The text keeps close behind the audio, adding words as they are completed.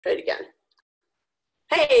Try it again.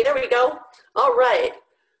 Hey, there we go. All right.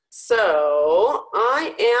 So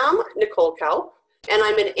I am Nicole Kaup, and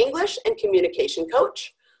I'm an English and communication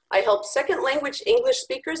coach. I help second language English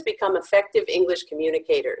speakers become effective English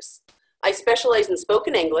communicators. I specialize in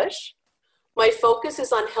spoken English. My focus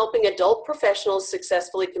is on helping adult professionals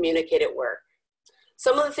successfully communicate at work.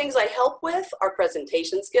 Some of the things I help with are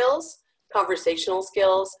presentation skills, conversational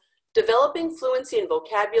skills, developing fluency in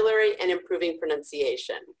vocabulary, and improving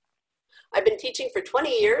pronunciation. I've been teaching for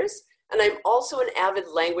 20 years, and I'm also an avid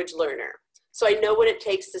language learner, so I know what it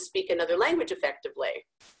takes to speak another language effectively.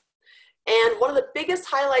 And one of the biggest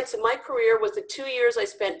highlights of my career was the 2 years I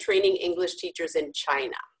spent training English teachers in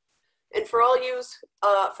China. And for all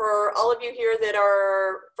of you here that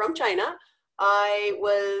are from China, I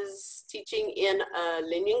was teaching in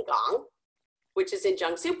Linyungang, which is in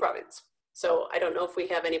Jiangsu province. So I don't know if we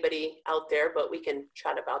have anybody out there, but we can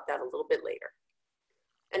chat about that a little bit later.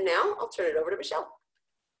 And now I'll turn it over to Michelle.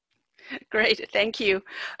 Great, thank you.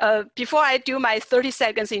 Before I do my 30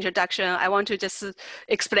 seconds introduction, I want to just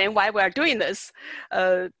explain why we're doing this.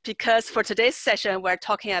 Because for today's session, we're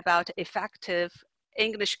talking about effective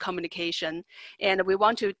English communication, and we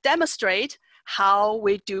want to demonstrate how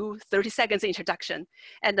we do 30 seconds introduction.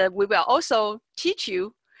 And we will also teach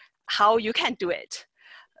you how you can do it.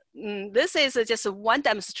 This is just one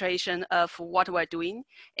demonstration of what we're doing,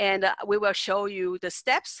 and we will show you the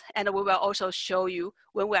steps, and we will also show you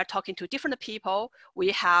when we are talking to different people,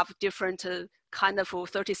 we have different kind of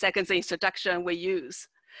 30 seconds introduction we use.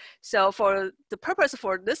 So for the purpose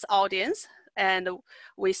for this audience, and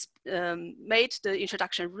we made the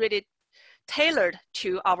introduction really tailored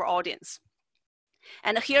to our audience.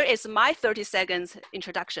 And here is my 30 seconds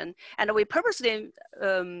introduction. And we purposely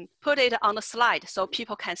put it on the slide so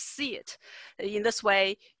people can see it. In this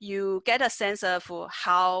way, you get a sense of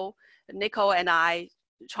how Nicole and I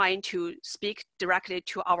trying to speak directly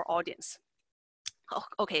to our audience. Oh,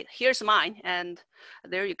 okay, here's mine, and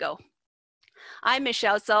there you go. I'm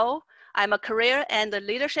Michelle Zhou. I'm a career and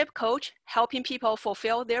leadership coach helping people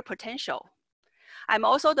fulfill their potential. I'm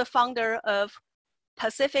also the founder of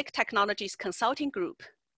Pacific Technologies Consulting Group.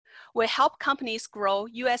 We help companies grow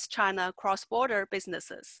US-China cross-border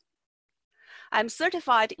businesses. I'm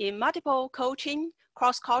certified in multiple coaching,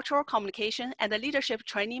 cross-cultural communication, and leadership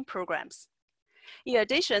training programs. In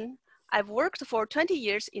addition, I've worked for 20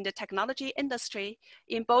 years in the technology industry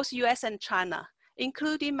in both US and China,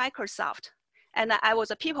 including Microsoft, and I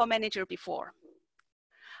was a people manager before.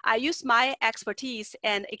 I use my expertise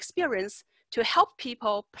and experience to help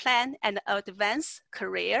people plan and advance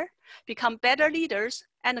career, become better leaders,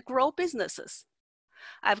 and grow businesses.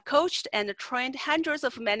 I've coached and trained hundreds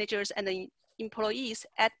of managers and employees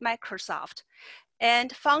at Microsoft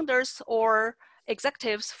and founders or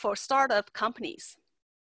executives for startup companies.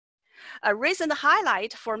 A recent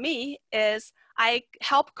highlight for me is I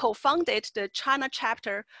helped co-founded the China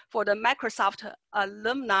chapter for the Microsoft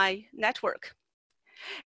Alumni Network.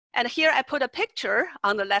 And here I put a picture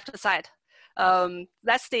on the left side.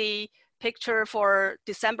 That's the picture for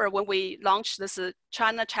December when we launched this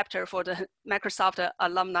China chapter for the Microsoft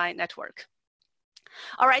Alumni Network.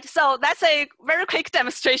 All right, so that's a very quick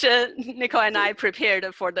demonstration Nicole and I prepared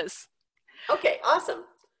for this. Okay, awesome.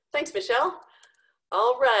 Thanks, Michelle.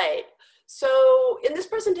 All right, so in this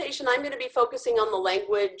presentation, I'm going to be focusing on the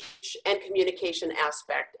language and communication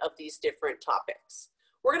aspect of these different topics.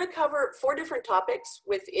 We're going to cover 4 different topics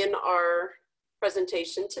within our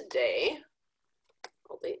presentation today.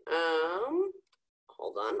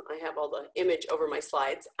 Hold on, I have all the image over my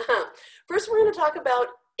slides. First, we're going to talk about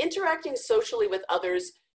interacting socially with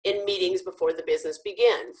others in meetings before the business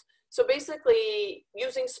begins. So basically,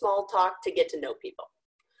 using small talk to get to know people.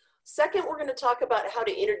 Second, we're going to talk about how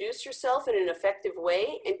to introduce yourself in an effective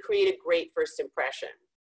way and create a great first impression.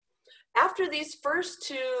 After these first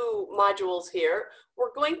 2 modules here,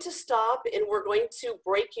 we're going to stop and we're going to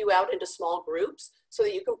break you out into small groups so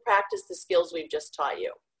that you can practice the skills we've just taught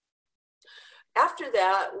you. After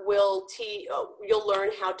that, you'll learn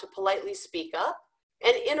how to politely speak up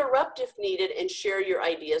and interrupt if needed and share your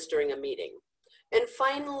ideas during a meeting. And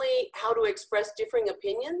finally, how to express differing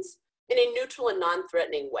opinions in a neutral and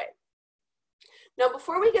non-threatening way. Now,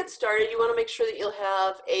 before we get started, you want to make sure that you'll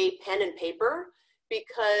have a pen and paper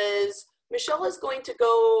because Michelle is going to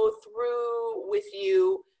go through with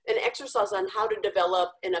you an exercise on how to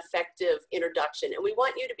develop an effective introduction. And we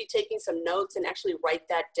want you to be taking some notes and actually write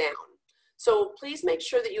that down. So please make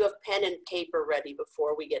sure that you have pen and paper ready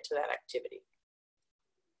before we get to that activity.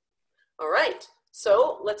 All right,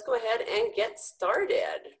 so let's go ahead and get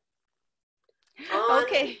started.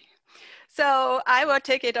 Okay. So I will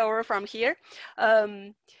take it over from here.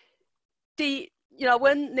 When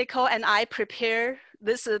Nicole and I prepare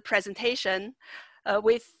this presentation,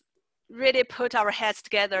 we really put our heads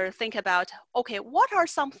together, think about, okay, what are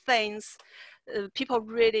some things people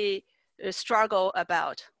really struggle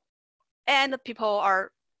about? And people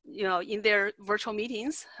are, in their virtual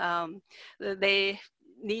meetings, they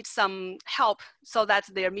need some help so that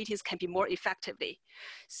their meetings can be more effectively.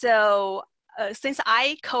 So since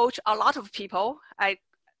I coach a lot of people,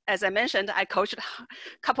 as I mentioned, I coached a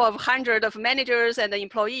couple of hundred of managers and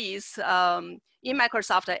employees in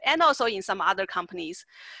Microsoft and also in some other companies.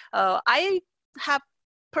 I have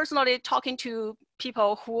personally talking to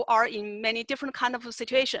people who are in many different kind of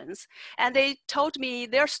situations, and they told me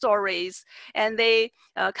their stories, and they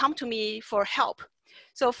come to me for help.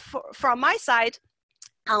 So from my side,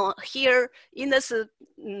 here in this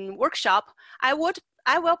workshop, I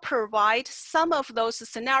will provide some of those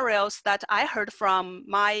scenarios that I heard from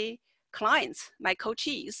my clients, my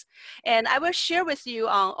coachees, and I will share with you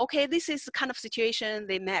on, okay, this is the kind of situation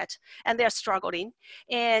they met and they're struggling.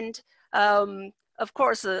 And of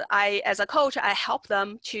course, as a coach, I help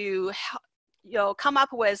them to come up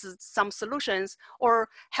with some solutions or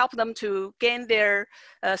help them to gain their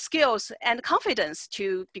skills and confidence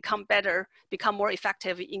to become better, become more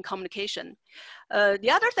effective in communication.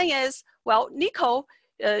 The other thing is, well, Nicole,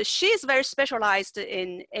 she is very specialized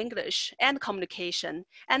in English and communication,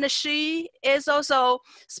 and she is also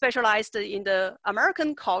specialized in the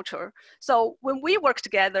American culture. So when we work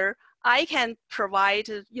together, I can provide,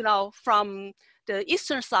 from the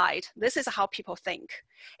Eastern side, this is how people think.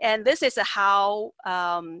 And this is how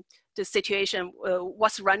the situation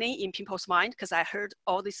was running in people's mind, because I heard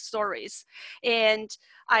all these stories. And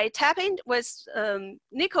I tap in with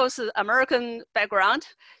Nicole's American background,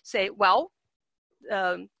 say, well,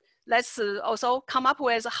 let's also come up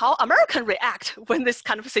with how Americans react when this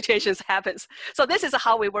kind of situations happens. So this is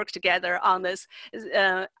how we work together on this.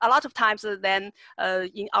 A lot of times then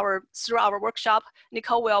through our workshop,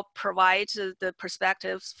 Nicole will provide the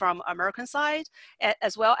perspectives from American side,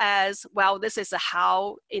 as well as, well, this is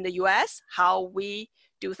how in the US, how we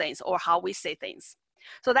do things or how we say things.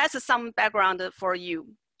 So that's some background for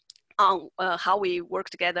you on how we work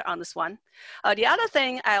together on this one. The other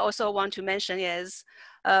thing I also want to mention is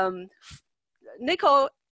Nicole,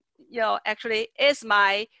 actually is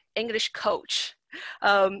my English coach.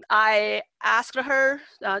 I asked her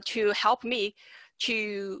to help me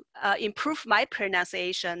to improve my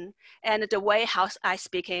pronunciation and the way how I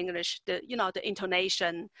speak English, the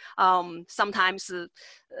intonation. Sometimes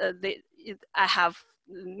I have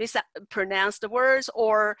mispronounced the words,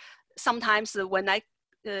 or sometimes when I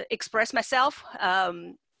express myself,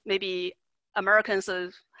 maybe Americans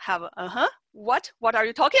have what are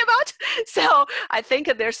you talking about? So I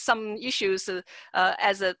think there's some issues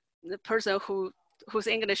as a person whose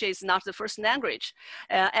English is not the first language,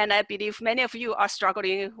 and I believe many of you are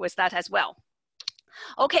struggling with that as well.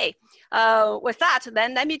 Okay, with that,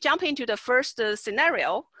 then let me jump into the first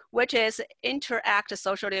scenario, which is interact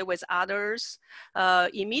socially with others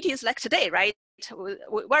in meetings like today, right?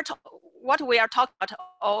 What we are talking about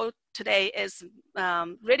all today is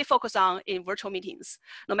really focused on in virtual meetings,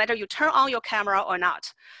 no matter you turn on your camera or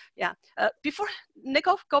not. Yeah. Before,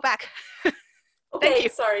 Nicole, go back. Okay, thank you.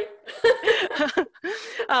 Sorry.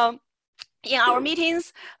 In our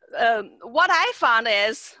meetings, what I found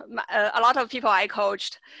is a lot of people I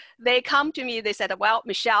coached, they come to me, they said, well,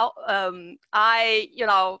 Michelle,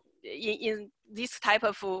 in this type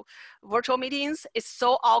of virtual meetings, it's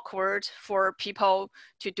so awkward for people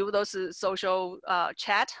to do those social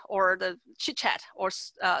chat or the chit chat or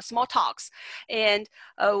small talks. And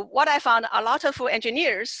what I found, a lot of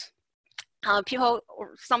engineers, some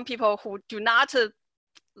people who do not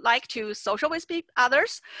like to social with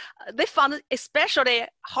others, they found it especially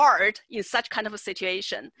hard in such kind of a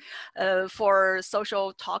situation for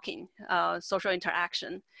social talking, social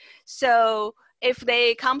interaction. So if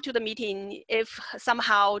they come to the meeting, if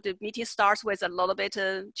somehow the meeting starts with a little bit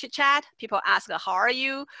of chit chat, people ask, how are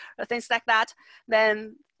you, or things like that,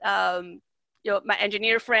 then my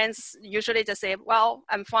engineer friends usually just say, well,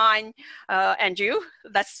 I'm fine, and you?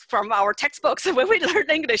 That's from our textbooks when we learn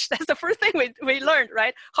English. That's the first thing we learned,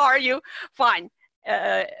 right? How are you? Fine,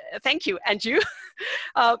 thank you, and you?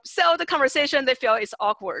 So the conversation, they feel is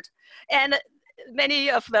awkward. And many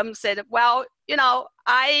of them said, well,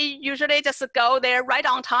 I usually just go there right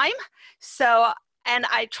on time. So, and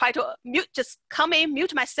I try to just come in,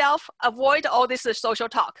 mute myself, avoid all this social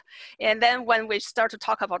talk. And then when we start to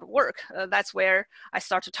talk about work, that's where I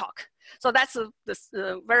start to talk. So that's a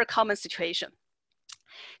very common situation.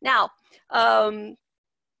 Now,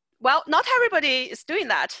 Well, not everybody is doing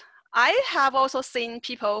that. I have also seen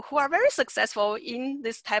people who are very successful in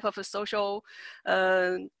this type of a social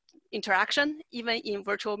interaction, even in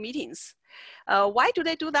virtual meetings. Why do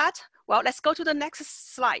they do that? Well, let's go to the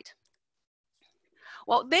next slide.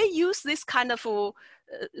 Well, they use this kind of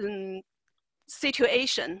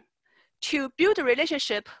situation to build a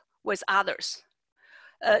relationship with others.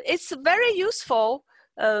 It's very useful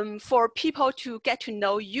for people to get to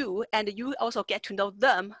know you, and you also get to know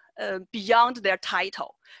them beyond their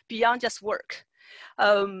title, beyond just work.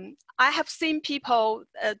 I have seen people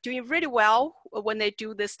doing really well when they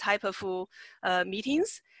do this type of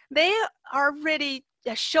meetings. They are really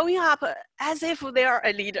showing up as if they are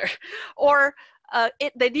a leader, or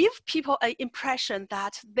they leave people an impression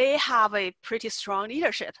that they have a pretty strong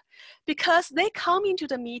leadership because they come into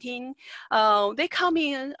the meeting, they come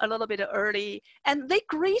in a little bit early, and they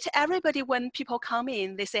greet everybody when people come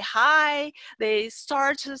in. They say hi, they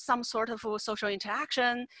start some sort of social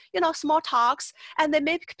interaction, small talks, and they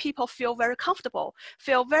make people feel very comfortable,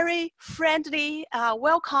 feel very friendly,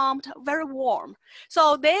 welcomed, very warm.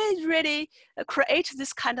 So they really create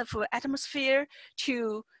this kind of atmosphere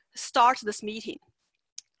to start this meeting.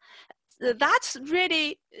 That's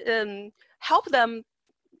really help them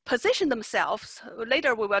position themselves.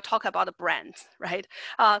 Later we will talk about the brand, right?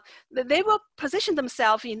 They will position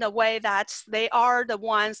themselves in a way that they are the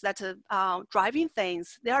ones that are driving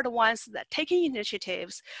things. They are the ones that taking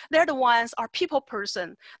initiatives. They're the ones are people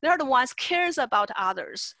person. They're the ones cares about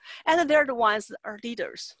others. And they're the ones that are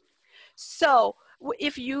leaders. So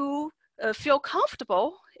if you feel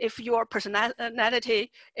comfortable, if your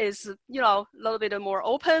personality is, a little bit more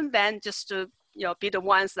open than just to, be the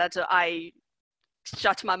ones that I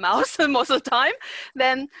shut my mouth most of the time,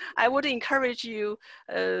 then I would encourage you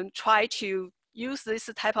try to use this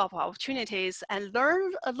type of opportunities and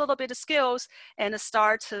learn a little bit of skills and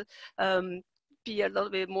start to be a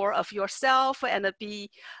little bit more of yourself and be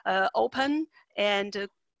open and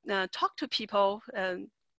talk to people,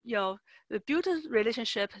 build a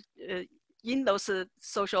relationship in those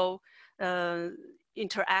social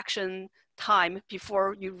interaction time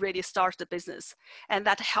before you really start the business. And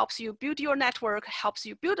that helps you build your network, helps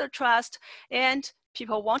you build a trust, and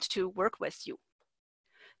people want to work with you.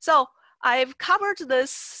 So I've covered this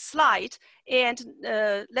slide, and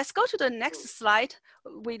let's go to the next slide.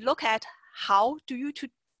 We look at how do you to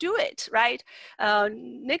do it, right?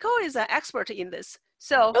 Nicole is an expert in this.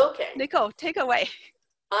 So okay. Nicole, take away.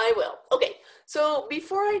 I will. Okay, so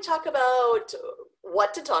before I talk about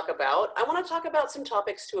what to talk about, I want to talk about some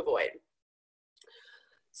topics to avoid.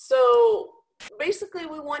 So basically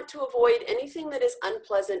we want to avoid anything that is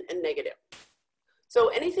unpleasant and negative. So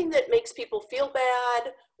anything that makes people feel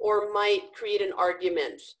bad or might create an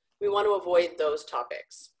argument, we want to avoid those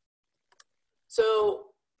topics. So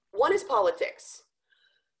one is politics.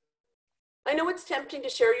 I know it's tempting to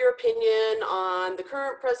share your opinion on the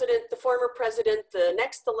current president, the former president, the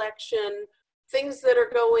next election, things that are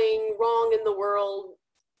going wrong in the world.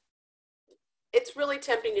 It's really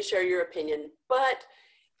tempting to share your opinion, but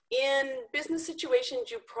in business situations,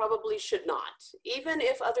 you probably should not. Even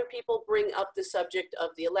if other people bring up the subject of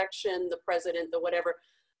the election, the president, the whatever,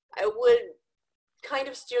 I would kind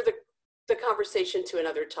of steer the conversation to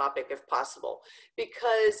another topic if possible,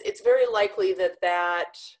 because it's very likely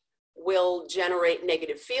that will generate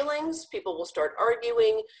negative feelings. People will start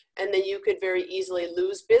arguing, and then you could very easily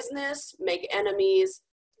lose business, make enemies,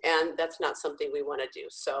 and that's not something we want to do.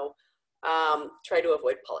 So try to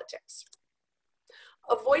avoid politics.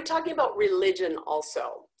 Avoid talking about religion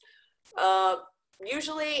also.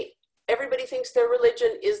 Usually everybody thinks their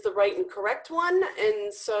religion is the right and correct one,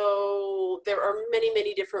 and so there are many,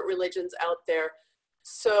 many different religions out there.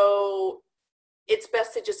 So it's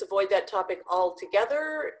best to just avoid that topic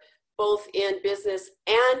altogether, both in business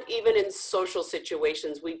and even in social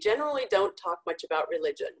situations. We generally don't talk much about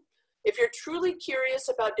religion. If you're truly curious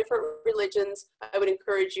about different religions, I would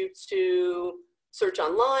encourage you to search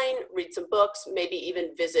online, read some books, maybe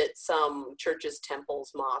even visit some churches,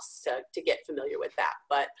 temples, mosques to get familiar with that.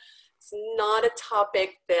 But it's not a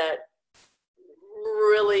topic that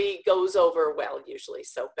really goes over well usually,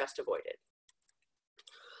 so best avoid it.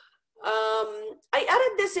 I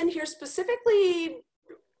added this in here specifically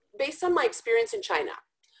based on my experience in China.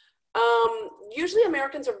 Usually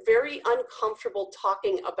Americans are very uncomfortable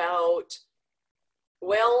talking about,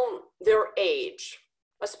 well, their age.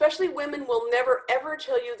 Especially women will never ever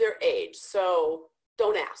tell you their age, so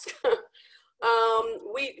don't ask.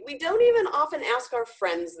 We don't even often ask our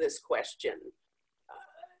friends this question.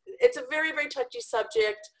 It's a very, very touchy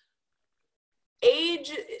subject.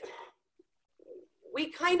 Age,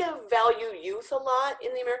 we kind of value youth a lot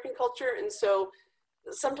in the American culture. And so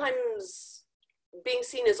sometimes being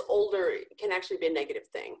seen as older can actually be a negative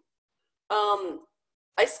thing.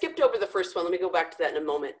 I skipped over the first one. Let me go back to that in a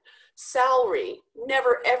moment. Salary.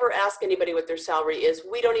 Never, ever ask anybody what their salary is.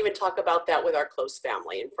 We don't even talk about that with our close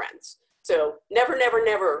family and friends. So never, never,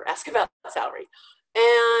 never ask about salary.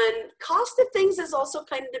 And cost of things is also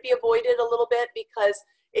kind of to be avoided a little bit because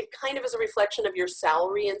it kind of is a reflection of your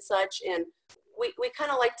salary and such. And we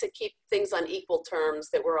kind of like to keep things on equal terms,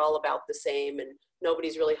 that we're all about the same and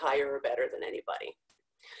nobody's really higher or better than anybody.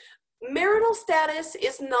 Marital status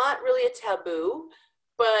is not really a taboo,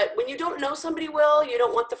 but when you don't know somebody well, you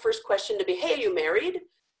don't want the first question to be, hey, are you married?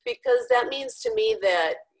 Because that means to me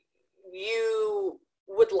that you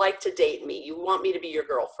would like to date me. You want me to be your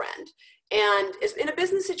girlfriend. And in a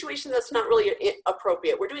business situation, that's not really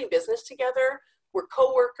appropriate. We're doing business together. We're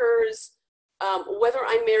coworkers. Whether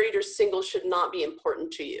I'm married or single should not be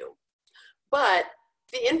important to you. But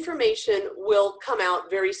the information will come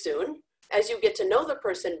out very soon. As you get to know the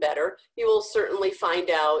person better, you will certainly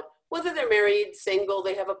find out whether they're married, single,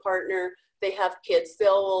 they have a partner, they have kids.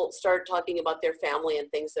 They'll start talking about their family and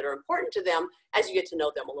things that are important to them as you get to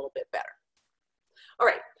know them a little bit better. All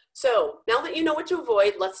right, so now that you know what to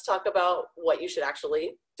avoid, let's talk about what you should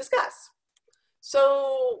actually discuss.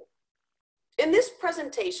 So in this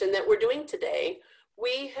presentation that we're doing today,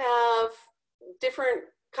 we have different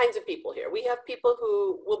kinds of people here. We have people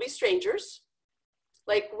who will be strangers.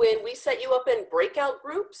 Like when we set you up in breakout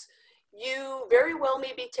groups, you very well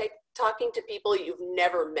may be talking to people you've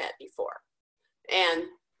never met before. And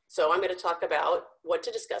so I'm going to talk about what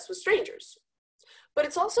to discuss with strangers. But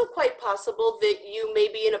it's also quite possible that you may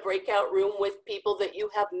be in a breakout room with people that you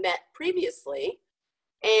have met previously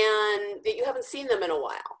and that you haven't seen them in a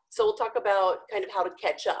while. So we'll talk about kind of how to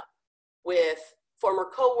catch up with former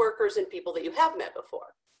coworkers and people that you have met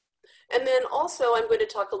before. And then also I'm going to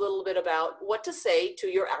talk a little bit about what to say to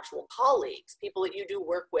your actual colleagues, people that you do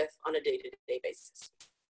work with on a day-to-day basis.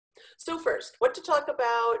 So first, what to talk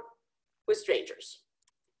about with strangers.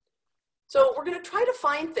 So we're going to try to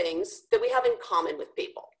find things that we have in common with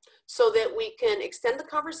people so that we can extend the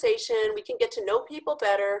conversation, we can get to know people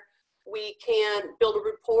better, we can build a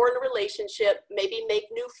rapport and a relationship, maybe make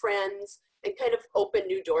new friends, and kind of open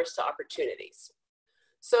new doors to opportunities.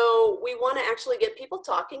 So we want to actually get people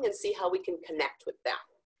talking and see how we can connect with them.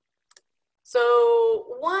 So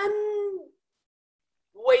one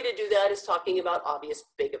way to do that is talking about obvious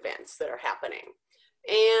big events that are happening.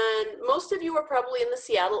 And most of you are probably in the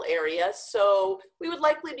Seattle area, so we would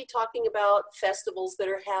likely be talking about festivals that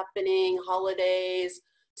are happening, holidays,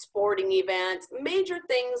 sporting events, major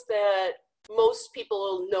things that most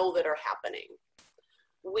people know that are happening.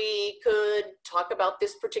 We could talk about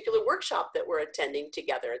this particular workshop that we're attending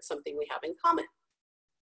together. It's something we have in common.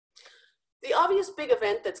 The obvious big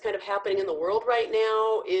event that's kind of happening in the world right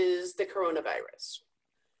now is the coronavirus.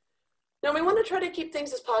 Now, we want to try to keep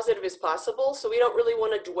things as positive as possible, so we don't really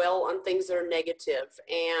want to dwell on things that are negative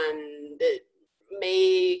and that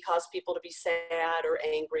may cause people to be sad or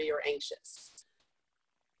angry or anxious.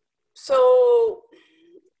 So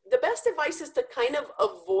the best advice is to kind of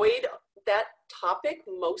avoid that topic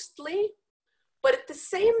mostly, but at the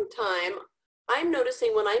same time, I'm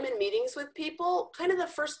noticing when I'm in meetings with people, kind of the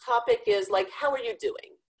first topic is like, how are you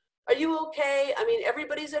doing? Are you okay? I mean,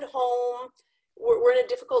 everybody's at home. We're in a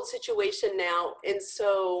difficult situation now. And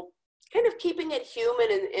so kind of keeping it human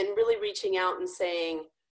and really reaching out and saying,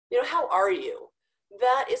 you know, how are you?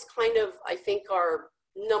 That is kind of, I think, our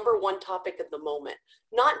number one topic at the moment.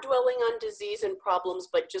 Not dwelling on disease and problems,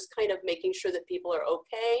 but just kind of making sure that people are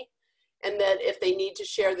okay. And that if they need to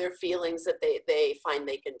share their feelings, that they find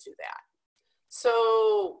they can do that.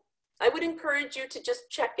 So I would encourage you to just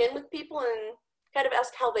check in with people and kind of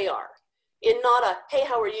ask how they are. In not a, hey,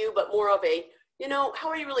 how are you? But more of a, you know, how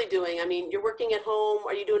are you really doing? I mean, you're working at home.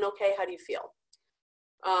 Are you doing okay? How do you feel?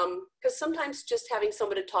 Because sometimes just having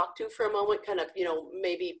someone to talk to for a moment kind of, you know,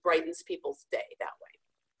 maybe brightens people's day that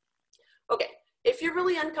way. Okay, if you're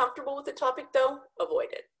really uncomfortable with the topic though, avoid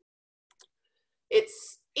it.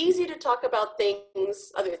 It's easy to talk about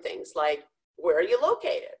things, other things like, where are you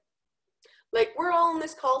located? Like we're all on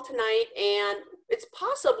this call tonight and it's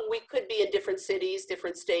possible we could be in different cities,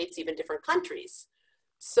 different states, even different countries.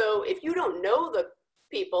 So if you don't know the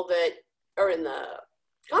people that are in the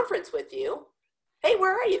conference with you, hey,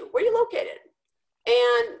 where are you? Where are you located?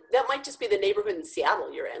 And that might just be the neighborhood in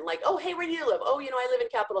Seattle you're in. Like, oh, hey, where do you live? Oh, you know, I live in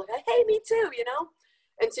Capitol Hill. Hey, me too, you know?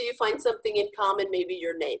 And so you find something in common, maybe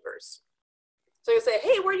your neighbors. So you say,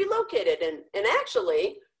 hey, where are you located? And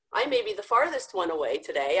actually, I may be the farthest one away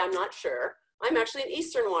today. I'm not sure. I'm actually in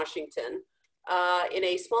Eastern Washington. in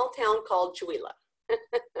a small town called Chuila,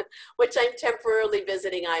 which I'm temporarily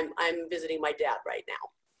visiting. I'm visiting my dad right now.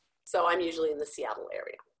 So I'm usually in the Seattle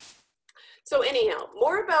area. So anyhow,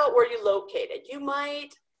 more about where you're located. You might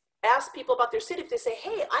ask people about their city. If they say,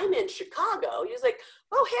 hey, I'm in Chicago, you're like,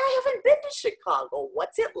 oh, hey, I haven't been to Chicago.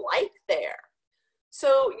 What's it like there?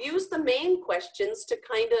 So use the main questions to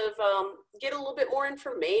kind of get a little bit more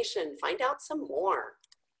information, find out some more.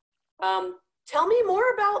 Tell me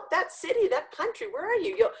more about that city, that country. Where are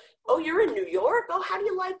you? Oh, you're in New York? Oh, how do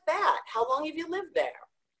you like that? How long have you lived there?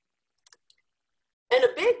 And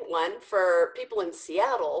a big one for people in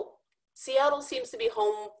Seattle, Seattle seems to be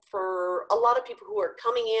home for a lot of people who are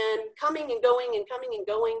coming and going and coming and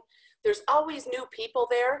going. There's always new people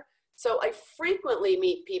there. So I frequently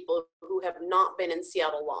meet people who have not been in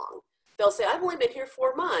Seattle long. They'll say, I've only been here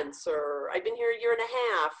 4 months, or I've been here a year and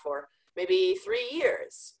a half, or maybe 3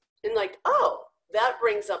 years. And like, oh, that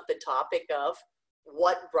brings up the topic of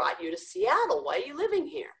what brought you to Seattle? Why are you living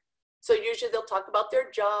here? So usually they'll talk about their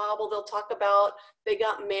job, or they'll talk about they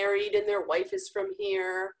got married and their wife is from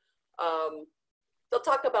here. They'll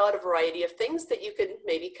talk about a variety of things that you could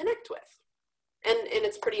maybe connect with. And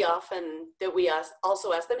it's pretty often that we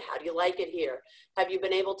also ask them, how do you like it here? Have you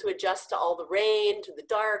been able to adjust to all the rain, to the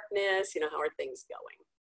darkness? You know, how are things going?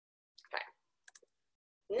 Okay.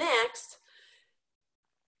 Next,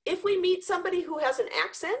 if we meet somebody who has an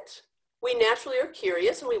accent, we naturally are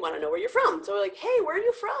curious and we want to know where you're from. So we're like, hey, where are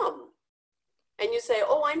you from? And you say,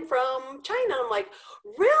 oh, I'm from China. I'm like,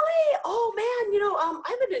 really? Oh man, you know,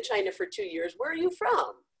 I lived in China for 2 years. Where are you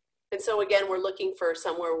from? And so again, we're looking for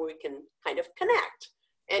somewhere where we can kind of connect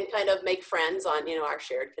and kind of make friends on, you know, our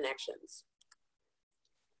shared connections.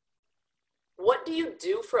 What do you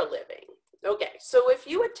do for a living? Okay, so if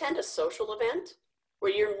you attend a social event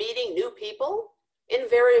where you're meeting new people,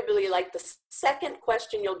 invariably, like the second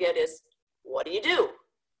question you'll get is, what do you do?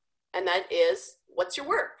 And that is, what's your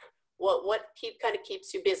work? What kind of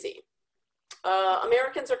keeps you busy?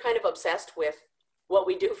 Americans are kind of obsessed with what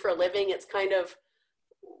we do for a living. It's kind of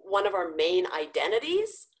one of our main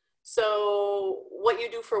identities. So what you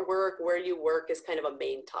do for work, where you work is kind of a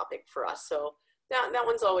main topic for us. So that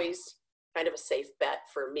one's always kind of a safe bet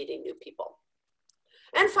for meeting new people.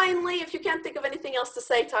 And finally, if you can't think of anything else to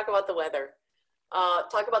say, talk about the weather.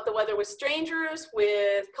 Talk about the weather with strangers,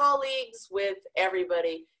 with colleagues, with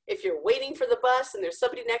everybody. If you're waiting for the bus and there's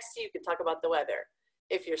somebody next to you, you can talk about the weather.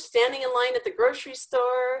 If you're standing in line at the grocery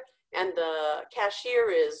store and the cashier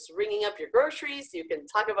is ringing up your groceries, you can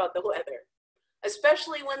talk about the weather,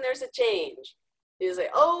 especially when there's a change. You say,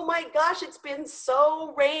 oh my gosh, it's been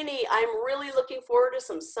so rainy. I'm really looking forward to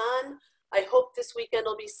some sun. I hope this weekend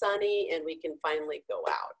will be sunny and we can finally go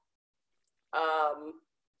out.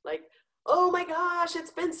 Like, oh my gosh,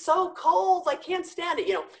 it's been so cold. I can't stand it.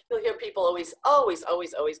 You know, you'll hear people always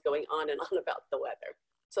going on and on about the weather.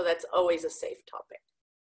 So that's always a safe topic.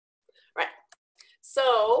 Right.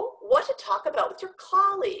 So what to talk about with your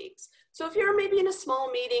colleagues. So if you're maybe in a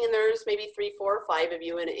small meeting and there's maybe 3, 4, or 5 of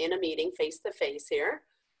you in a meeting face to face here,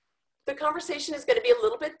 the conversation is going to be a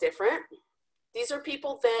little bit different. These are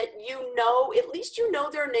people that you know, at least you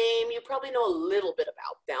know their name. You probably know a little bit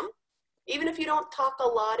about them. Even if you don't talk a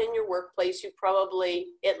lot in your workplace, you probably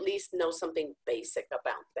at least know something basic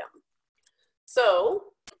about them. So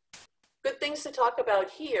good things to talk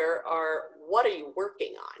about here are, what are you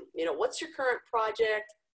working on? You know, what's your current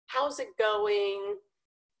project? How's it going?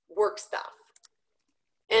 Work stuff.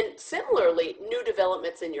 And similarly, new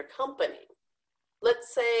developments in your company.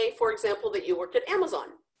 Let's say, for example, that you work at Amazon.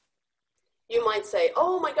 You might say,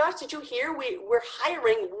 oh my gosh, did you hear we're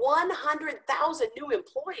hiring 100,000 new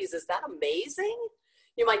employees? Is that amazing?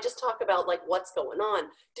 You might just talk about like what's going on.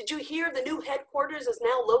 Did you hear the new headquarters is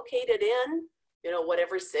now located in, you know,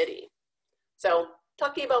 whatever city? So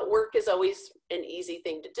talking about work is always an easy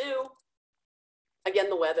thing to do. Again,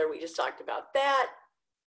 the weather, we just talked about that.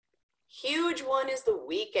 Huge one is the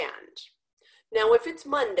weekend. Now, if it's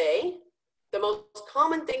Monday, the most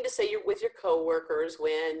common thing to say with your coworkers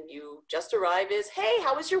when you just arrive is, hey,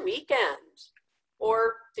 how was your weekend?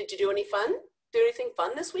 Or did you do anything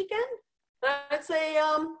fun this weekend? And I'd say,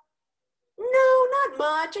 no, not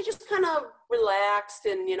much. I just kind of relaxed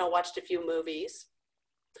and, you know, watched a few movies.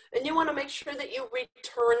 And you want to make sure that you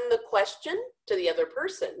return the question to the other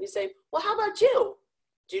person. You say, well, how about you?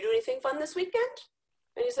 Did you do anything fun this weekend?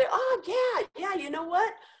 And you say, oh, yeah, you know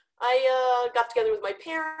what? I got together with my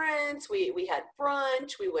parents, we had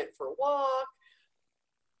brunch, we went for a walk,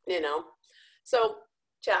 you know. So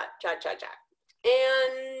chat.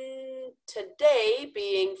 And today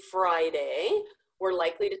being Friday, we're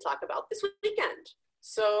likely to talk about this weekend.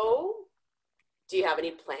 So Do you have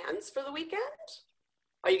any plans for the weekend?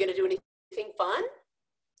 Are you going to do anything fun?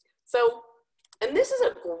 So, and this is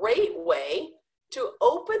a great way to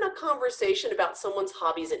open a conversation about someone's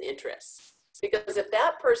hobbies and interests. Because if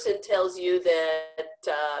that person tells you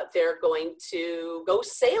that they're going to go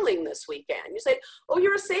sailing this weekend, you say, oh,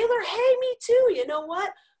 you're a sailor? Hey, me too. You know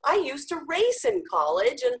what? I used to race in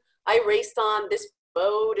college and I raced on this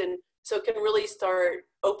boat. And so it can really start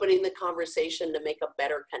opening the conversation to make a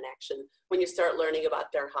better connection when you start learning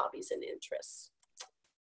about their hobbies and interests.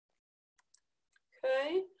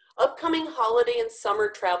 Okay. Upcoming holiday and summer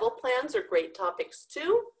travel plans are great topics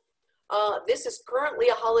too. This is currently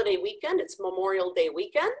a holiday weekend. It's Memorial Day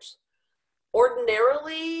weekend.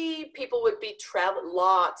 Ordinarily, people would be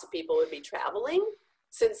lots of people would be traveling.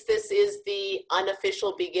 Since this is the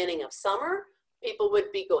unofficial beginning of summer, people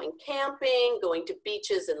would be going camping, going to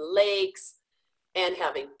beaches and lakes, and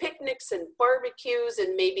having picnics and barbecues,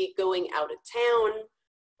 and maybe going out of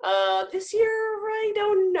town. This year, I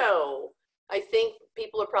don't know. I think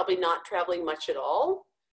people are probably not traveling much at all,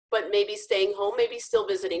 but maybe staying home, maybe still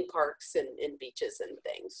visiting parks and beaches and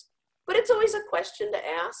things. But it's always a question to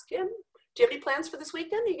ask. And do you have any plans for this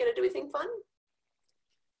weekend? Are you going to do anything fun?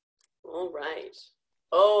 All right.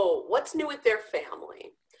 Oh, what's new with their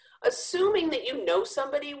family? Assuming that you know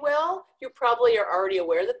somebody well, you probably are already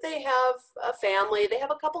aware that they have a family, they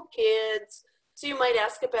have a couple kids. So you might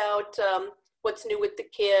ask about what's new with the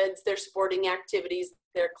kids, their sporting activities,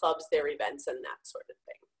 their clubs, their events, and that sort of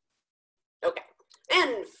thing. Okay.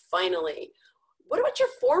 And finally, what about your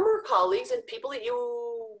former colleagues and people that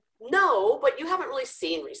you know, but you haven't really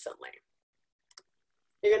seen recently?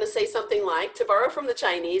 You're going to say something like, to borrow from the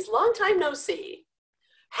Chinese, long time no see.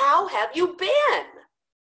 How have you been?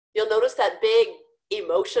 You'll notice that big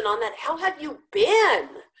emotion on that. How have you been?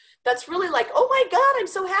 That's really like, oh my God, I'm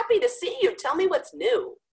so happy to see you. Tell me what's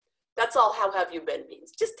new. That's all how have you been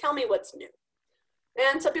means. Just tell me what's new.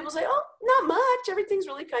 And some people say, oh, not much. Everything's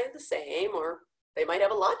really kind of the same, or they might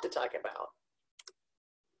have a lot to talk about.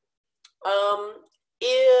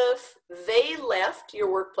 If they left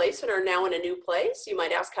your workplace and are now in a new place, you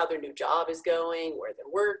might ask how their new job is going, where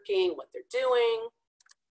they're working, what they're doing.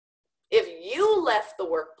 If you left the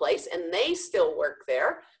workplace and they still work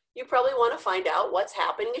there, you probably want to find out what's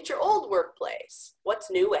happening at your old workplace. What's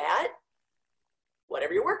new at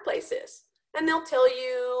whatever your workplace is. And they'll tell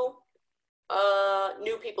you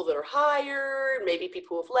new people that are hired, maybe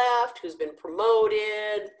people who have left, who's been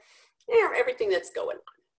promoted, everything that's going on.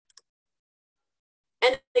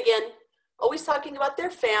 And again, always talking about their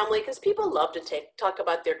family, because people love to talk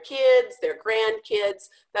about their kids, their grandkids.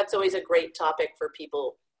 That's always a great topic for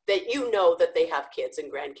people that you know that they have kids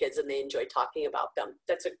and grandkids and they enjoy talking about them.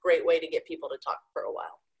 That's a great way to get people to talk for a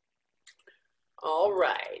while. All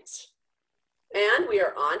right. And we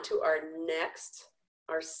are on to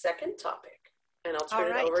our second topic. And I'll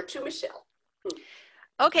turn it over to Michelle.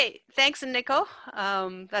 Okay, thanks, Nicole.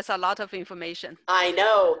 That's a lot of information. I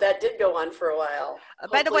know, that did go on for a while.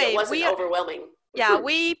 By the way, it wasn't overwhelming. Yeah,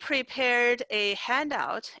 we prepared a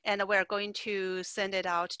handout and we're going to send it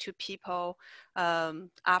out to people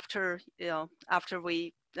after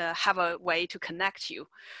we have a way to connect you.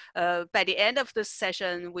 By the end of this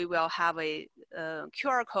session, we will have a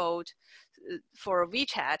QR code for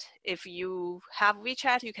WeChat. If you have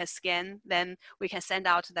WeChat, you can scan, then we can send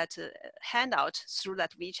out that handout through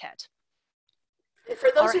that WeChat. And for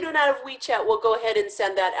those who do not have WeChat, we'll go ahead and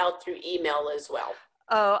send that out through email as well.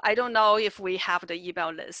 I don't know if we have the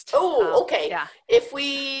email list. Oh, okay. Yeah. If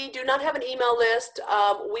we do not have an email list,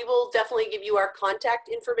 we will definitely give you our contact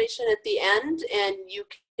information at the end, and you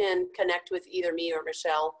can connect with either me or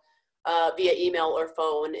Michelle via email or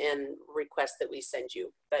phone and request that we send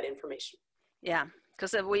you that information. Yeah,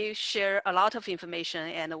 because we share a lot of information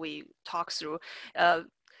and we talk through.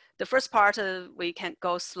 The first part, we can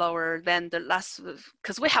go slower than the last,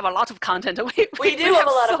 because we have a lot of content. We do have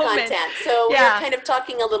a lot of content, so we're kind of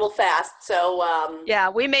talking a little fast. So yeah,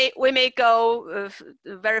 we may go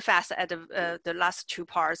very fast at the last two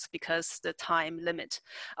parts because the time limit.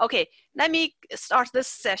 Okay, let me start this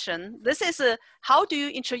session. This is how do you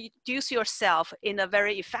introduce yourself in a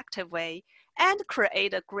very effective way and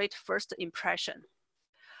create a great first impression.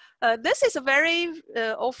 This is very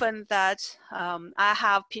often that I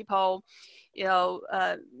have people,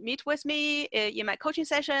 meet with me in my coaching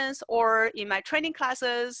sessions or in my training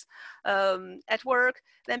classes at work.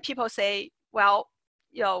 Then people say, well,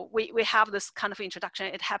 we have this kind of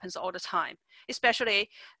introduction. It happens all the time, especially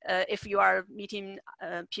if you are meeting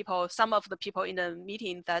people, some of the people in the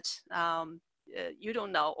meeting that you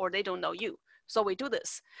don't know or they don't know you. So we do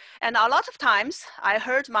this. And a lot of times I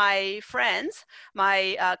heard my friends,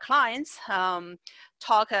 my clients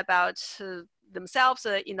talk about themselves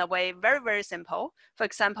in a way very, very simple. For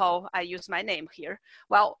example, I use my name here.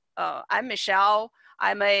 Well, I'm Michelle.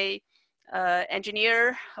 I'm a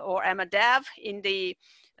engineer, or I'm a dev in the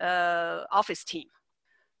office team.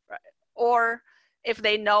 Right? Or if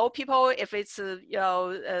they know people, if it's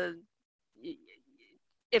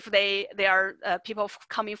if they are people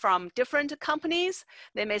coming from different companies,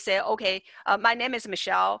 they may say, okay, my name is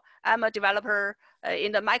Michelle. I'm a developer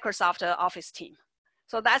in the Microsoft Office team.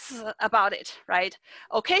 So that's about it, right?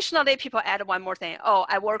 Occasionally, people add one more thing. Oh,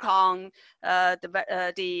 I work on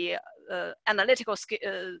the analytical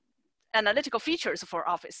features for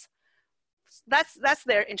Office. That's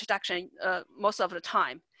their introduction most of the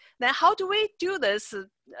time. Then how do we do this?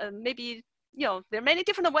 Maybe, there are many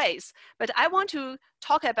different ways, but I want to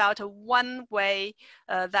talk about one way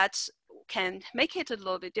that can make it a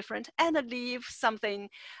little bit different and leave something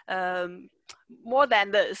more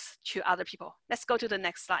than this to other people. Let's go to the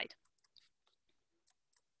next slide.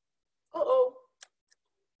 Uh-oh.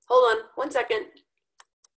 Hold on 1 second.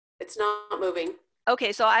 It's not moving.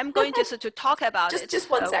 Okay, so I'm going just to talk about it. Just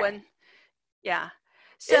 1 second. Yeah.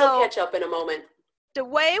 So it'll catch up in a moment. The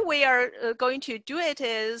way we are going to do it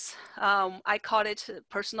is, I call it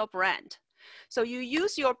personal brand. So you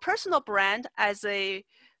use your personal brand as a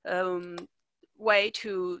way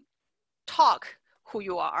to talk who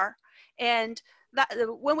you are. And that,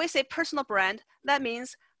 when we say personal brand, that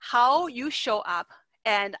means how you show up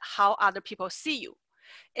and how other people see you.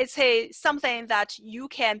 It's something that you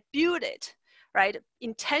can build it, right,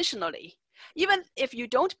 intentionally. Even if you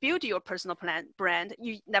don't build your personal brand,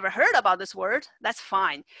 you never heard about this word, that's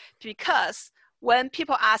fine. Because when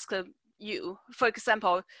people ask you, for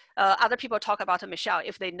example, other people talk about Michelle,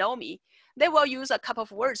 if they know me, they will use a couple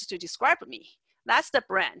of words to describe me. That's the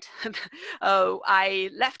brand I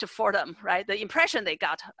left for them, right? The impression they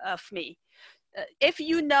got of me. If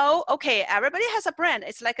you know, okay, everybody has a brand,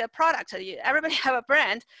 it's like a product, everybody have a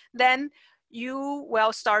brand, then you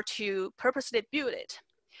will start to purposely build it.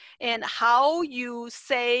 And how you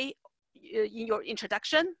say in your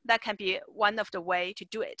introduction, that can be one of the way to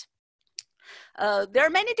do it. There are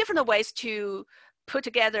many different ways to put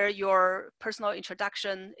together your personal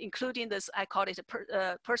introduction, including this, I call it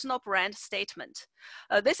a personal brand statement.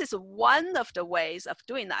 This is one of the ways of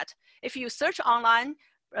doing that. If you search online,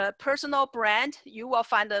 personal brand, you will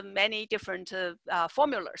find many different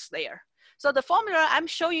formulas there. So the formula I'm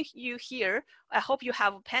showing you here, I hope you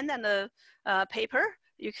have a pen and a paper.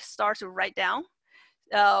 You can start to write down.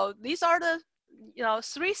 These are the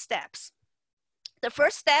 3 steps. The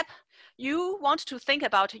first step, you want to think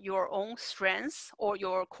about your own strengths or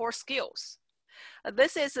your core skills.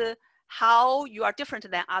 This is how you are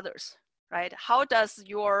different than others, right? How does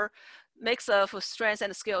your mix of strengths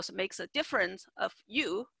and skills makes a difference of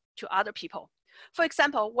you to other people? For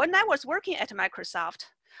example, when I was working at Microsoft,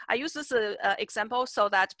 I use this example so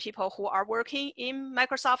that people who are working in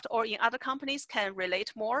Microsoft or in other companies can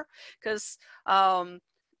relate more, because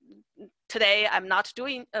today I'm not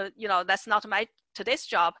doing, that's not my today's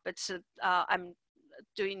job, but I'm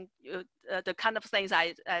doing the kind of things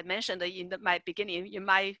I mentioned in my beginning, in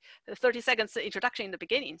my 30 seconds introduction in the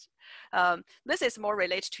beginning. This is more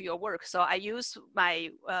related to your work. So I use my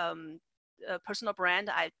personal brand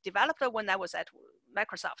I developed when I was at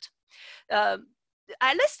Microsoft.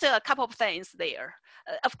 I list a couple of things there.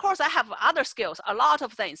 Of course, I have other skills, a lot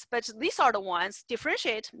of things, but these are the ones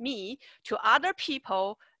differentiate me to other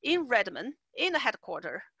people in Redmond, in the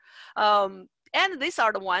headquarters. And these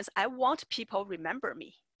are the ones I want people remember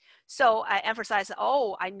me. So I emphasize,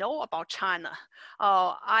 oh, I know about China.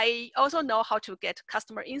 I also know how to get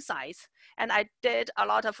customer insights. And I did a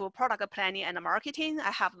lot of product planning and marketing.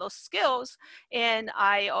 I have those skills. And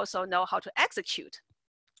I also know how to execute.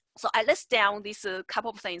 So I list down these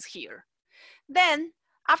couple of things here. Then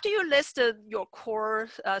after you list your core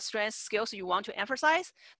strengths, skills you want to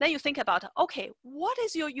emphasize, then you think about, okay, what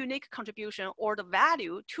is your unique contribution or the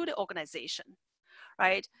value to the organization,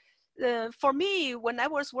 right? For me, when I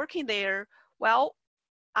was working there, well,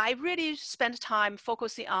 I really spent time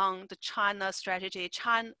focusing on the China strategy,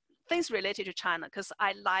 things related to China, because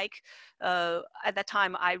I like, at that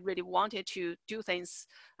time, I really wanted to do things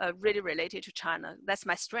really related to China. That's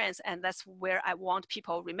my strength, and that's where I want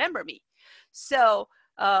people remember me. So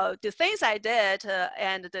the things I did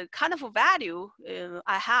and the kind of value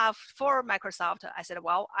I have for Microsoft, I said,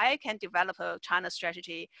 well, I can develop a China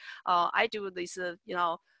strategy. I do this,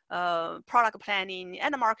 product planning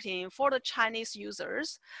and marketing for the Chinese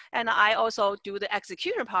users. And I also do the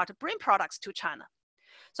execution part to bring products to China.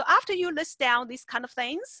 So after you list down these kind of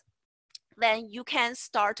things, then you can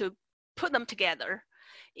start to put them together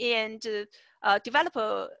and develop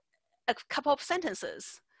a couple of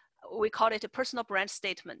sentences. We call it a personal brand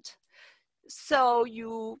statement. So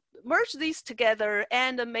you merge these together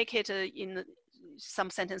and make it in some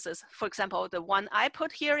sentences. For example, the one I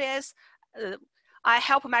put here is, I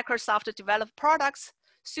help Microsoft develop products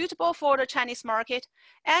suitable for the Chinese market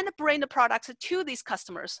and bring the products to these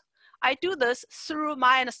customers. I do this through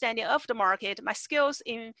my understanding of the market, my skills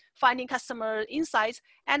in finding customer insights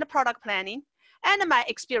and product planning, and my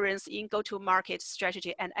experience in go-to-market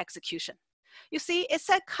strategy and execution. You see, it's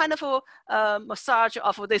a kind of a massage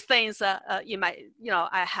of these things in my,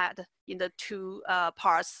 I had in the two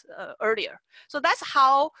parts earlier. So that's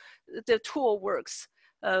how the tool works,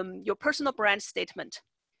 your personal brand statement.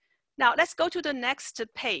 Now let's go to the next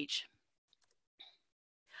page.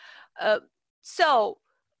 So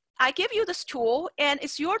I give you this tool, and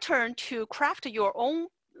it's your turn to craft your own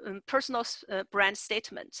personal brand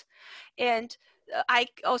statement. And I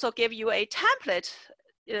also give you a template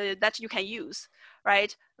that you can use,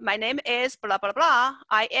 right? My name is blah, blah, blah.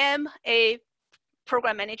 I am a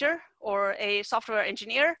program manager or a software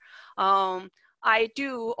engineer. I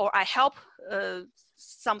do, or I help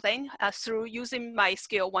something through using my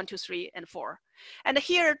skill 1, 2, 3, and 4. And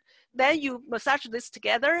here, then you massage this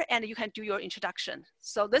together and you can do your introduction.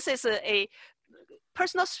 So this is a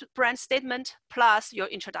personal brand statement plus your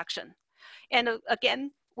introduction. And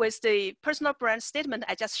again, with the personal brand statement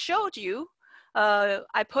I just showed you,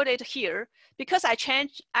 I put it here because I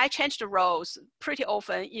change the roles pretty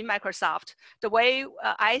often in Microsoft. The way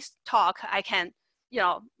I talk, I can,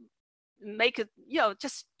 make it,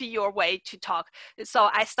 just be your way to talk. So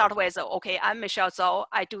I start with, okay, I'm Michelle Zhou.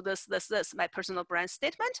 I do this, my personal brand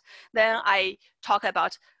statement. Then I talk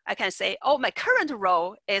about, I can say, oh, my current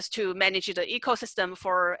role is to manage the ecosystem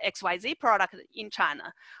for XYZ product in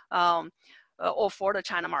China. Or for the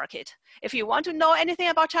China market. If you want to know anything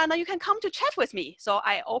about China, you can come to chat with me. So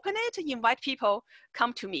I open it, invite people,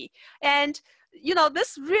 come to me. And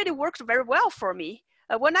this really worked very well for me.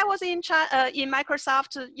 When I was in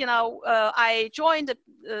Microsoft, I joined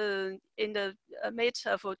in the mid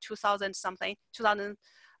of 2000 something, 2000.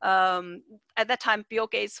 At that time, Bill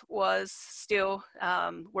Gates was still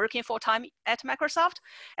working full time at Microsoft.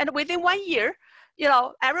 And within 1 year,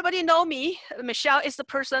 everybody know me. Michelle is the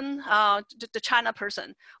person, the China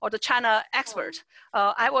person or the China expert.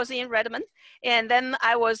 I was in Redmond, and then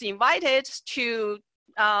I was invited to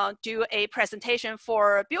do a presentation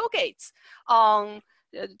for Bill Gates on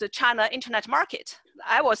the China internet market.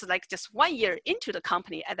 I was like just 1 year into the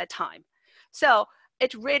company at that time. So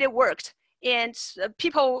it really worked. And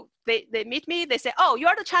people, they meet me, they say, oh,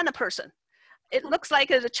 you're the China person. It looks like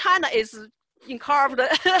the China is carved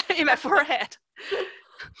in my forehead.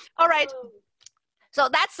 All right. So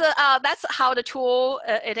that's how the tool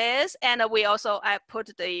it is. And I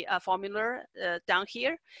put the formula down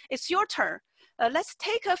here. It's your turn. Let's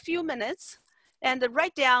take a few minutes and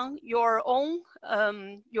write down your own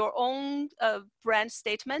brand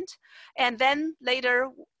statement. And then later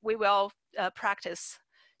we will practice.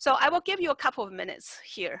 So I will give you a couple of minutes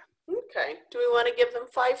here. Okay. Do we want to give them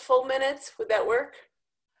 5 full minutes? Would that work?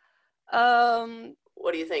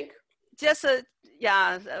 What do you think? Just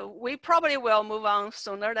yeah, we probably will move on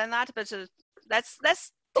sooner than that, but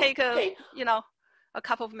let's take a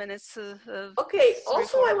couple of minutes. Okay.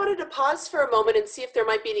 Also, I wanted to pause for a moment and see if there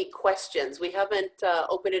might be any questions. We haven't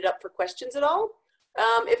opened it up for questions at all.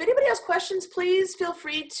 If anybody has questions, please feel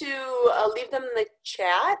free to leave them in the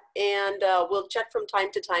chat, and we'll check from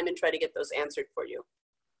time to time and try to get those answered for you.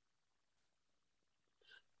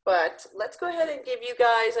 But let's go ahead and give you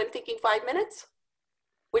guys, I'm thinking 5 minutes,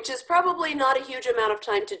 which is probably not a huge amount of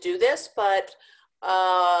time to do this, but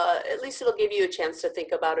at least it'll give you a chance to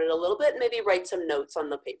think about it a little bit, maybe write some notes on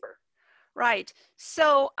the paper. Right.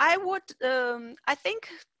 So I would, I think,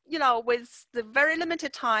 with the very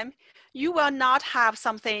limited time, you will not have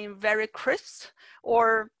something very crisp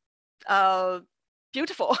or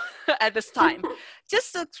beautiful at this time.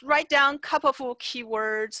 Just write down a couple of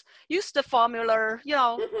keywords, use the formula,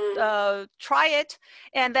 try it,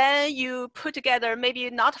 and then you put together maybe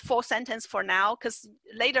not a full sentence for now, because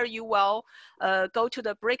later you will go to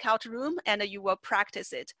the breakout room and you will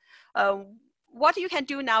practice it. What you can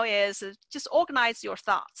do now is just organize your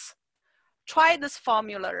thoughts. Try this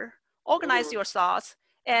formula, organize your thoughts,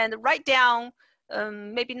 and write down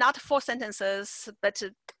maybe not 4 sentences, but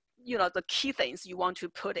the key things you want to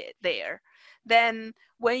put it there. Then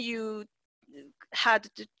when you had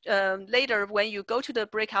later, when you go to the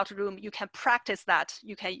breakout room, you can practice that.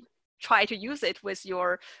 You can try to use it with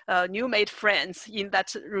your new made friends in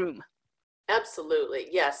that room. Absolutely,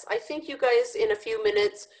 yes. I think you guys in a few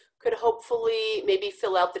minutes could hopefully maybe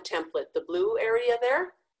fill out the template, the blue area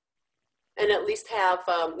there, and at least have,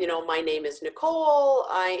 my name is Nicole.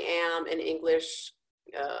 I am an English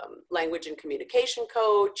language and communication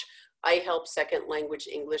coach. I help second language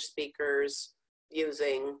English speakers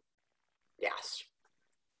using, yes,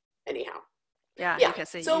 anyhow. Yeah, you can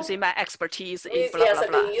say using my expertise in blah, yes,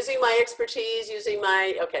 blah, blah. using my expertise,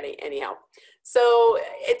 okay, anyhow. So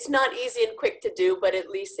it's not easy and quick to do, but at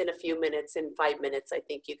least in a few minutes, in 5 minutes, I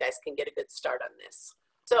think you guys can get a good start on this.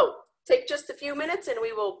 So take just a few minutes and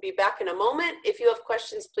we will be back in a moment. If you have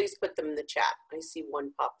questions, please put them in the chat. I see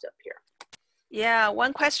one popped up here. Yeah,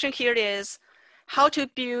 one question here is how to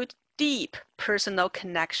build deep personal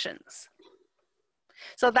connections.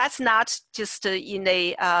 So that's not just in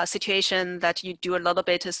a situation that you do a little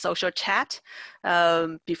bit of social chat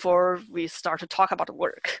before we start to talk about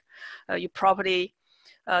work. You probably,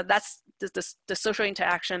 that's the social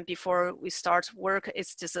interaction before we start work.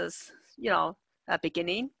 It's just a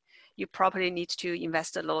beginning. You probably need to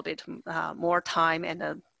invest a little bit more time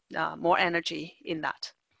and more energy in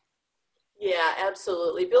that. Yeah,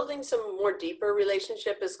 absolutely. Building some more deeper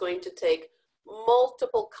relationship is going to take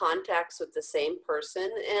multiple contacts with the same person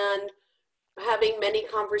and having many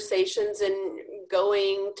conversations and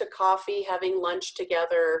going to coffee, having lunch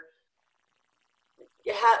together,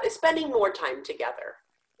 spending more time together.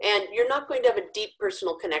 And you're not going to have a deep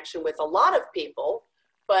personal connection with a lot of people,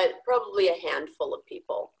 but probably a handful of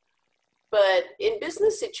people. But in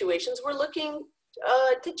business situations, we're looking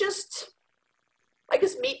to just, I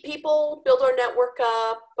guess, meet people, build our network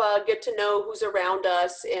up, get to know who's around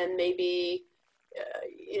us, and maybe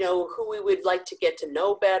who we would like to get to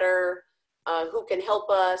know better, who can help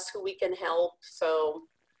us, who we can help. So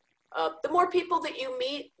the more people that you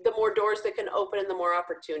meet, the more doors that can open and the more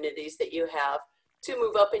opportunities that you have to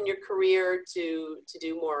move up in your career, to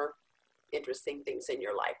do more interesting things in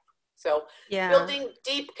your life. So building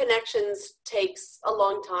deep connections takes a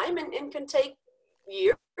long time and can take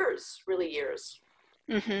years, really years.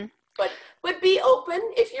 Mm-hmm. But be open.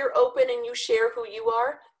 If you're open and you share who you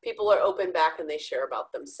are, people are open back and they share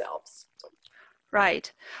about themselves.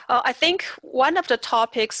 Right. I think one of the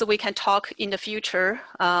topics we can talk in the future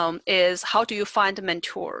is how do you find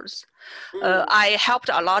mentors? I helped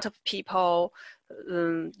a lot of people,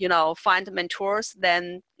 find mentors,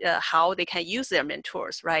 then how they can use their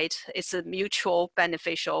mentors, right? It's a mutual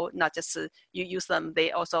beneficial, not just you use them,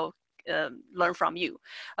 they also learn from you.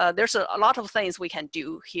 There's a lot of things we can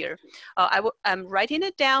do here. I'm writing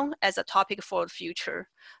it down as a topic for the future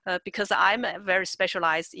because I'm very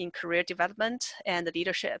specialized in career development and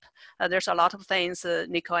leadership. There's a lot of things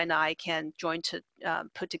Nicole and I can join to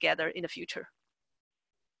put together in the future.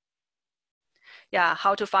 Yeah,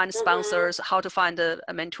 how to find sponsors, how to find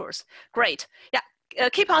mentors. Great. Yeah.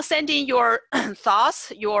 Keep on sending your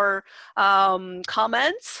thoughts, your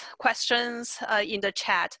comments, questions in the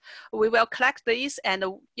chat. We will collect these, and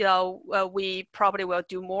we probably will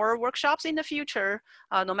do more workshops in the future.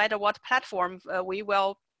 No matter what platform, we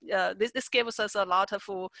will. This gives us a lot of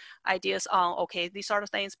ideas on. Okay, these are the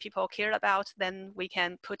things people care about. Then we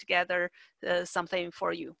can put together something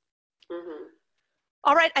for you. Mm-hmm.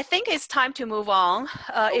 All right, I think it's time to move on.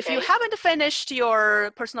 Okay. If you haven't finished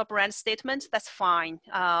your personal brand statement, that's fine.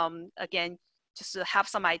 Again, just have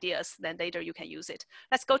some ideas, then later you can use it.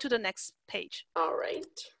 Let's go to the next page. All right.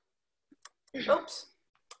 Oops.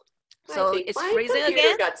 So it's freezing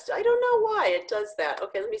again? I don't know why it does that.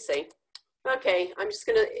 Okay, let me see. Okay, I'm just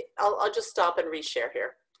gonna, I'll just stop and reshare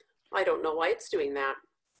here. I don't know why it's doing that.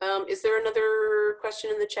 Is there another question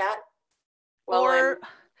in the chat?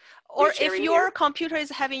 Or if your computer is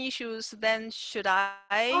having issues, then should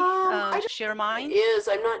I share mine? It is.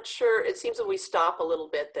 I'm not sure. It seems when we stop a little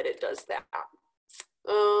bit that it does that.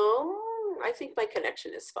 I think my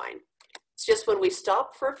connection is fine. It's just when we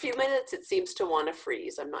stop for a few minutes, it seems to want to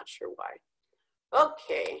freeze. I'm not sure why.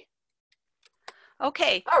 Okay.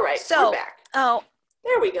 Okay. All right. So we're back.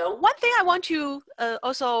 There we go. One thing I want to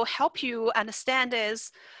also help you understand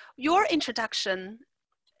is your introduction.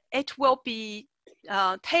 It will be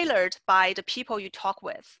tailored by the people you talk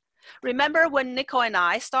with. Remember when Nicole and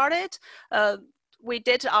I started, we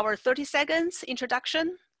did our 30 seconds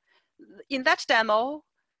introduction. In that demo,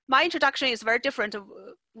 my introduction is very different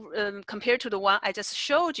compared to the one I just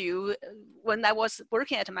showed you when I was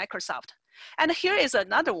working at Microsoft. And here is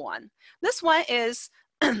another one. This one is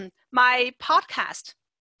my podcast.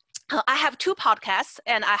 I have 2 podcasts,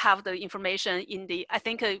 and I have the information in the, I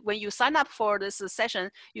think when you sign up for this session,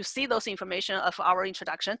 you see those information of our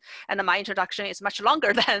introduction, and my introduction is much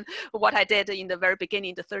longer than what I did in the very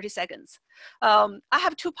beginning, the 30 seconds. I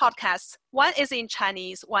have 2 podcasts. One is in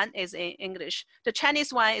Chinese, one is in English. The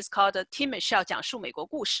Chinese one is called 听美校讲述美国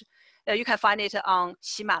故事. You can find it on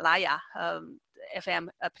Himalaya FM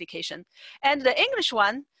application. And the English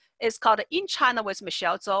one is called In China with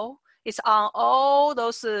Michelle Zhou. It's on all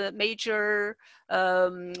those major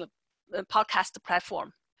podcast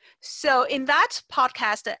platform. So in that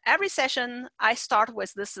podcast, every session, I start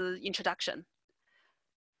with this introduction.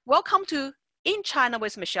 Welcome to In China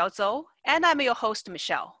with Michelle Zhou, and I'm your host,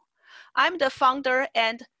 Michelle. I'm the founder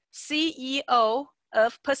and CEO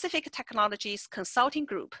of Pacific Technologies Consulting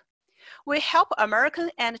Group. We help American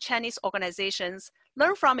and Chinese organizations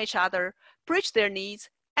learn from each other, bridge their needs,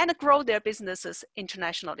 and grow their businesses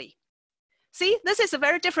internationally. See, this is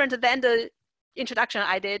very different than the introduction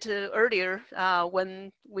I did earlier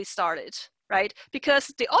when we started, right?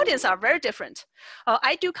 Because the audience are very different.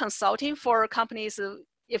 I do consulting for companies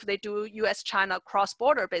if they do US-China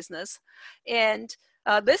cross-border business. And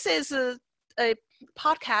this is a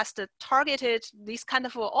podcast targeted this kind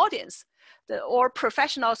of audience, or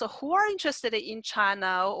professionals who are interested in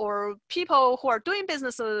China, or people who are doing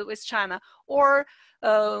business with China, or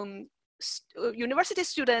university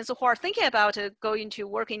students who are thinking about going to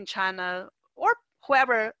work in China, or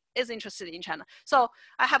whoever is interested in China. So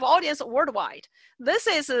I have audience worldwide. This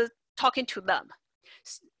is talking to them.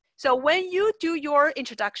 So when you do your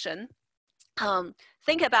introduction,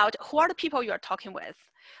 think about who are the people you are talking with.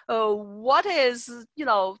 What is,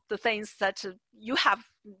 the things that you have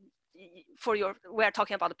for we're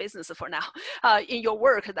talking about business for now, in your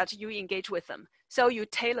work that you engage with them. So you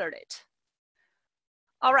tailored it.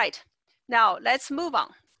 All right. Now let's move on.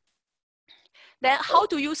 Then how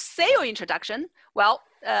do you say your introduction? Well,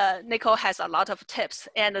 Nicole has a lot of tips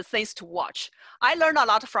and things to watch. I learned a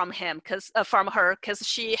lot from her because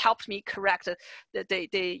she helped me correct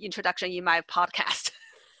the introduction in my podcast.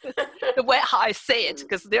 The way how I say it,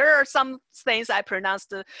 because there are some things I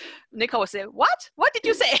pronounced. Nicole will say, "What? What did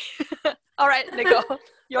you say?" All right, Nicole,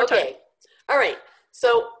 your turn. Okay. All right.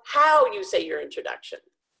 So how you say your introduction.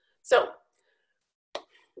 So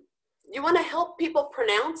you want to help people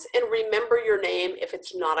pronounce and remember your name if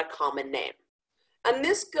it's not a common name. And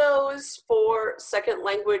this goes for second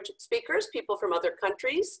language speakers, people from other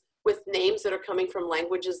countries with names that are coming from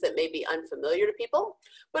languages that may be unfamiliar to people,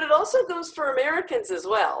 but it also goes for Americans as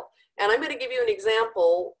well. And I'm going to give you an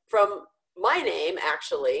example from my name,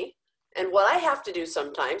 actually, and what I have to do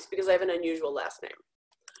sometimes because I have an unusual last name.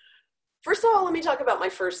 First of all, let me talk about my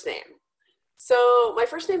first name. So my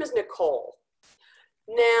first name is Nicole.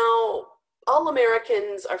 Now, all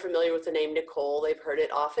Americans are familiar with the name Nicole. They've heard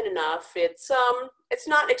it often enough. It's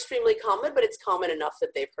not extremely common, but it's common enough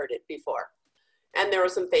that they've heard it before. And there are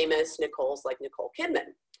some famous Nicoles like Nicole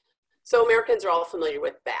Kidman. So Americans are all familiar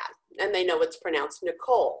with that, and they know it's pronounced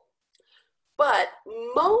Nicole. But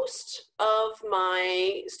most of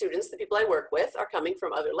my students, the people I work with, are coming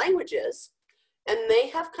from other languages, and they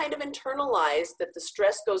have kind of internalized that the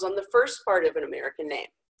stress goes on the first part of an American name.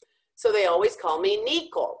 So they always call me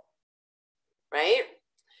Nicole, right?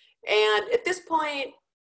 And at this point,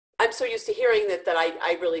 I'm so used to hearing that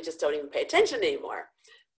I really just don't even pay attention anymore.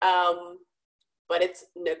 But it's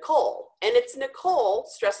Nicole. And it's Nicole,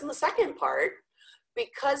 stress on the second part,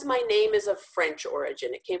 because my name is of French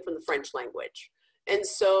origin. It came from the French language. And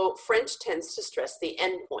so French tends to stress the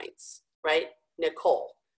end points, right?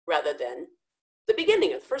 Nicole, rather than the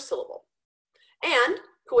beginning of the first syllable. And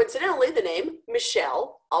coincidentally, the name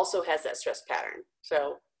Michelle also has that stress pattern.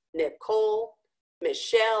 So Nicole,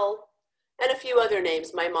 Michelle, and a few other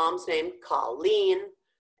names. My mom's name, Colleen,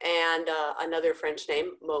 and another French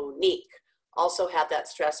name, Monique, also have that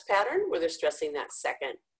stress pattern where they're stressing that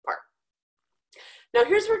second part. Now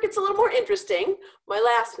here's where it gets a little more interesting. My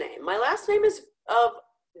last name. My last name is of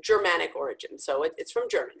Germanic origin, so it's from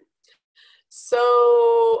German.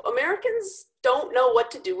 So Americans don't know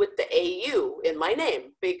what to do with the AU in my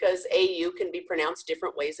name because AU can be pronounced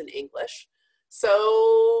different ways in English.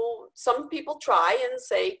 So some people try and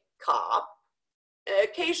say Kaup.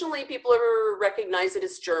 Occasionally people recognize it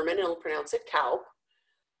as German and will pronounce it Kaup.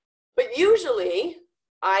 But usually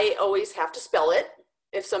I always have to spell it.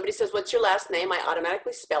 If somebody says, "What's your last name?" I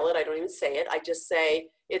automatically spell it. I don't even say it. I just say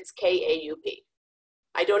it's K-A-U-P.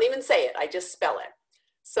 I don't even say it. I just spell it.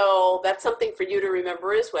 So that's something for you to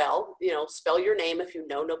remember as well. Spell your name if you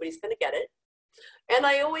know nobody's going to get it. And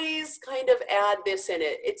I always kind of add this in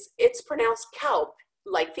it. It's pronounced Kaup,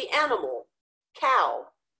 like the animal, cow.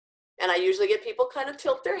 And I usually get people kind of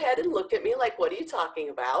tilt their head and look at me like, what are you talking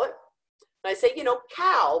about? And I say, you know,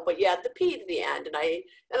 cow, but you add the P to the end. And I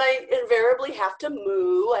invariably have to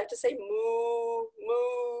moo. I have to say moo,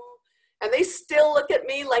 moo. And they still look at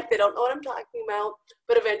me like they don't know what I'm talking about,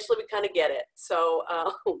 but eventually we kind of get it. So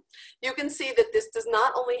you can see that this does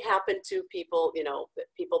not only happen to people, you know,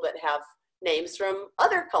 people that have names from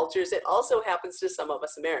other cultures, it also happens to some of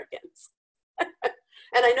us Americans.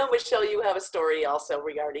 And I know, Michelle, you have a story also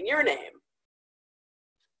regarding your name.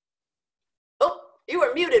 Oh, you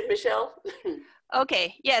are muted, Michelle.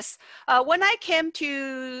 Okay, yes. When I came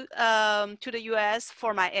to the US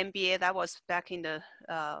for my MBA, that was back in the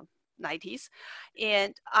 90s,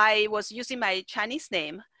 and I was using my Chinese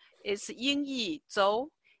name. It's Yingyi Zhou.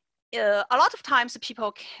 A lot of times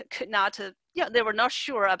people could not, they were not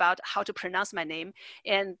sure about how to pronounce my name.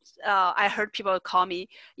 And I heard people call me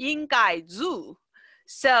Yinggai Zhu.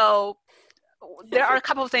 So there are a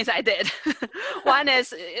couple of things I did. One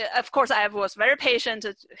is, of course, I was very patient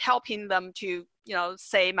helping them to, you know,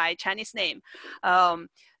 say my Chinese name.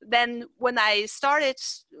 Then when I started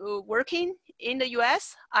working in the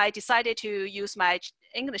US, I decided to use my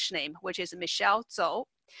English name, which is Michelle Zhou.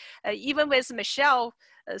 Even with Michelle,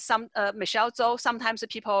 Michelle Zhou, sometimes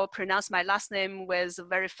people pronounce my last name with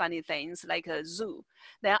very funny things like Zhu.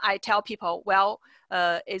 Then I tell people, well,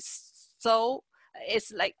 it's Zhou,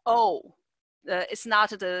 it's like oh. It's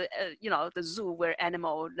not the you know, the zoo where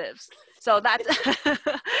animal lives. So that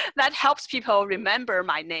that helps people remember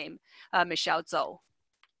my name, Michelle Zhou.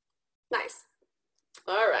 Nice.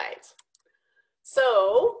 All right.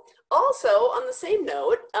 So also on the same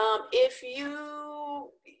note, if you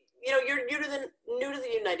know, you're new to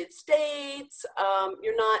the United States,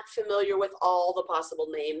 you're not familiar with all the possible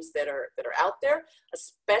names that are out there,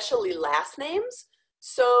 especially last names.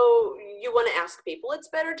 So you want to ask people. It's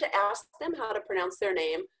better to ask them how to pronounce their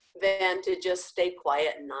name than to just stay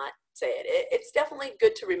quiet and not say it. It's definitely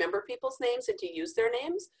good to remember people's names and to use their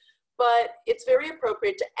names, but it's very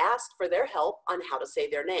appropriate to ask for their help on how to say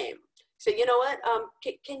their name. So you know what,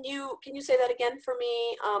 can you say that again for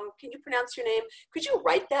me? Can you pronounce your name? Could you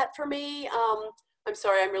write that for me? I'm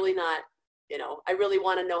sorry, I'm really not, you know, I really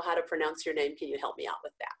want to know how to pronounce your name. Can you help me out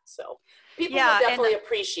with that? So people will definitely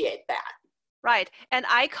appreciate that. Right, and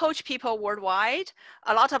I coach people worldwide.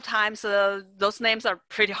 A lot of times those names are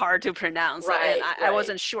pretty hard to pronounce, right, and I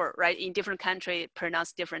wasn't sure, right? In different countries,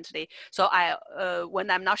 pronounced differently. So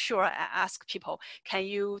when I'm not sure, I ask people, can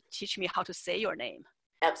you teach me how to say your name?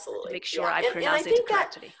 Absolutely. To make sure I pronounce it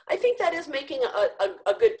correctly. I think that is making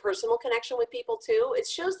a good personal connection with people too. It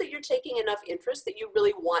shows that you're taking enough interest that you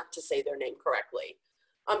really want to say their name correctly.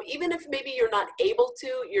 Even if maybe you're not able to,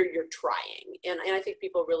 you're trying. And I think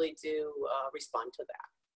people really do respond to that.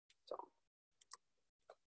 So.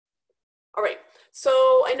 All right, so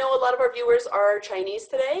I know a lot of our viewers are Chinese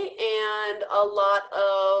today, and a lot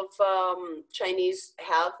of Chinese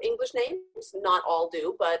have English names. Not all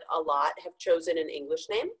do, but a lot have chosen an English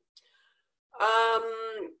name.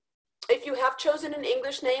 If you have chosen an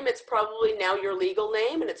English name, it's probably now your legal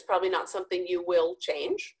name, and it's probably not something you will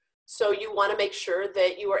change. So you want to make sure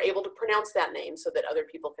that you are able to pronounce that name so that other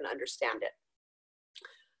people can understand it.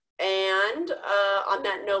 And on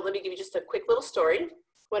that note, let me give you just a quick little story.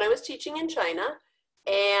 When I was teaching in China,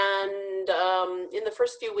 and in the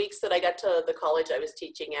first few weeks that I got to the college I was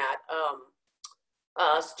teaching at,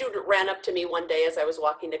 a student ran up to me one day as I was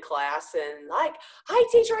walking to class and like, "Hi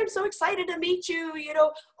teacher, I'm so excited to meet you. You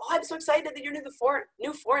know, oh, I'm so excited that you're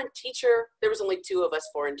new foreign teacher." There was only 2 of us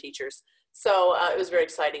foreign teachers. So it was very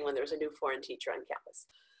exciting when there was a new foreign teacher on campus.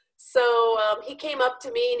 So he came up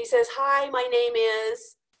to me and he says, "Hi, my name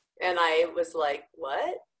is," and I was like,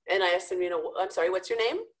 "What?" And I asked him, you know, "I'm sorry, what's your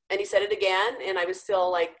name?" And he said it again, and I was still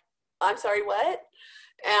like, "I'm sorry, what?"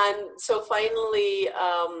 And so finally,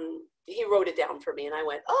 he wrote it down for me, and I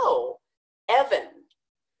went, "Oh, Evan."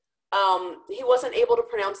 He wasn't able to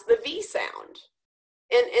pronounce the V sound.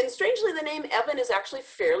 And strangely, the name Evan is actually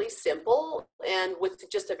fairly simple, and with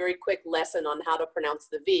just a very quick lesson on how to pronounce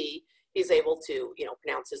the V, he's able to, you know,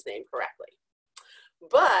 pronounce his name correctly.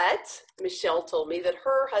 But Michelle told me that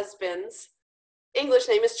her husband's English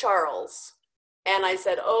name is Charles. And I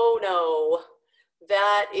said, "Oh no,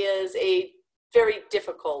 that is a very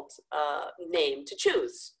difficult name to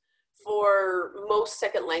choose. For most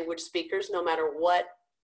second language speakers, no matter what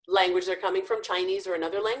language they're coming from, Chinese or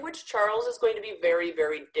another language, Charles is going to be very,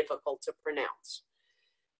 very difficult to pronounce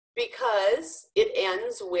because it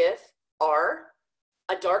ends with R,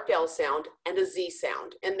 a dark L sound, and a Z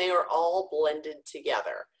sound, and they are all blended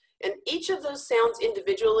together. And each of those sounds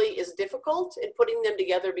individually is difficult, and putting them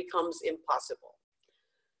together becomes impossible.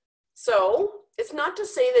 So it's not to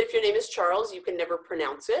say that if your name is Charles, you can never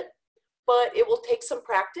pronounce it, but it will take some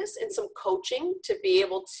practice and some coaching to be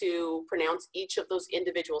able to pronounce each of those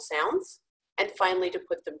individual sounds and finally to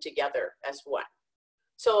put them together as one.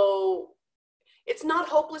 So it's not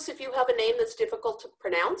hopeless if you have a name that's difficult to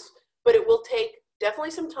pronounce, but it will take definitely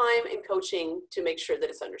some time and coaching to make sure that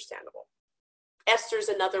it's understandable. Esther's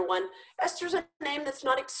another one. Esther's a name that's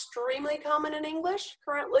not extremely common in English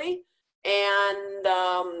currently. And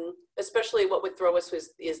especially what would throw us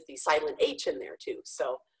is the silent H in there too.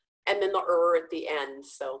 So, and then the at the end.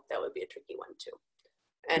 So that would be a tricky one too.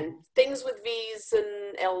 And things with V's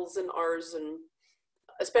and L's and R's, and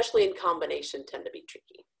especially in combination, tend to be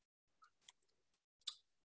tricky.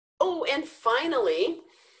 Oh, and finally,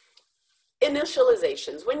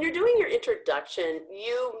 initializations. When you're doing your introduction,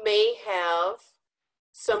 you may have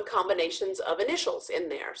some combinations of initials in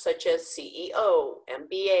there, such as CEO,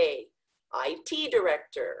 MBA, IT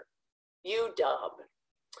director, UW.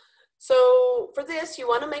 So for this, you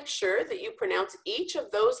want to make sure that you pronounce each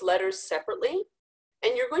of those letters separately,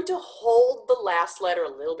 and you're going to hold the last letter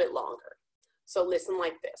a little bit longer. So listen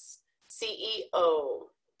like this: CEO,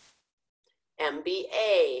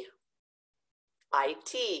 MBA,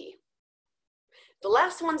 IT. The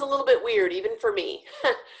last one's a little bit weird, even for me.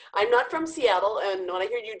 I'm not from Seattle, and when I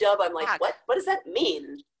hear UW, I'm like, what? What does that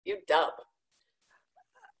mean, UW?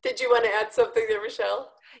 Did you want to add something there,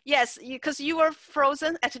 Michelle? Yes, because you were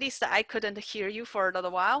frozen. At least I couldn't hear you for a little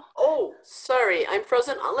while. Oh, sorry, I'm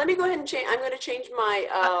frozen. Let me go ahead and change. I'm going to change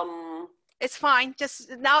my. It's fine. Just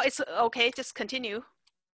now, it's okay. Just continue.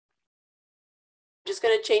 Just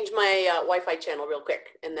going to change my Wi-Fi channel real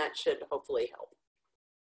quick, and that should hopefully help.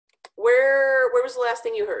 Where was the last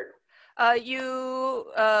thing you heard?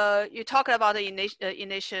 You talked about the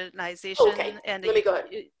initialization. Okay, and let me go ahead.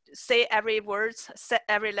 Say every word, say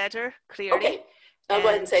every letter clearly. Okay, I'll go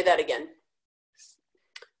ahead and say that again.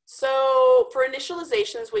 So for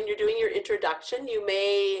initializations, when you're doing your introduction, you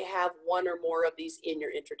may have one or more of these in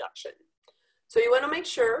your introduction. So you want to make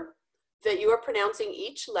sure that you are pronouncing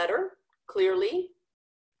each letter clearly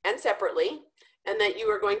and separately, and that you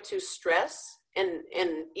are going to stress and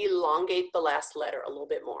elongate the last letter a little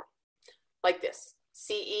bit more. Like this: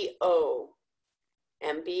 CEO,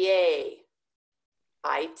 MBA,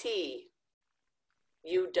 IT,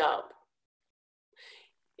 UW.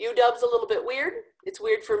 UW's a little bit weird. It's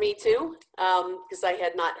weird for me too, because I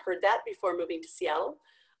had not heard that before moving to Seattle.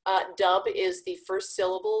 Dub is the first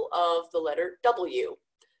syllable of the letter W.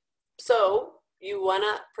 So you want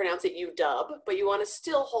to pronounce it UW, but you want to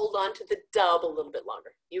still hold on to the dub a little bit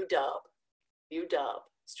longer. UW, UW.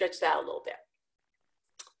 Stretch that a little bit.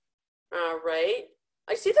 All right.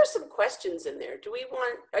 I see there's some questions in there.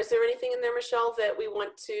 Is there anything in there, Michelle, that we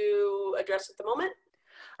want to address at the moment?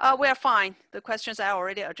 We are fine. The questions are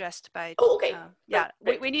already addressed by. Oh, okay. Yeah,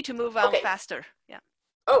 we need to move on faster. Yeah.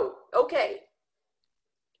 Oh, okay.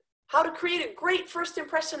 How to create a great first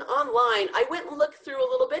impression online. I went and looked through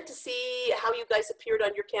a little bit to see how you guys appeared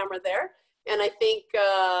on your camera there. And I think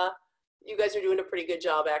you guys are doing a pretty good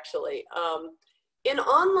job, actually. In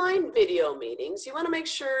online video meetings, you want to make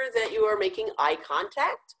sure that you are making eye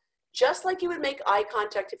contact, just like you would make eye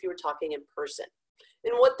contact if you were talking in person.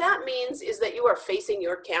 And what that means is that you are facing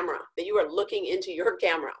your camera, that you are looking into your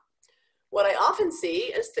camera. What I often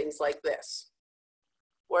see is things like this,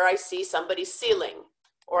 where I see somebody's ceiling,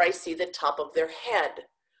 or I see the top of their head,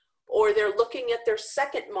 or they're looking at their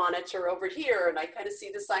second monitor over here, and I kind of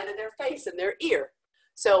see the side of their face and their ear.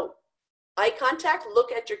 So eye contact,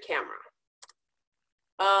 look at your camera.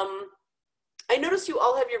 I notice you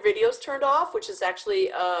all have your videos turned off, which is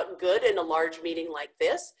actually good in a large meeting like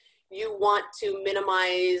this. You want to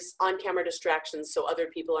minimize on-camera distractions so other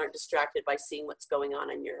people aren't distracted by seeing what's going on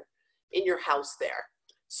in your house there.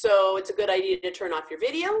 So it's a good idea to turn off your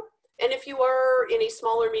video. And if you are in a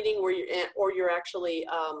smaller meeting where you're actually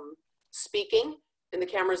speaking and the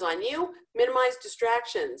camera's on you, minimize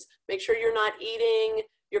distractions. Make sure you're not eating,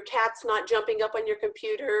 your cat's not jumping up on your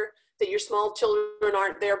computer, that your small children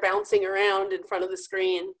aren't there bouncing around in front of the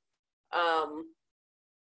screen.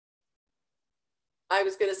 I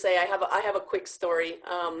was going to say I have a quick story.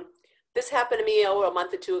 This happened to me a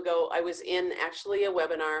month or two ago. I was in actually a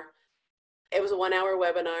webinar. It was a 1-hour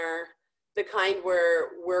webinar, the kind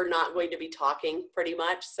where we're not going to be talking pretty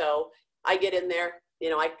much. So I get in there, you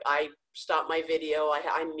know, I stop my video.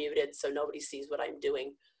 I'm muted so nobody sees what I'm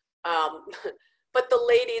doing. But the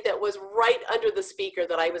lady that was right under the speaker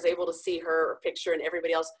that I was able to see her picture and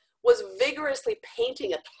everybody else was vigorously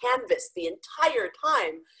painting a canvas the entire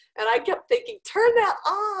time. And I kept thinking, turn that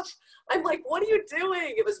off. I'm like, what are you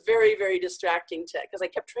doing? It was very, very distracting because I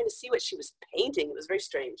kept trying to see what she was painting. It was very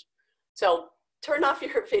strange. So turn off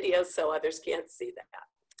your videos so others can't see that.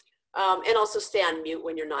 And also stay on mute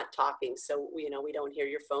when you're not talking, so we don't hear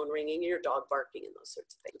your phone ringing or your dog barking and those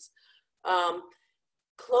sorts of things.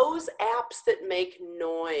 Close apps that make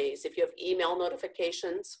noise if you have email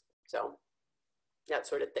notifications, so that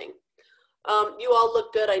sort of thing. You all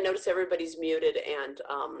look good. I notice everybody's muted and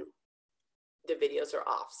the videos are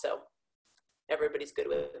off, so everybody's good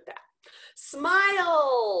with that.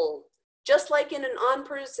 Smile! Just like in an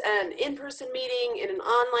in-person meeting, in an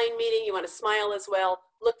online meeting, you want to smile as well.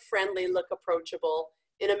 Look friendly, look approachable.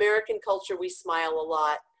 In American culture, we smile a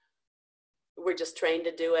lot. We're just trained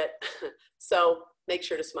to do it. So make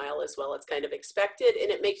sure to smile as well. It's kind of expected,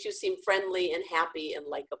 and it makes you seem friendly and happy and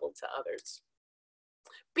likable to others.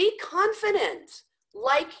 Be confident,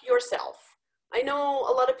 like yourself. I know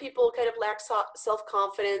a lot of people kind of lack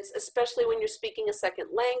self-confidence, especially when you're speaking a second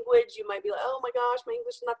language. You might be like, oh my gosh, my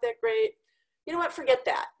English is not that great. You know what, forget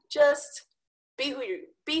that. Just be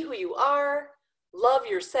who you are, love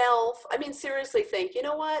yourself. I mean, seriously think, you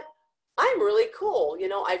know what? I'm really cool. You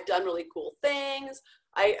know, I've done really cool things.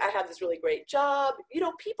 I have this really great job. You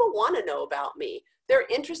know, people want to know about me. They're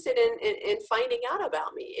interested in finding out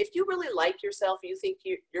about me. If you really like yourself, you think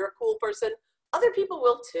you're a cool person, other people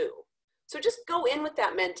will too. So just go in with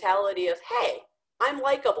that mentality of, hey, I'm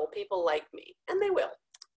likable, people like me, and they will.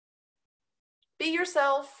 Be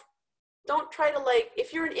yourself. Don't try to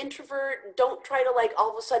if you're an introvert, don't try to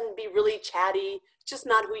all of a sudden be really chatty. It's just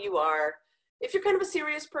not who you are. If you're kind of a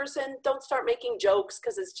serious person, don't start making jokes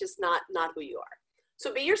because it's just not who you are.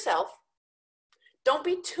 So be yourself. Don't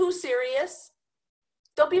be too serious.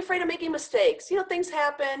 Don't be afraid of making mistakes. You know, things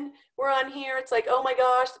happen. We're on here. It's like, oh my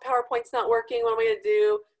gosh, the PowerPoint's not working. What am I going to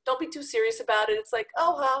do? Don't be too serious about it. It's like,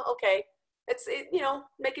 oh, huh, okay. You know,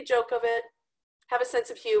 make a joke of it. Have a sense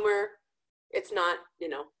of humor. It's not, you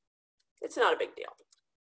know, it's not a big deal.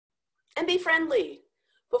 And be friendly.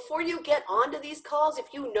 Before you get onto these calls, if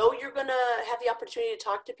you know you're going to have the opportunity to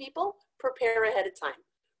talk to people, prepare ahead of time.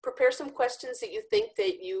 Prepare some questions that you think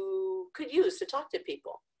that you could use to talk to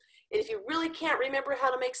people. And if you really can't remember how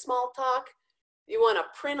to make small talk, you want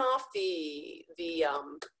to print off the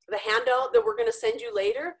handout that we're going to send you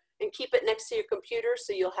later and keep it next to your computer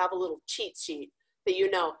so you'll have a little cheat sheet that you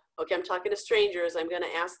know, okay, I'm talking to strangers. I'm going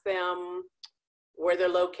to ask them where they're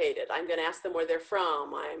located. I'm going to ask them where they're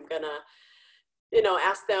from. I'm going to, you know,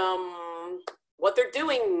 ask them what they're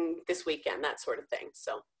doing this weekend, that sort of thing.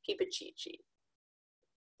 So keep a cheat sheet.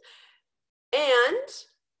 And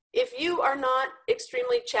if you are not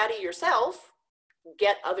extremely chatty yourself,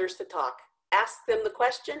 get others to talk. Ask them the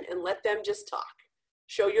question and let them just talk.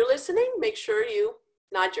 Show you're listening. Make sure you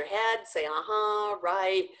nod your head, say, uh-huh,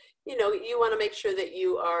 right. You know, you want to make sure that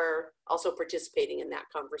you are also participating in that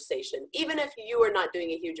conversation, even if you are not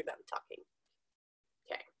doing a huge amount of talking.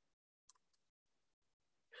 Okay.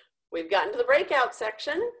 We've gotten to the breakout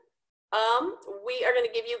section. We are going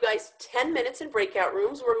to give you guys 10 minutes in breakout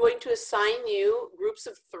rooms. We're going to assign you groups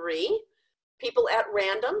of 3 people at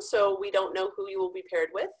random, so we don't know who you will be paired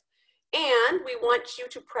with. And we want you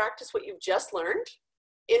to practice what you've just learned,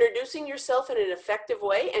 introducing yourself in an effective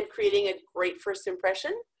way and creating a great first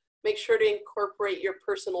impression. Make sure to incorporate your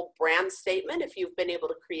personal brand statement if you've been able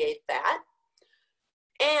to create that.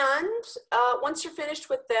 And once you're finished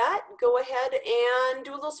with that, go ahead and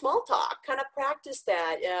do a little small talk. Kind of practice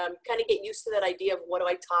that. Kind of get used to that idea of what do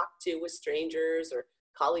I talk to with strangers or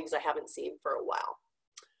colleagues I haven't seen for a while.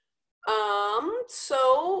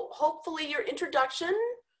 So hopefully your introduction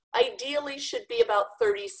ideally should be about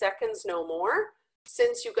 30 seconds, no more.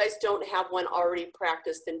 Since you guys don't have one already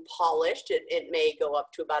practiced and polished, it may go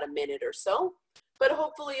up to about a minute or so. But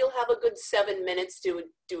hopefully you'll have a good 7 minutes to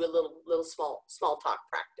do a little small talk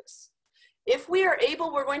practice. If we are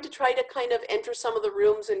able, we're going to try to kind of enter some of the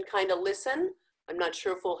rooms and kind of listen. I'm not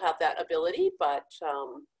sure if we'll have that ability, but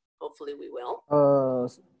hopefully we will.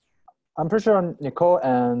 I'm pretty sure Nicole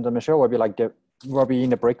and Michelle will be in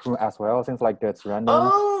the break room as well, since it's random.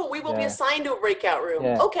 Oh, we will be assigned to a breakout room.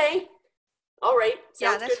 Yeah. Okay. All right.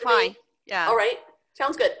 Sounds that's good to fine. Me. Yeah. All right.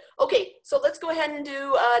 Sounds good. Okay, so let's go ahead and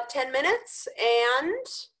do 10 minutes and,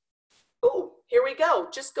 oh, here we go.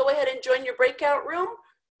 Just go ahead and join your breakout room.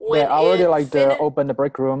 I already open the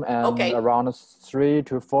break room and around 3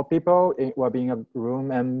 to 4 people will be in a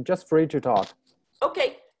room and just free to talk.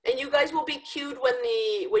 Okay, and you guys will be queued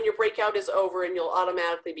when your breakout is over and you'll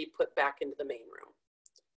automatically be put back into the main room.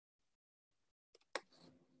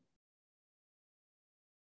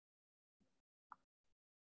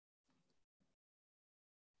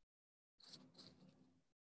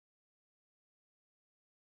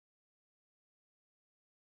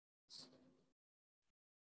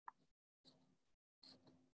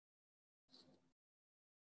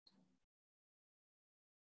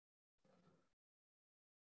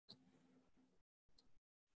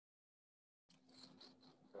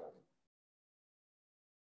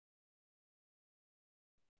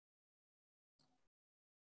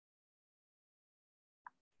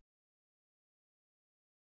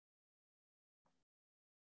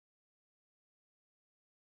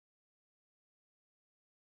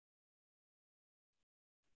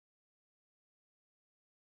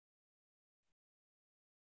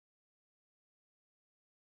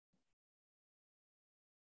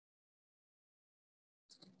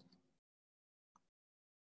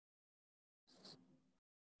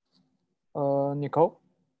 Nicole?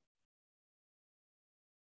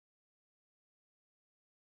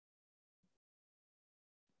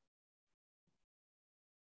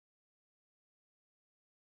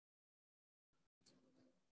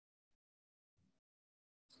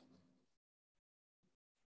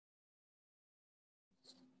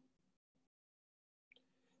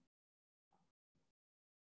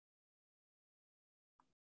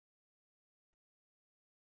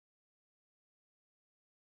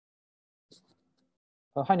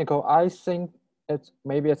 Hi, Nicole. I think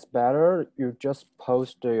maybe it's better you just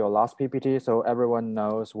post your last PPT so everyone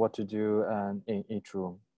knows what to do and in each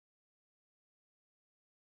room.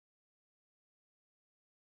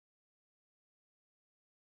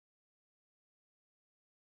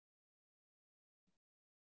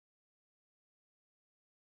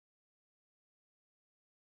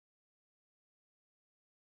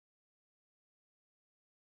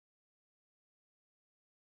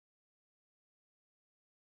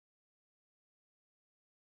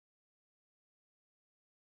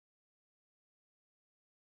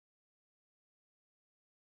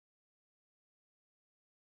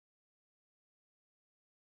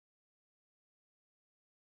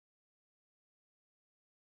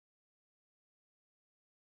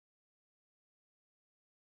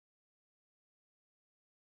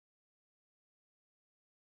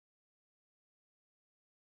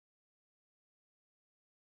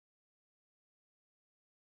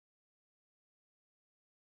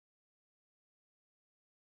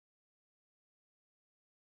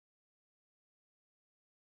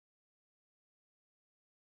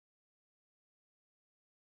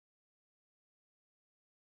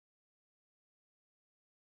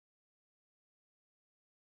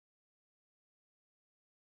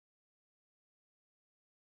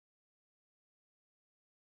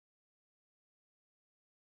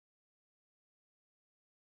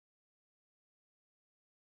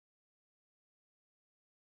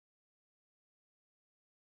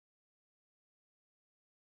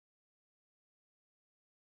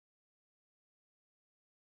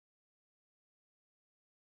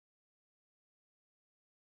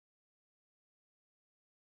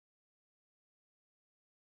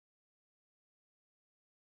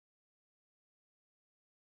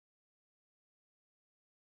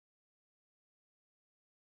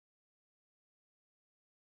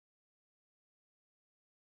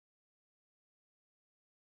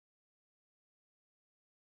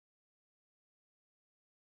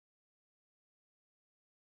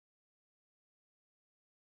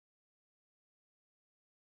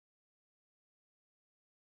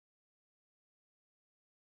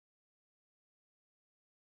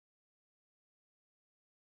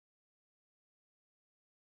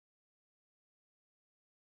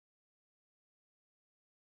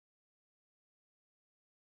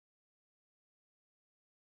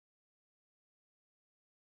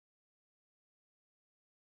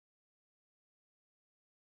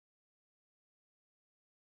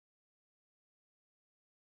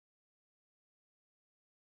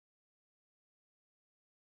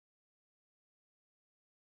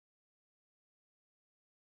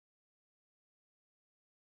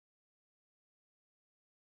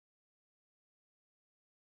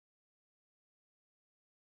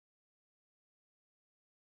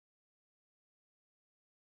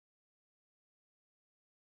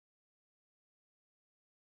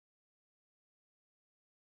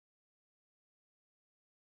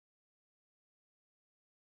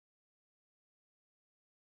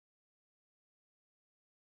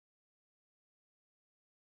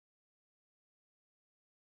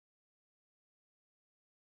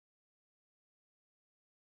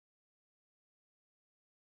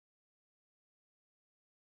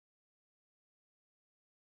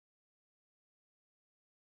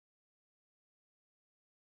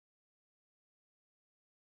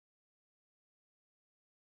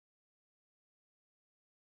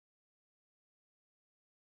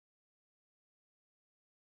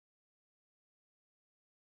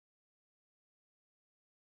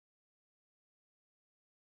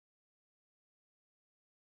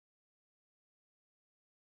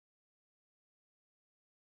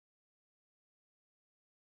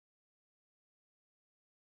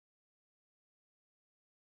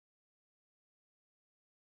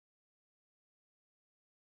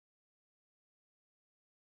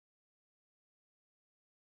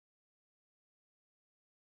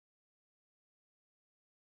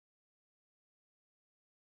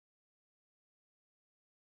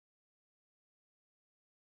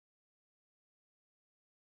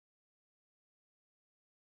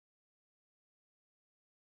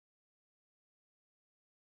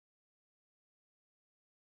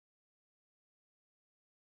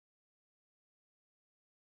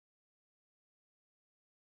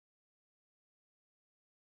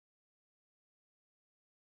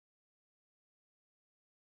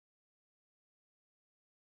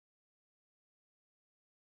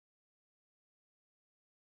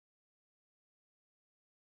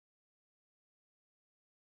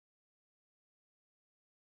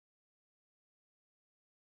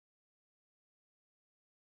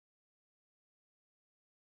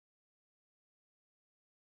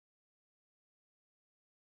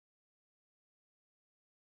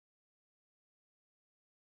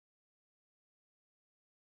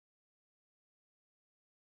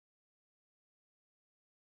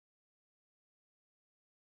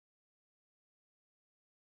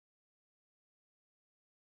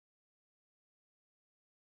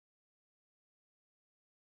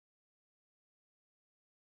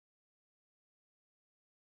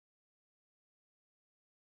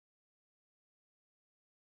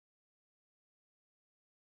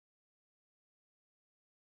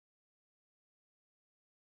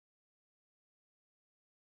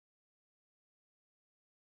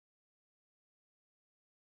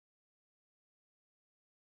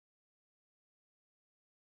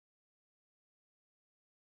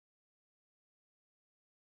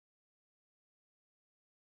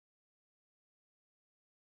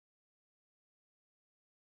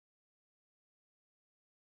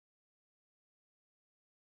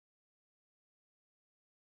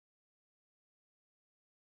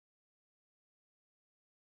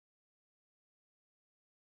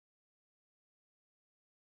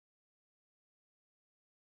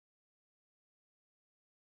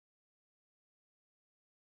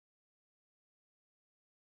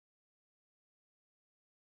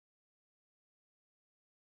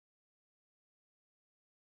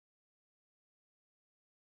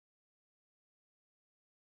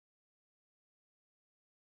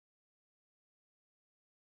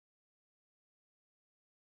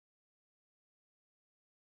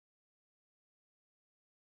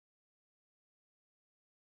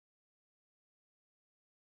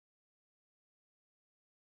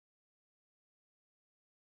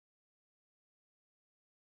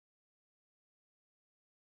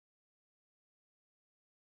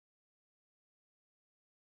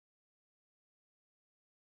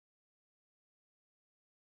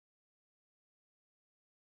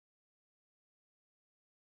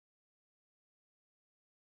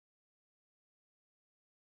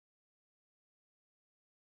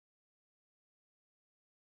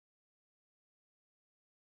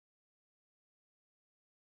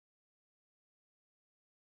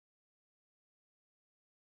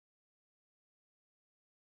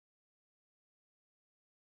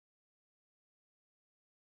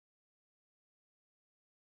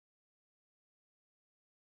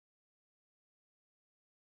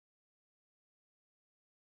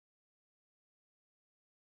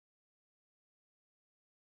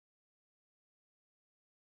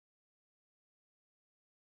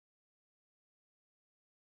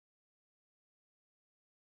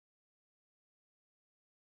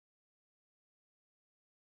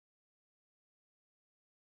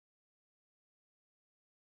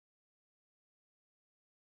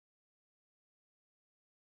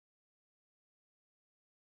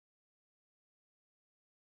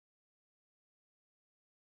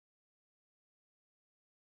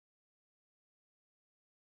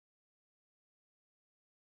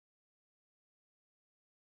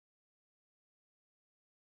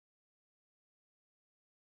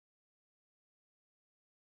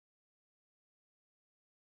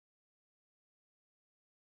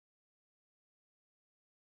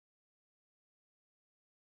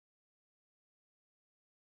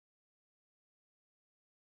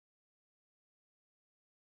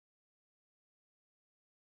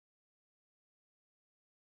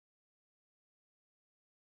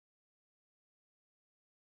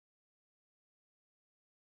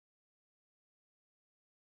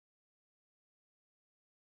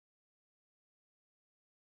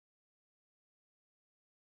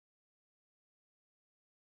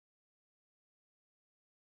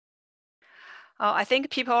 Oh, I think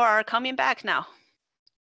people are coming back now.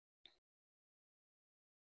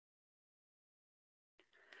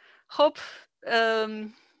 Hope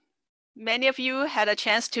many of you had a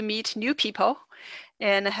chance to meet new people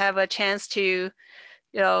and have a chance to,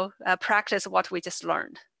 practice what we just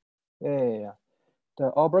learned. Yeah. The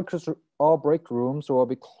all break rooms will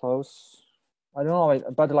be closed. I don't know,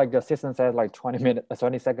 but like the assistant said, like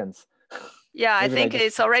 20 seconds. Yeah, I think like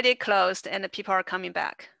it's already closed and the people are coming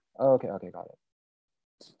back. Okay, got it.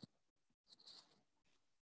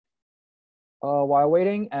 While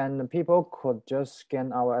waiting, and people could just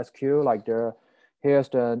scan our SQ, like here's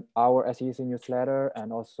our SEC newsletter,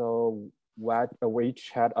 and also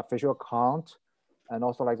WeChat official account, and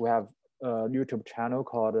also like we have a YouTube channel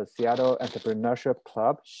called the Seattle Entrepreneurship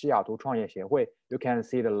Club, 西雅图创业协会. You can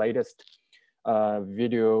see the latest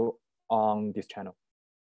video on this channel.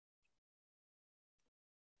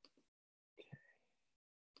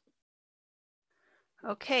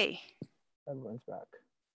 Okay. Everyone's back.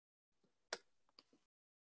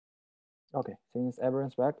 Okay, since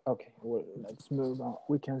everyone's back, okay, well, let's move on.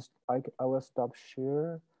 I will stop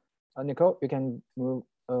share. Nicole, you can go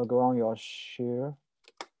on your share.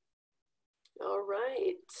 All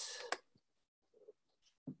right.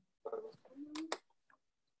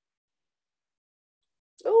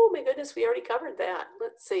 Oh my goodness, we already covered that.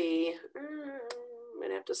 Let's see. I'm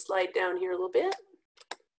gonna have to slide down here a little bit.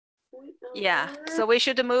 Yeah, so we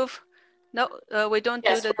should move. No, we don't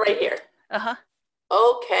do the. Right here. Uh-huh.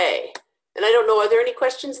 Okay. And I don't know, are there any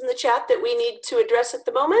questions in the chat that we need to address at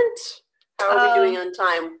the moment? How are we doing on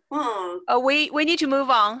time? We need to move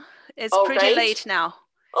on. It's pretty late now.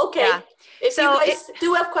 Okay. Yeah. If you guys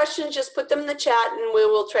do have questions, just put them in the chat and we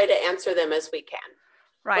will try to answer them as we can.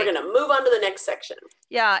 Right. We're going to move on to the next section.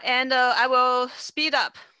 Yeah, and I will speed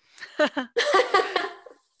up.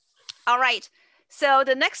 All right. So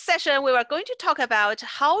the next session, we are going to talk about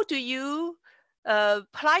how do you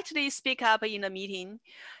politely speak up in a meeting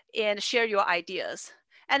and share your ideas.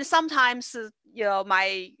 And sometimes,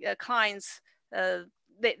 my clients,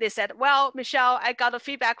 they said, well, Michelle, I got a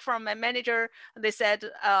feedback from my manager. They said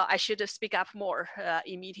I should speak up more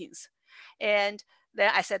in meetings. And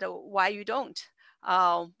then I said, why you don't?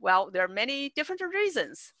 Well, there are many different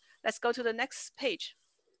reasons. Let's go to the next page.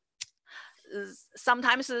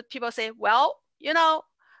 Sometimes people say, well,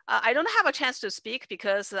 I don't have a chance to speak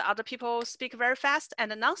because other people speak very fast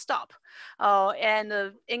and nonstop.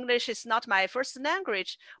 And English is not my first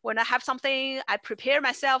language. When I have something I prepare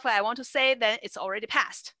myself, I want to say, then it's already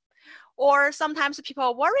passed. Or sometimes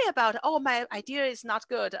people worry about, oh, my idea is not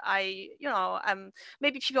good.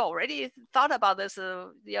 Maybe people already thought about this,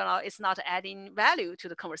 it's not adding value to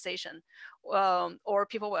the conversation. Or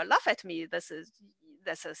people will laugh at me, that's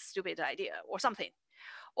a stupid idea or something.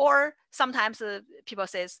 Or sometimes people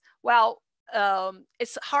says, well,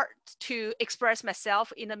 it's hard to express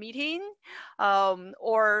myself in a meeting,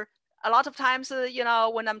 or a lot of times,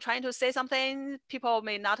 when I'm trying to say something, people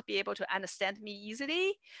may not be able to understand me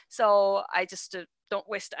easily. So I just don't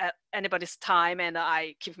waste anybody's time and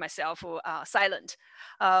I keep myself silent.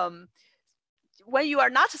 When you are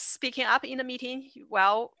not speaking up in a meeting,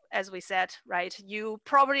 well, as we said, right, you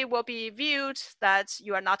probably will be viewed that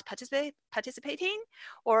you are not participating,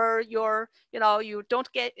 or you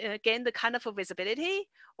don't gain the kind of visibility,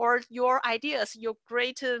 or your ideas, your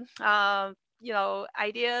great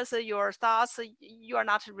ideas, your thoughts, you are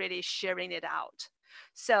not really sharing it out.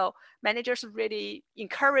 So managers really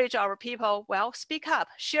encourage our people, well, speak up,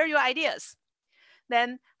 share your ideas.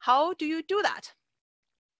 Then how do you do that?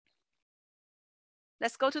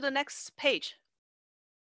 Let's go to the next page.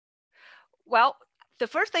 Well, the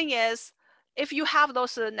first thing is, if you have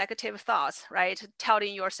those negative thoughts, right,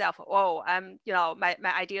 telling yourself, oh, my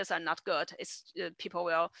ideas are not good, it's people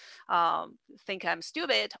will think I'm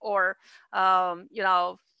stupid, or everybody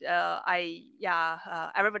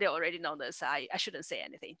already knows this, I shouldn't say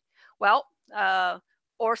anything. Well,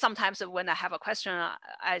 or sometimes when I have a question,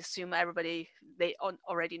 I assume they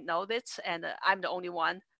already know this, and I'm the only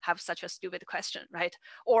one have such a stupid question, right?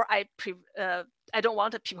 Or I don't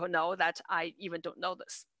want people to know that I even don't know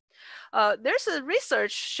this. There's a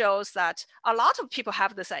research shows that a lot of people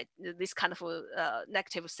have this kind of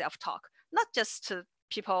negative self-talk, not just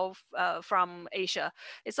people from Asia.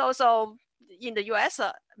 It's also in the US,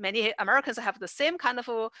 many Americans have the same kind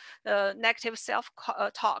of negative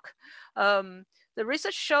self-talk. The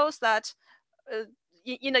research shows that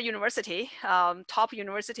in a university, top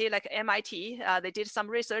university like MIT, they did some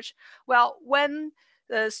research. Well, when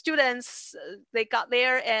the students, they got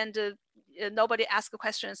there and nobody asked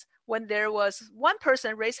questions, when there was one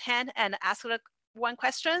person raise hand and ask a one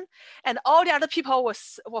question, and all the other people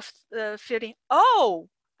were feeling, oh,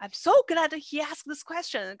 I'm so glad that he asked this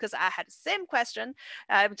question because I had the same question.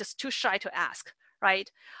 I'm just too shy to ask, right?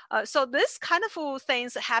 So this kind of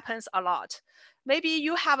things happens a lot. Maybe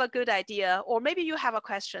you have a good idea, or maybe you have a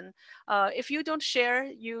question. If you don't share,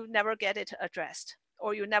 you never get it addressed,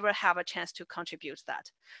 or you never have a chance to contribute that.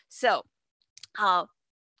 So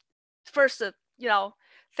first,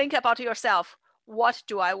 think about yourself. What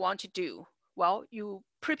do I want to do? Well, you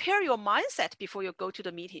prepare your mindset before you go to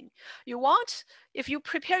the meeting. If you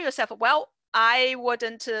prepare yourself, well, I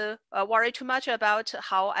wouldn't worry too much about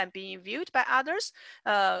how I'm being viewed by others.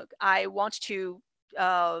 I want to,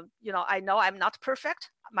 I know I'm not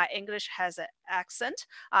perfect. My English has an accent.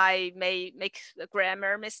 I may make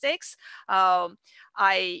grammar mistakes.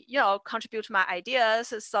 I, contribute my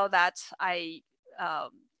ideas so that I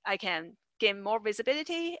can gain more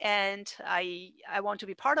visibility, and I want to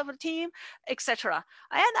be part of a team, etc.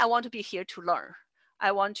 And I want to be here to learn.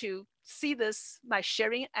 I want to see my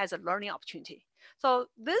sharing as a learning opportunity. So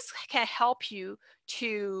this can help you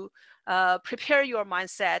to prepare your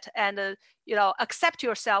mindset and accept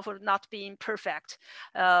yourself for not being perfect.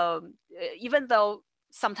 Even though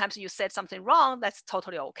sometimes you said something wrong, that's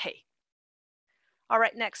totally okay. All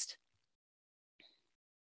right, next.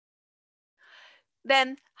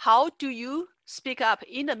 Then how do you speak up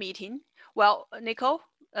in a meeting? Well, Nicole,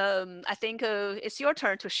 I think it's your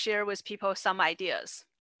turn to share with people some ideas.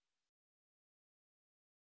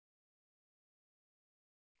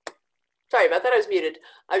 Sorry about that, I was muted.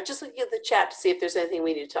 I was just looking at the chat to see if there's anything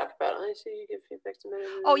we need to talk about. I see you give feedback to me.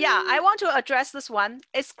 Oh yeah, I want to address this one.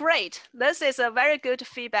 It's great. This is a very good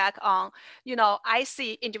feedback on, I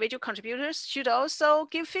see individual contributors should also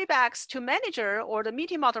give feedbacks to manager or the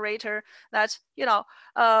meeting moderator that,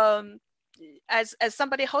 as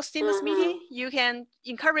somebody hosting this meeting, you can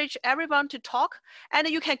encourage everyone to talk, and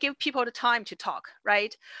you can give people the time to talk,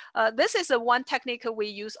 right? This is one technique we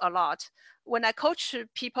use a lot. When I coach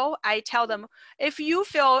people, I tell them, if you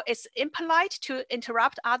feel it's impolite to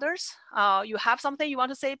interrupt others, you have something you want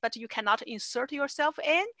to say, but you cannot insert yourself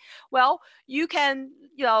in, well, you can,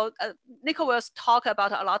 Nicole will talk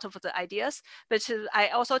about a lot of the ideas, but I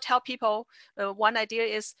also tell people one idea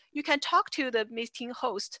is you can talk to the meeting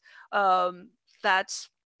host that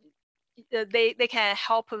they can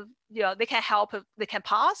help, they can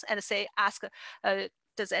pause and ask,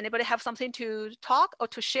 does anybody have something to talk or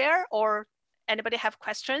to share, or anybody have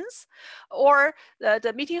questions? Or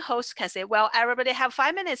the meeting host can say, well, everybody have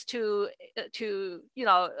 5 minutes to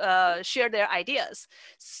share their ideas.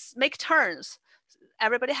 Make turns.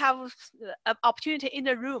 Everybody have an opportunity in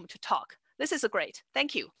the room to talk. This is great.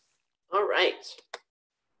 Thank you. All right.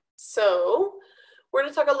 So we're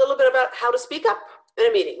going to talk a little bit about how to speak up in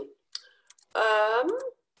a meeting.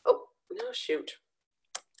 Oh, no, shoot.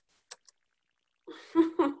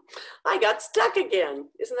 I got stuck again.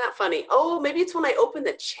 Isn't that funny? Oh, maybe it's when I open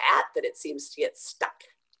the chat that it seems to get stuck.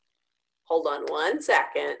 Hold on one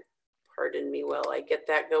second. Pardon me while I get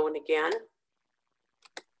that going again.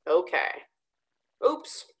 Okay.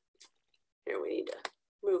 Oops. Here, we need to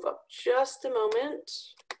move up just a moment.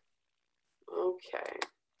 Okay.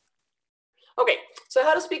 Okay, so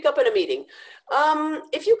how to speak up in a meeting.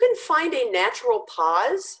 If you can find a natural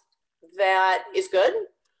pause, that is good.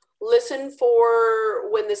 Listen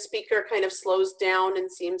for when the speaker kind of slows down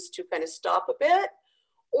and seems to kind of stop a bit,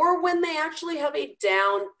 or when they actually have a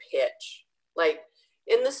down pitch. Like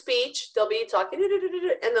in the speech, they'll be talking, and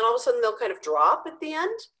then all of a sudden they'll kind of drop at the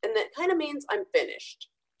end, and that kind of means I'm finished.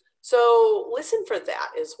 So listen for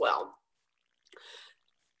that as well.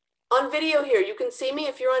 On video here, you can see me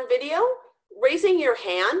if you're on video. Raising your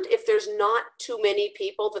hand if there's not too many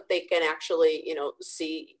people that they can actually,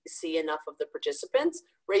 see enough of the participants.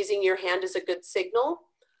 Raising your hand is a good signal.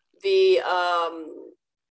 The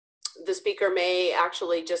speaker may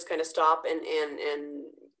actually just kind of stop and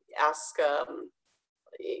ask,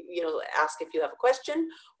 ask if you have a question,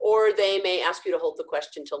 or they may ask you to hold the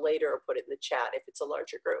question till later or put it in the chat if it's a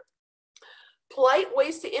larger group. Polite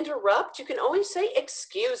ways to interrupt, you can always say,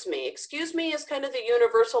 excuse me. Excuse me is kind of the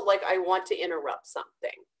universal, like, I want to interrupt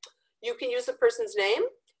something. You can use the person's name.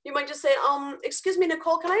 You might just say, excuse me,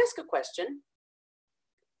 Nicole, can I ask a question?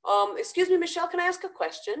 Excuse me, Michelle, can I ask a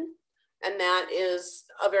question? And that is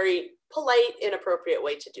a very polite, inappropriate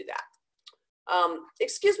way to do that.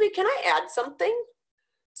 Excuse me, can I add something?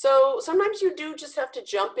 So sometimes you do just have to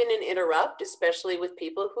jump in and interrupt, especially with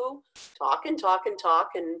people who talk and talk and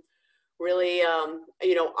talk and really,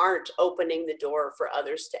 aren't opening the door for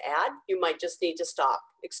others to add. You might just need to stop.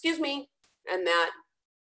 Excuse me, and that,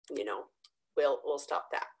 we'll stop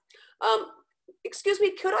that. excuse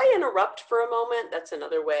me, could I interrupt for a moment? That's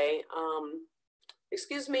another way.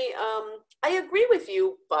 Excuse me, I agree with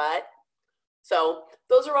you, but. So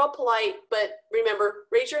those are all polite, but remember,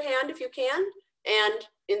 raise your hand if you can and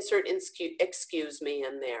insert excuse me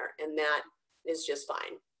in there, and that is just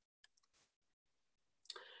fine.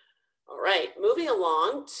 All right, moving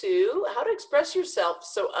along to how to express yourself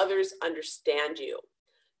so others understand you.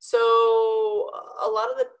 So a lot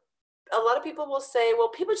of people will say, well,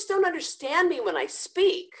 people just don't understand me when I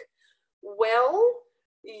speak. Well,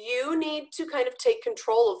 you need to kind of take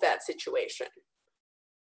control of that situation.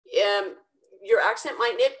 Your accent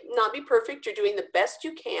might not be perfect. You're doing the best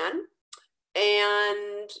you can.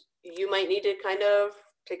 And you might need to kind of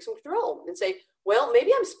take some control and say, well,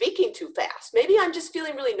 maybe I'm speaking too fast. Maybe I'm just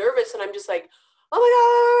feeling really nervous and I'm just like, oh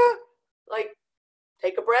my God. Like,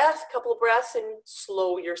 take a breath, a couple of breaths, and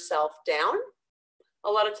slow yourself down.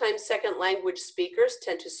 A lot of times second language speakers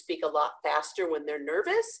tend to speak a lot faster when they're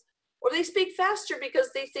nervous, or they speak faster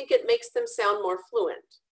because they think it makes them sound more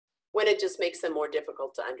fluent, when it just makes them more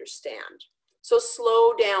difficult to understand. So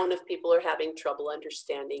slow down if people are having trouble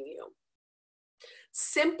understanding you.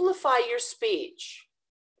 Simplify your speech.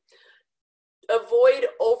 Avoid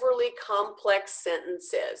overly complex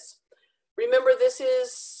sentences. Remember, this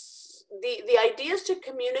is the idea is to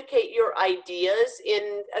communicate your ideas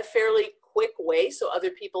in a fairly quick way so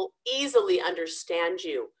other people easily understand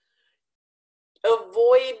you.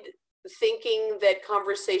 Avoid thinking that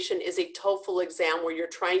conversation is a TOEFL exam where you're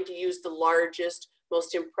trying to use the largest,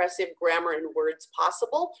 most impressive grammar and words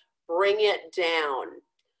possible. Bring it down.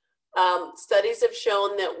 Studies have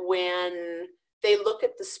shown that when they look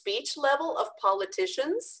at the speech level of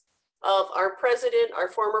politicians, of our president, our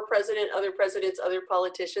former president, other presidents, other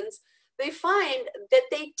politicians, they find that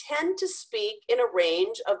they tend to speak in a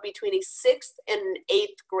range of between a 6th and an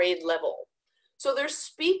 8th grade level. So they're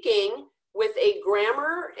speaking with a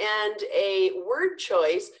grammar and a word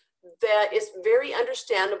choice that is very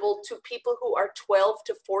understandable to people who are 12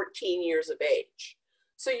 to 14 years of age.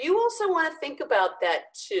 So you also want to think about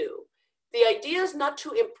that too. The idea is not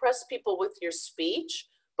to impress people with your speech,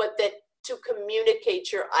 but that to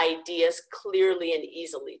communicate your ideas clearly and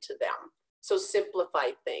easily to them. So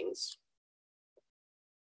simplify things.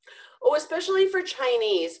 Oh, especially for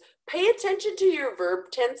Chinese, pay attention to your verb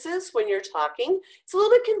tenses when you're talking. It's a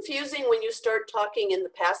little bit confusing when you start talking in the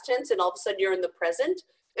past tense and all of a sudden you're in the present,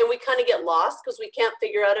 and we kind of get lost because we can't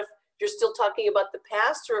figure out if you're still talking about the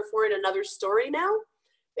past or if we're in another story now.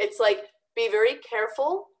 It's like, be very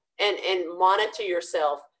careful and monitor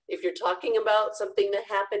yourself. If you're talking about something that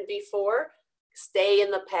happened before, stay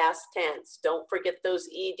in the past tense. Don't forget those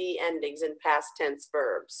ED endings in past tense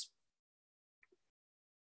verbs.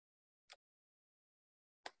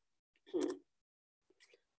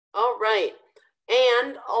 All right.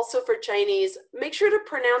 And also for Chinese, make sure to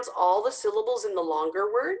pronounce all the syllables in the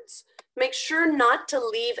longer words. Make sure not to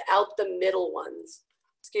leave out the middle ones.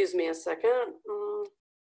 Excuse me a second.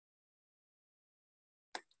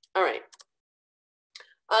 All right.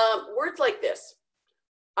 Words like this.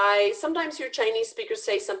 I sometimes hear Chinese speakers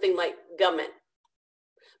say something like government.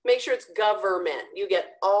 Make sure it's government. You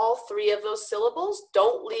get all 3 of those syllables.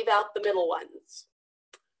 Don't leave out the middle ones.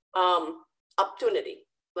 Opportunity,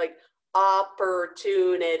 like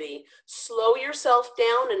opportunity. Slow yourself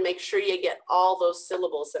down and make sure you get all those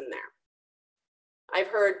syllables in there. I've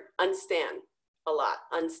heard understand a lot.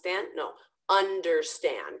 Understand? No,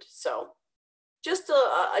 understand. So just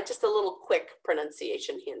a little quick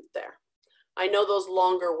pronunciation hint there. I know those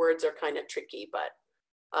longer words are kind of tricky, but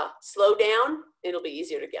slow down, it'll be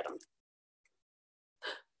easier to get them.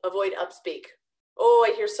 Avoid upspeak. Oh,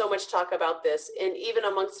 I hear so much talk about this, and even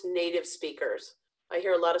amongst native speakers. I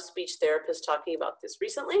hear a lot of speech therapists talking about this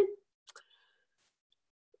recently.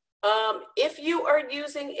 If you are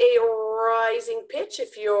using a rising pitch,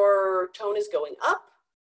 if your tone is going up,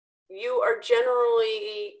 you are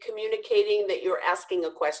generally communicating that you're asking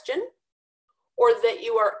a question, or that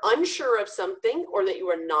you are unsure of something, or that you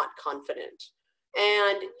are not confident.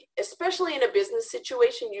 And especially in a business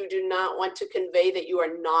situation, you do not want to convey that you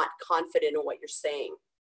are not confident in what you're saying.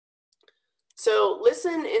 So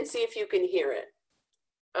listen and see if you can hear it.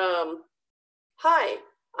 Hi,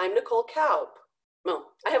 I'm Nicole Kaup.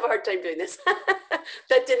 Well, I have a hard time doing this.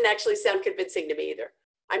 That didn't actually sound convincing to me either.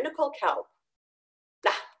 I'm Nicole Kaup.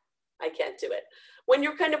 I can't do it. When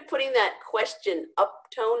you're kind of putting that question up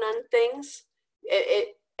tone on things,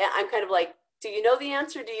 I'm kind of like, do you know the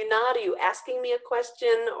answer? Do you not? Are you asking me a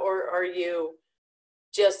question, or are you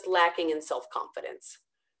just lacking in self-confidence?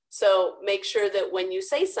 So make sure that when you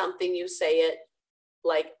say something, you say it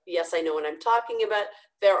like, yes, I know what I'm talking about.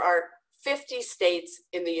 There are 50 states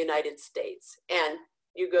in the United States. And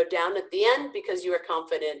you go down at the end because you are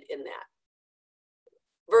confident in that.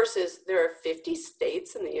 Versus there are 50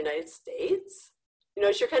 states in the United States. You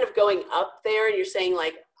know, so you're kind of going up there and you're saying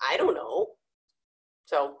like, I don't know.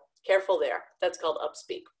 So careful there. That's called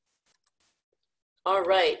upspeak. All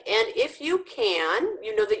right, and if you can,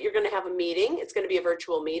 you know that you're going to have a meeting. It's going to be a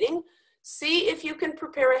virtual meeting. See if you can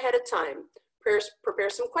prepare ahead of time.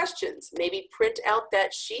 Prepare some questions. Maybe print out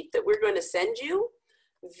that sheet that we're going to send you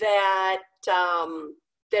that,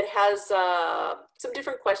 that has some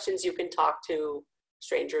different questions you can talk to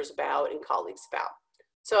strangers about and colleagues about.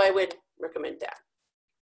 So I would recommend that.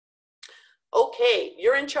 Okay,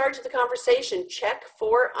 you're in charge of the conversation. Check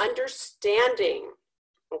for understanding,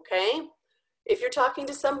 okay? If you're talking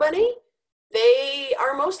to somebody, they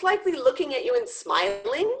are most likely looking at you and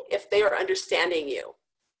smiling if they are understanding you.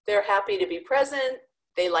 They're happy to be present,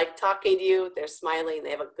 they like talking to you, they're smiling,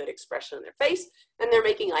 they have a good expression on their face, and they're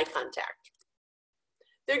making eye contact.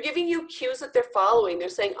 They're giving you cues that they're following. They're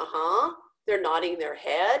saying, uh-huh, they're nodding their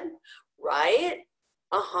head, right?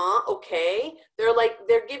 Uh-huh, okay.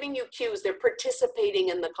 They're giving you cues, they're participating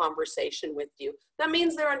in the conversation with you. That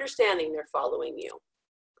means they're understanding, they're following you.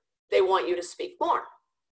 They want you to speak more.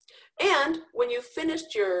 And when you've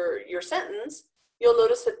finished your sentence, you'll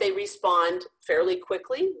notice that they respond fairly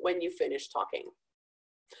quickly when you finish talking.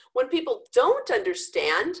 When people don't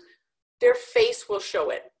understand, their face will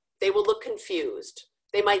show it. They will look confused.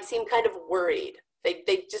 They might seem kind of worried.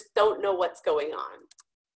 They just don't know what's going on.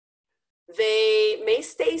 They may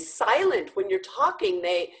stay silent when you're talking.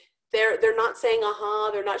 They're not saying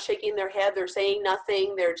uh-huh, they're not shaking their head, they're saying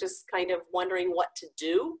nothing, they're just kind of wondering what to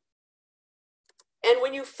do. And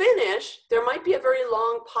when you finish, there might be a very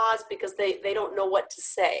long pause because they don't know what to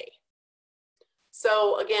say.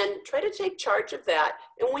 So again, try to take charge of that.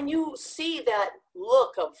 And when you see that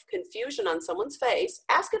look of confusion on someone's face,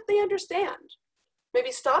 ask if they understand.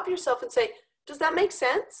 Maybe stop yourself and say, does that make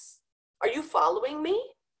sense? Are you following me?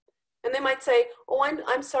 And they might say, oh,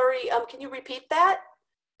 I'm sorry, can you repeat that?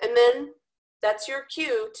 And then that's your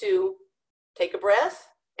cue to take a breath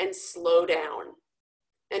and slow down.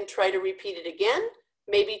 And try to repeat it again,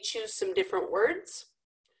 maybe choose some different words.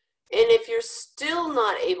 And if you're still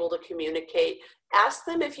not able to communicate, ask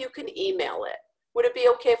them if you can email it. Would it be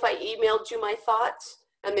okay if I emailed you my thoughts?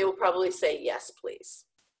 And they will probably say, yes, please.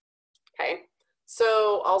 Okay,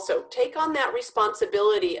 so also take on that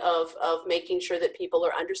responsibility of making sure that people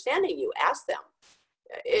are understanding you. Ask them,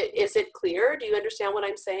 is it clear? Do you understand what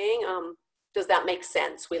I'm saying? Does that make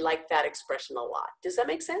sense? We like that expression a lot. Does that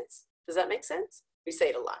make sense? Does that make sense? We say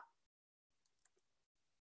it a lot.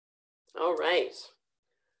 All right.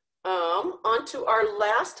 On to our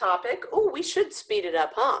last topic. Oh, we should speed it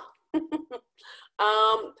up, huh?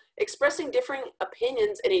 Expressing differing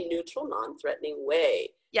opinions in a neutral, non-threatening way.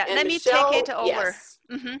 Yeah, and let Michelle, me take it over. Yes.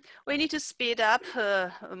 We need to speed up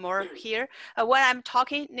more here. When I'm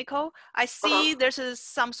talking, Nicole, I see there's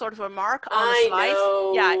some sort of a mark on the slides.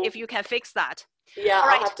 Know. Yeah, if you can fix that. Yeah, All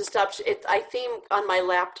right. I'll have to stop. I think on my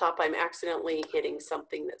laptop, I'm accidentally hitting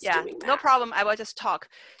something that's doing that. No problem. I will just talk.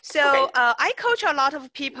 So Okay. I coach a lot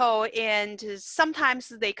of people, and sometimes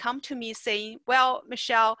they come to me saying, well,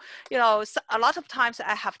 Michelle, you know, a lot of times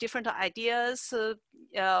I have different ideas.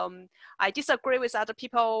 I disagree with other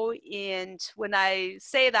people. And when I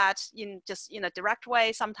say that in a direct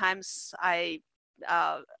way, sometimes I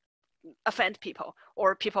offend people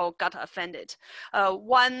or people got offended.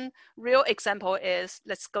 One real example is,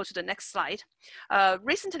 let's go to the next slide.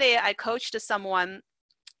 Recently, I coached someone,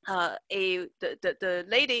 the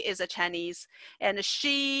lady is a Chinese, and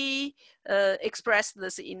she expressed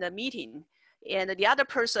this in the meeting, and the other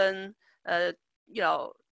person,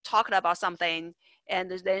 talked about something, and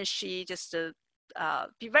then she just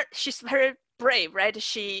she's very brave, right?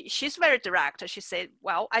 She's very direct. She said,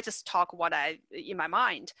 well, I just talk what I in my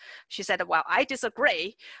mind. She said, well, I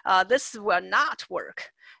disagree. This will not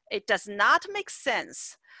work. It does not make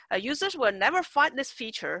sense. Users will never find this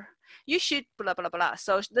feature. You should blah, blah, blah.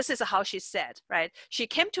 So this is how she said, right? She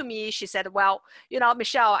came to me, she said, well,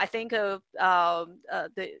 Michelle, I think I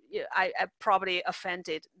probably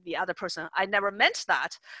offended the other person. I never meant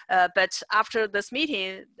that. But after this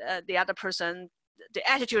meeting, the other person, the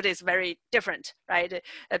attitude is very different, right?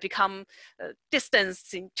 Become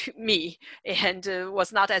distancing to me, and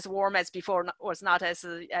was not as warm as before, was not as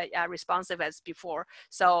responsive as before.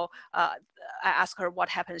 So I asked her what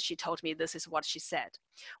happened. She told me this is what she said.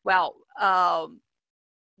 Well,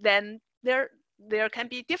 then there can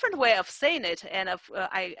be different way of saying it, and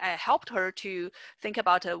I helped her to think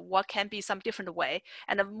about what can be some different way.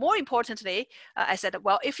 And more importantly, I said,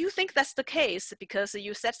 well, if you think that's the case because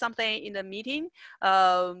you said something in the meeting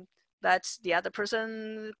that the other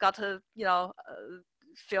person got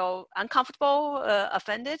feel uncomfortable,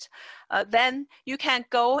 offended, then you can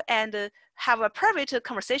go and have a private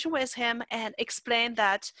conversation with him and explain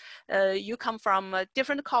that you come from a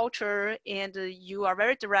different culture and you are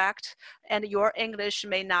very direct and your English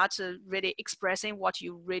may not really expressing what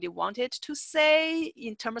you really wanted to say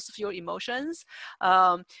in terms of your emotions.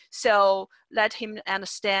 So let him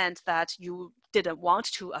understand that you didn't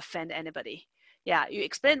want to offend anybody. Yeah, you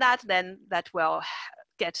explain that, then that will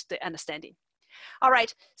get the understanding. All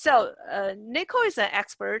right, so Nicole is an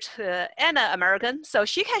expert and an American, so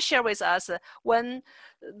she can share with us when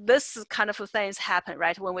this kind of things happen,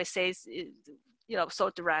 right? When we say, so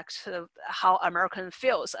direct, how American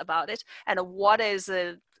feels about it, and what is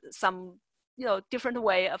some, different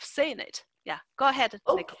way of saying it. Yeah, go ahead,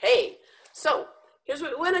 Nicole. Okay, so here's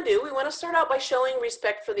what we want to do. We want to start out by showing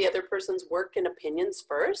respect for the other person's work and opinions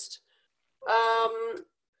first.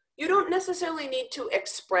 You don't necessarily need to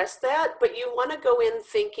express that, but you want to go in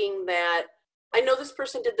thinking that I know this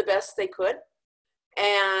person did the best they could,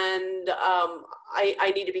 and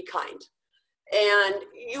I need to be kind. And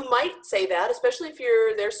you might say that, especially if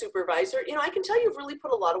you're their supervisor. I can tell you've really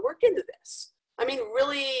put a lot of work into this. I mean,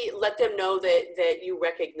 really let them know that you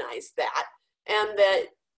recognize that and that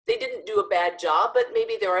they didn't do a bad job, but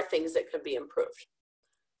maybe there are things that could be improved.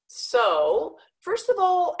 So first of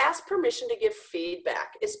all, ask permission to give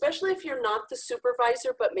feedback, especially if you're not the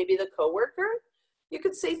supervisor, but maybe the coworker. You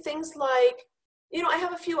could say things like, I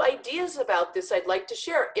have a few ideas about this I'd like to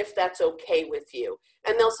share, if that's okay with you.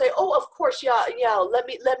 And they'll say, oh, of course, yeah, let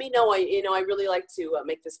me know. I really like to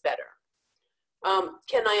make this better.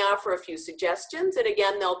 Can I offer a few suggestions? And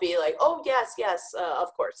again, they'll be like, oh, yes,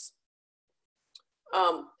 of course.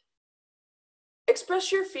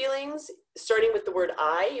 Express your feelings, starting with the word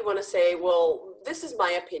I. You want to say, well, this is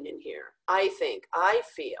my opinion here. I think, I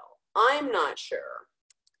feel, I'm not sure.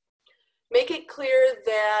 Make it clear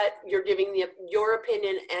that you're giving your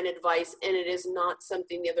opinion and advice, and it is not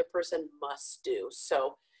something the other person must do.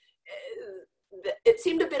 So it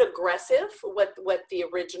seemed a bit aggressive, what the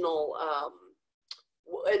original,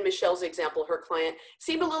 in Michelle's example, her client,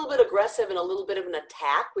 seemed a little bit aggressive and a little bit of an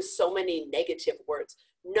attack with so many negative words.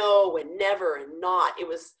 No and never and not. It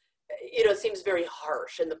was, it seems very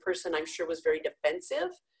harsh, and the person, I'm sure, was very defensive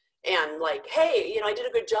and like, hey, I did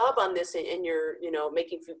a good job on this, and you're,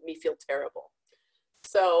 making me feel terrible.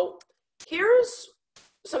 So here's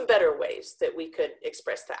some better ways that we could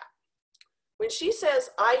express that. When she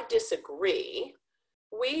says, I disagree,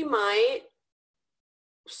 we might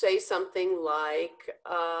say something like,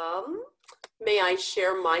 may I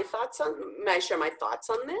share my thoughts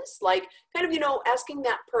on this? Like, kind of, asking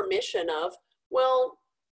that permission of, well,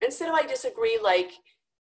 instead of I disagree, like,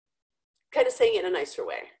 kind of saying it in a nicer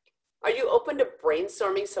way. Are you open to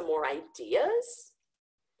brainstorming some more ideas?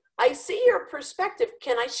 I see your perspective.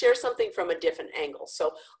 Can I share something from a different angle?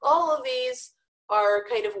 So all of these are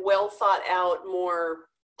kind of well thought out, more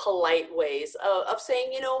polite ways of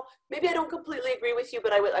saying, maybe I don't completely agree with you,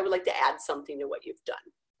 but I would like to add something to what you've done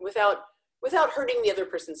without hurting the other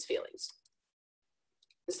person's feelings.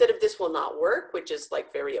 Instead of this will not work, which is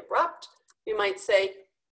like very abrupt, you might say,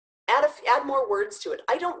 add more words to it.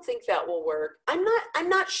 I don't think that will work. I'm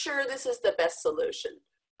not sure this is the best solution.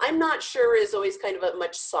 I'm not sure is always kind of a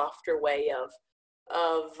much softer way of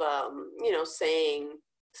saying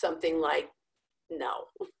something like, no.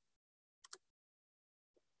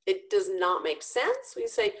 It does not make sense. We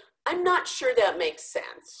say, I'm not sure that makes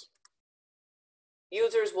sense.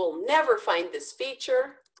 Users will never find this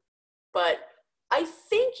feature, but I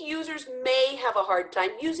think users may have a hard time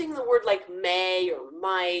using the word like may or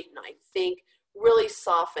might, and I think really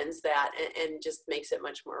softens that and just makes it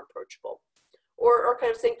much more approachable. Or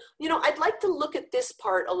kind of saying, I'd like to look at this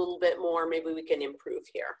part a little bit more. Maybe we can improve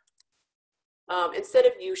here. Instead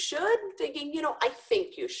of you should, thinking, I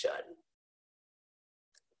think you should.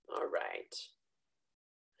 All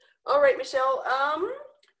right, Michelle.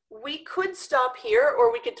 We could stop here,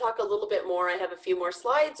 or we could talk a little bit more. I have a few more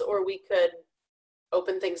slides, or we could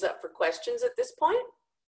open things up for questions at this point.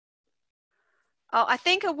 I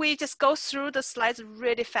think we just go through the slides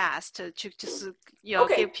really fast to just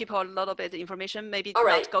okay. Give people a little bit of information. Maybe all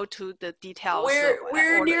right. not go to the details we're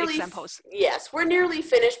or nearly, examples. Yes, we're nearly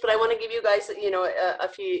finished, but I want to give you guys a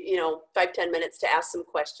few 5-10 minutes to ask some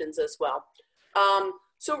questions as well.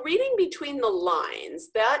 So reading between the lines,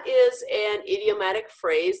 that is an idiomatic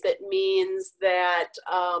phrase that means that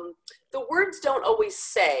the words don't always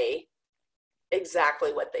say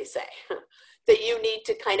exactly what they say. That you need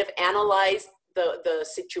to kind of analyze the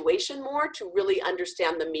situation more to really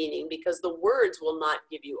understand the meaning, because the words will not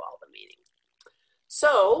give you all the meaning.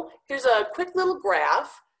 So here's a quick little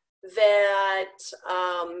graph that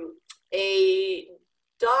a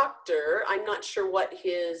doctor, I'm not sure what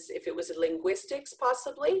if it was linguistics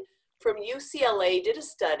possibly, from UCLA did a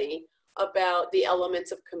study about the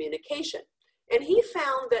elements of communication. And he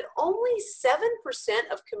found that only 7%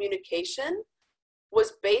 of communication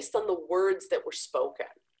was based on the words that were spoken.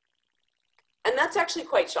 And that's actually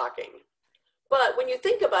quite shocking. But when you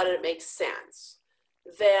think about it, it makes sense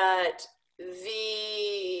that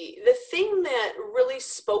the thing that really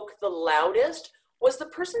spoke the loudest was the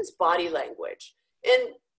person's body language.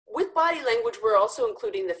 And with body language, we're also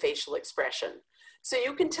including the facial expression. So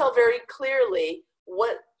you can tell very clearly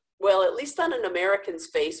well, at least on an American's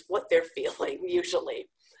face, what they're feeling usually.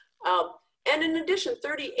 And in addition,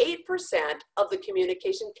 38% of the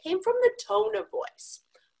communication came from the tone of voice,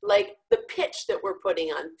 like the pitch that we're putting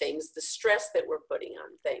on things, the stress that we're putting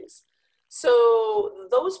on things. So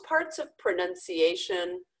those parts of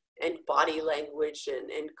pronunciation and body language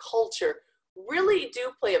and culture really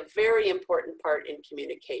do play a very important part in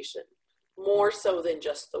communication, more so than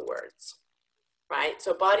just the words, right?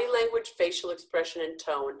 So body language, facial expression, and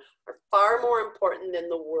tone are far more important than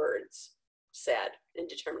the words said in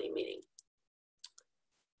determining meaning.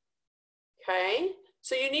 Okay,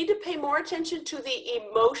 so you need to pay more attention to the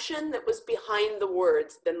emotion that was behind the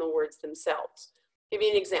words than the words themselves. I'll give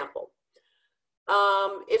you an example.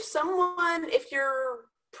 If you're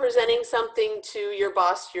presenting something to your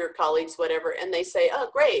boss, your colleagues, whatever, and they say, oh,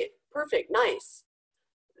 great, perfect, nice.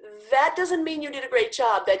 That doesn't mean you did a great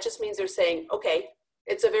job. That just means they're saying, okay,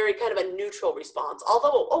 it's a very kind of a neutral response.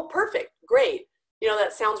 Although, oh, perfect, great. You know,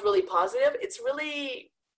 that sounds really positive. It's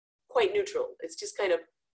really quite neutral. It's just kind of,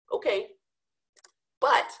 okay.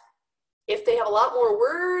 But if they have a lot more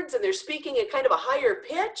words and they're speaking at kind of a higher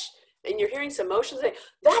pitch and you're hearing some emotions,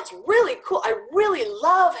 that's really cool. I really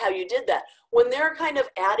love how you did that. When they're kind of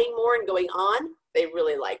adding more and going on, they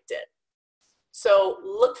really liked it. So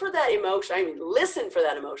look for that emotion. I mean, listen for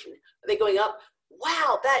that emotion. Are they going up?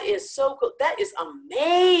 Wow, that is so cool. That is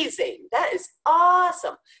amazing. That is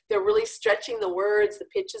awesome. They're really stretching the words. The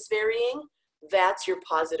pitch is varying. That's your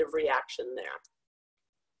positive reaction there.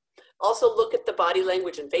 Also look at the body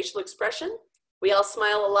language and facial expression. We all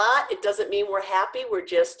smile a lot. It doesn't mean we're happy. We're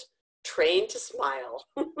just trained to smile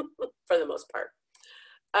for the most part.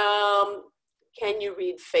 Can you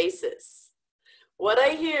read faces? What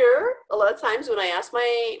I hear a lot of times when I ask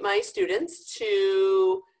my students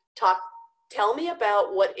to tell me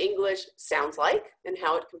about what English sounds like and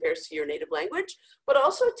how it compares to your native language, but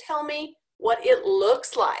also tell me what it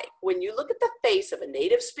looks like. When you look at the face of a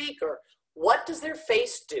native speaker, what does their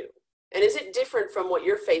face do? And is it different from what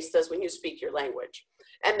your face does when you speak your language?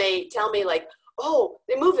 And they tell me like, oh,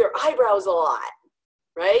 they move their eyebrows a lot,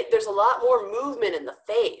 right? There's a lot more movement in the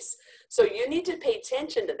face. So you need to pay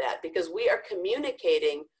attention to that because we are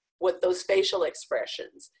communicating with those facial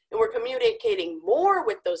expressions. And we're communicating more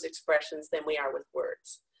with those expressions than we are with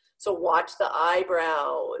words. So watch the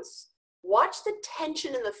eyebrows. Watch the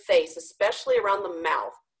tension in the face, especially around the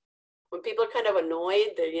mouth. When people are kind of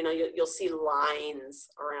annoyed, you'll see lines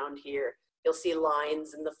around here. You'll see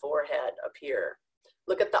lines in the forehead up here.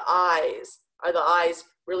 Look at the eyes. Are the eyes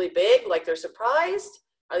really big, like they're surprised?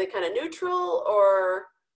 Are they kind of neutral, or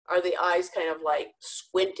are the eyes kind of like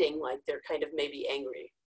squinting, like they're kind of maybe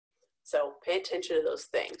angry? So pay attention to those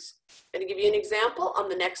things. I'm going to give you an example on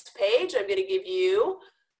the next page. I'm going to give you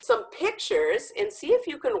some pictures and see if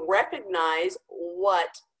you can recognize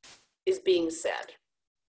what is being said.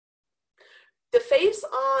 The face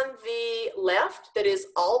on the left that is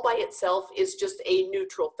all by itself is just a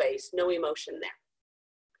neutral face, no emotion there.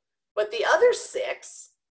 But the other 6,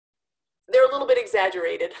 they're a little bit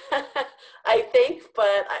exaggerated, I think,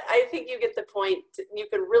 but I think you get the point. You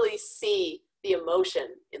can really see the emotion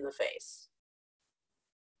in the face.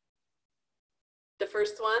 The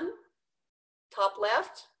first one, top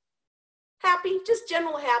left, happy, just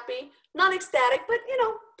general happy, not ecstatic, but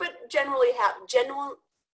but generally happy,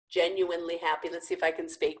 genuinely happy. Let's see if I can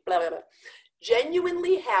speak, blah, blah, blah.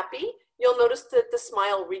 Genuinely happy. You'll notice that the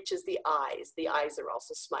smile reaches the eyes. The eyes are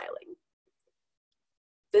also smiling.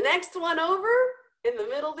 The next one over in the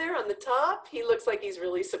middle there on the top, he looks like he's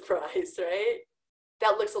really surprised, right?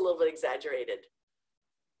 That looks a little bit exaggerated.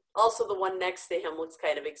 Also, the one next to him looks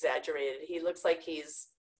kind of exaggerated. He looks like he's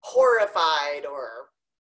horrified or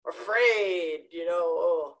afraid, you know.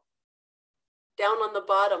 Oh. Down on the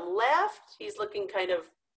bottom left, he's looking kind of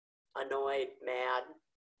annoyed, mad.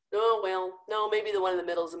 Oh, well, no, maybe the one in the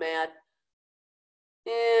middle is mad.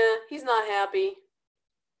 Yeah, he's not happy.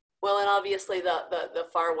 Well, and obviously the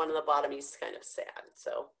far one on the bottom, he's kind of sad.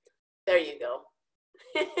 So there you go.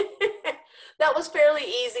 That was fairly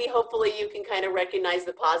easy. Hopefully you can kind of recognize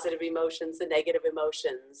the positive emotions, the negative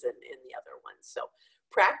emotions, and the other ones. So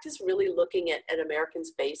practice really looking at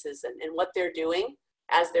Americans' faces and what they're doing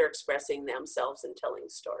as they're expressing themselves and telling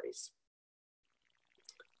stories.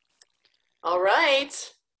 All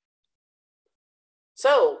right.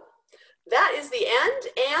 So that is the end.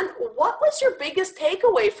 And what was your biggest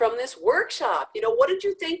takeaway from this workshop? You know, what did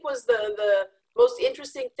you think was the most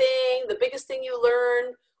interesting thing, the biggest thing you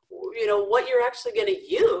learned, you know, what you're actually going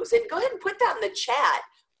to use? And go ahead and put that in the chat.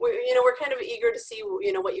 We're kind of eager to see,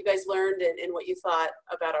 you know, what you guys learned and what you thought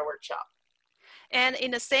about our workshop. And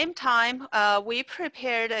in the same time, we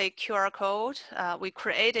prepared a QR code. We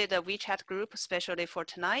created a WeChat group especially for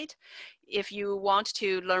tonight. If you want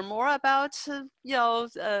to learn more about,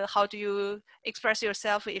 how do you express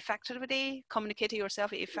yourself effectively, communicate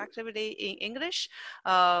yourself effectively in English,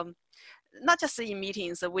 not just in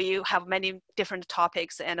meetings, we have many different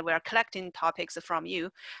topics and we are collecting topics from you,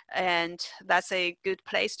 and that's a good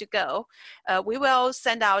place to go. We will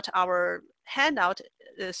send out our handout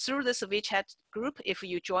through this WeChat group if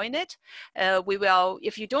you join it.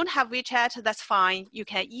 If you don't have WeChat, that's fine. You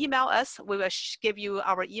can email us. We will give you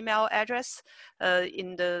our email address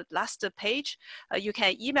in the last page. You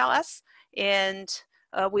can email us and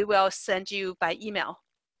we will send you by email.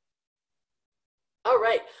 All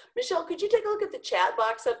right, Michelle, could you take a look at the chat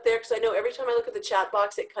box up there? Because I know every time I look at the chat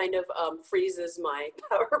box, it kind of freezes my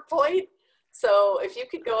PowerPoint. So if you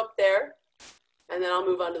could go up there, and then I'll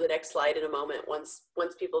move on to the next slide in a moment once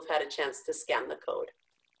people have had a chance to scan the code.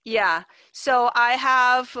 Yeah, so I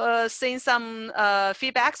have seen some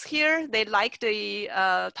feedbacks here. They like the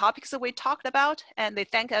topics that we talked about, and they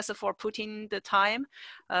thank us for putting the time,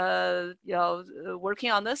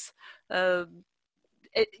 working on this.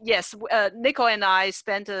 Yes, Nicole and I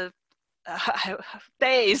spent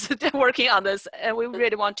days working on this, and we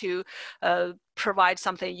really want to provide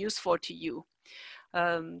something useful to you.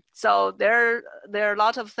 So there are a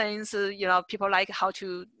lot of things, people like how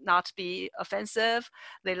to not be offensive.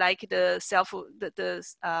 They like the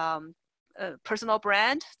personal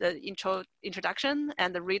brand, the introduction,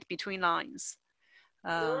 and the read between lines.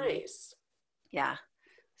 Nice. Yeah,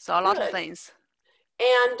 so a lot of things.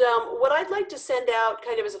 And what I'd like to send out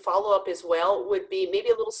kind of as a follow-up as well would be maybe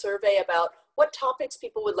a little survey about what topics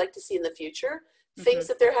people would like to see in the future, things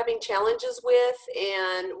that they're having challenges with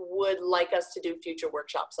and would like us to do future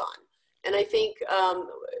workshops on. And I think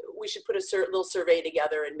we should put a little survey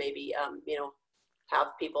together and maybe, have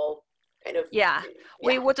people kind of. Yeah,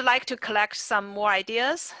 we would like to collect some more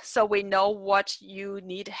ideas so we know what you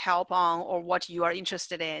need help on or what you are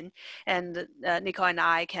interested in. And Nicole and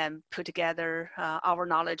I can put together our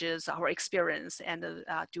knowledges, our experience, and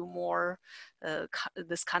do more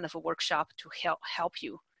this kind of a workshop to help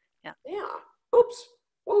you. Yeah. Yeah. Oops.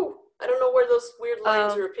 Whoa. I don't know where those weird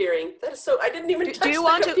lines are appearing. That is so, I didn't even touch the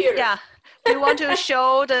computer. Do you want to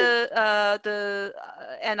show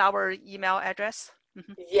and our email address?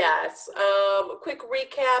 Yes. Quick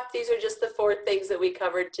recap. These are just the 4 things that we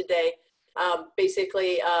covered today.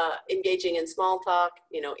 Basically, engaging in small talk,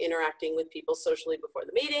 interacting with people socially before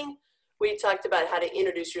the meeting. We talked about how to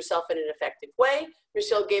introduce yourself in an effective way.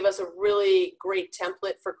 Michelle gave us a really great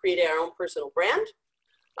template for creating our own personal brand.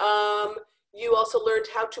 You also learned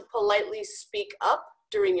how to politely speak up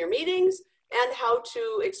during your meetings and how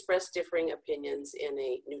to express differing opinions in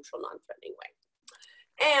a neutral, non-threatening way.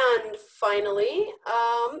 And finally,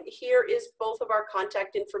 here is both of our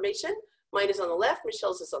contact information. Mine is on the left,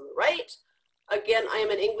 Michelle's is on the right. Again, I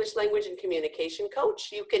am an English language and communication coach.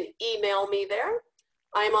 You can email me there.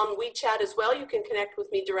 I'm on WeChat as well. You can connect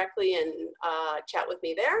with me directly and chat with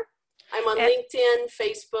me there. I'm on LinkedIn,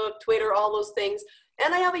 Facebook, Twitter, all those things.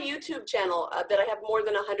 And I have a YouTube channel that I have more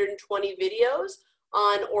than 120 videos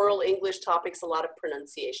on oral English topics, a lot of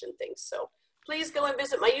pronunciation things. So please go and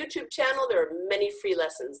visit my YouTube channel. There are many free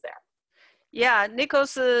lessons there. Yeah,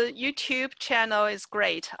 Nicole's YouTube channel is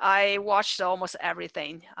great. I watched almost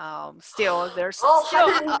everything. Still, there's still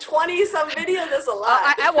 120 some videos. That's a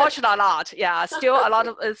lot. I watched a lot. Yeah, still a lot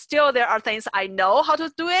of. Still, there are things I know how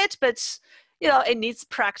to do it, but it needs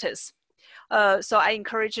practice. So I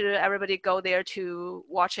encourage everybody to go there to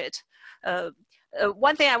watch it.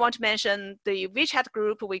 one thing I want to mention, the WeChat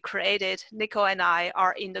group we created, Nicole and I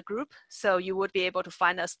are in the group, so you would be able to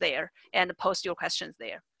find us there and post your questions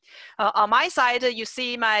there. On my side, you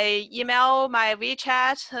see my email, my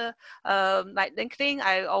WeChat, my LinkedIn.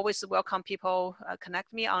 I always welcome people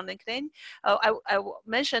connect me on LinkedIn. I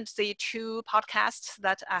mentioned the 2 podcasts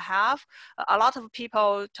that I have. A lot of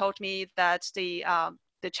people told me that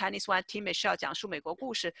the Chinese one, Team Michelle 讲述美国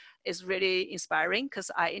故事 is really inspiring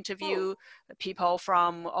because I interview people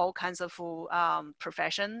from all kinds of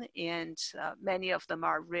profession, and many of them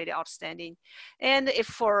are really outstanding. And if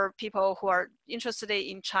for people who are interested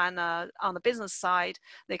in China on the business side,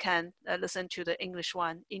 they can listen to the English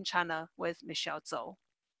one, In China with Michelle Zhou.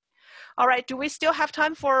 All right, do we still have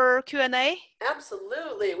time for Q&A?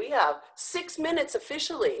 Absolutely, we have 6 minutes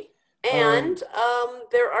officially. And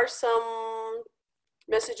there are some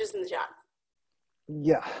messages in the chat.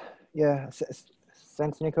 Yeah.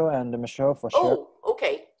 Thanks, Nico and Michelle, for sharing. Oh,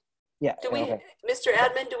 okay. Yeah. Do we, okay. Mr.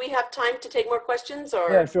 Admin, do we have time to take more questions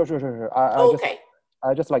or? Yeah, sure. Okay.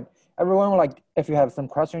 I just like everyone, like if you have some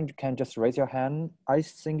questions, you can just raise your hand. I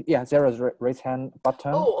think, yeah, there is a raise hand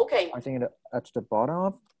button. Oh, okay. I think at the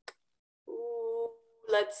bottom.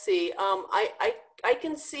 Let's see. I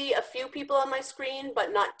can see a few people on my screen,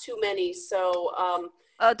 but not too many. So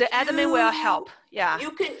the admin will help. Yeah.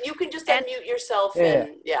 You can just unmute yourself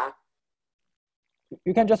and yeah.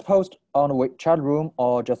 You can just post on the chat room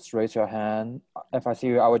or just raise your hand. If I see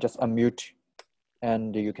you, I will just unmute,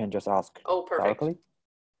 and you can just ask. Oh, perfect. Directly.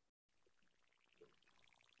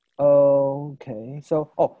 Okay.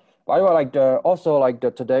 So by the way, like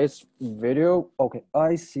the today's video. Okay,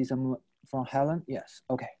 I see some from Helen. Yes.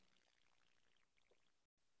 Okay.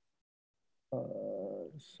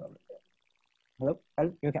 Sorry. Hello.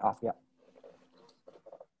 You can ask. Yeah.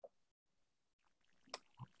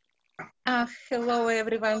 Hello,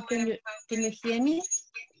 everyone. Can you hear me?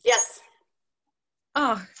 Yes.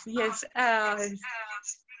 Oh, yes. I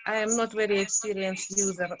am not very experienced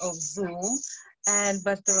user of Zoom,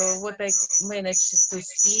 but what I managed to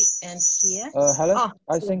see and hear. Helen,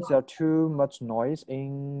 I think there's too much noise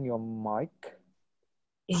in your mic.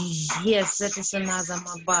 Yes, that is another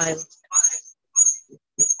mobile.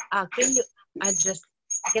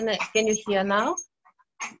 Can you hear now?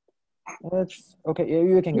 It's okay.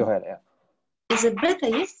 You can go ahead. Yeah. Is it better?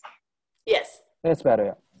 Yes. Yes. It's better.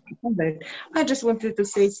 Yeah. I just wanted to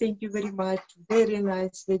say thank you very much. Very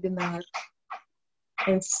nice webinar.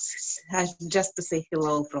 And just to say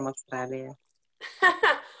hello from Australia.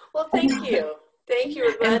 Well, thank you. Thank you.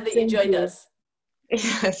 We're glad that you joined us.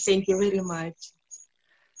 Thank you very much.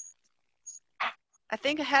 I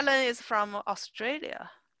think Helen is from Australia.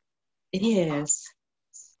 Yes.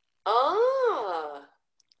 Ah,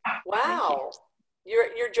 wow.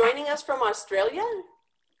 You're joining us from Australia?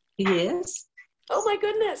 Yes. Oh my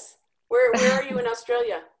goodness. Where are you in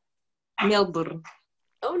Australia? Melbourne.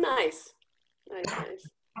 Oh, nice. Nice.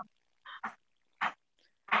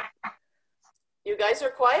 You guys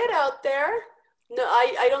are quiet out there. No,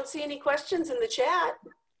 I don't see any questions in the chat.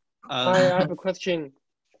 I have a question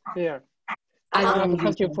here. I have a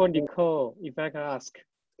question for Nicole, if I can ask.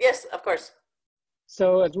 Yes, of course.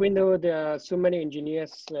 So as we know, there are so many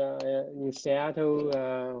engineers in Seattle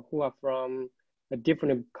who are from a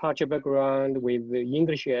different culture background with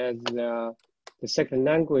English as the second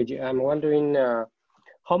language. I'm wondering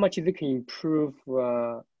how much they can improve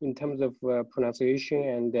in terms of pronunciation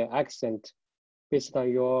and accent based on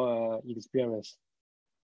your experience.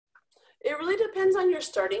 It really depends on your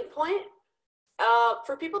starting point.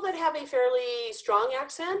 For people that have a fairly strong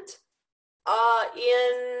accent,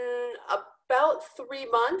 in about 3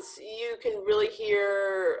 months, you can really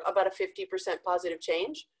hear about a 50% positive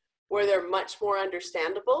change where they're much more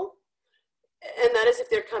understandable. And that is if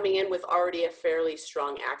they're coming in with already a fairly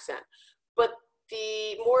strong accent. But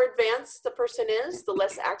the more advanced the person is, the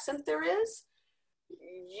less accent there is,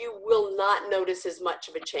 you will not notice as much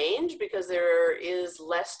of a change because there is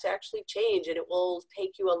less to actually change, and it will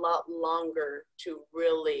take you a lot longer to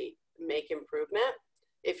really make improvement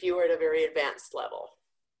if you are at a very advanced level.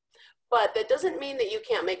 But that doesn't mean that you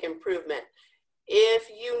can't make improvement. If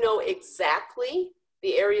you know exactly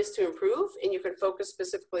the areas to improve and you can focus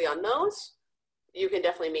specifically on those, you can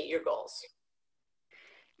definitely meet your goals.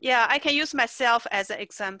 Yeah, I can use myself as an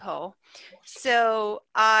example. So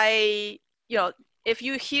if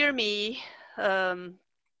you hear me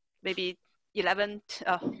maybe 15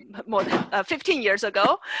 years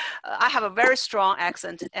ago, I have a very strong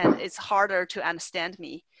accent and it's harder to understand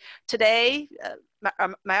me. Today,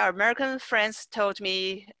 my American friends told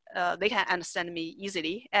me they can understand me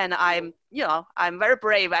easily. And I'm, you know, I'm very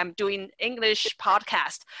brave. I'm doing English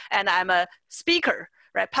podcast, and I'm a speaker,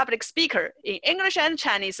 right? Public speaker in English and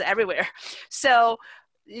Chinese everywhere. So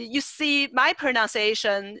you see my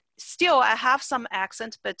pronunciation, still I have some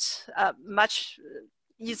accent, but much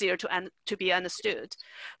easier to be understood.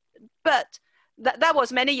 But that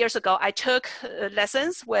was many years ago. I took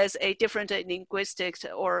lessons with a different linguistic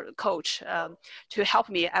or coach to help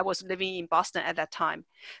me. I was living in Boston at that time.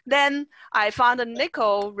 Then I found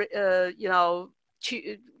Nicole, you know,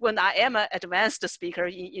 when I am an advanced speaker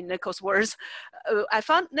in Nicole's words, I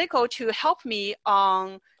found Nicole to help me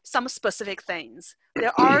on some specific things.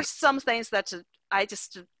 There are some things that I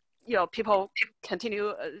just, you know, people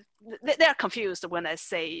continue, they're confused when I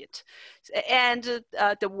say it. And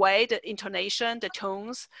the way, the intonation, the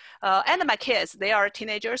tones, and my kids, they are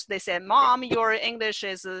teenagers. They say, Mom, your English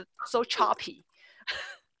is so choppy.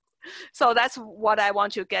 So that's what I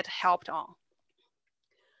want to get helped on.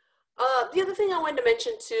 The other thing I wanted to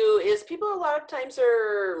mention too is people a lot of times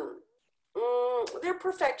are, they're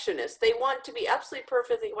perfectionists. They want to be absolutely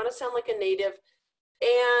perfect. They want to sound like a native.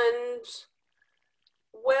 And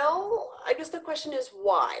well, I guess the question is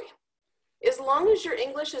why? As long as your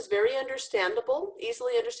English is very understandable,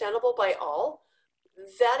 easily understandable by all,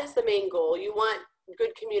 that is the main goal. You want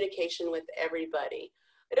good communication with everybody.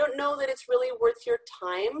 I don't know that it's really worth your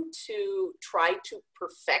time to try to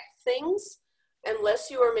perfect things unless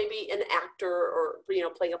you are maybe an actor or, you know,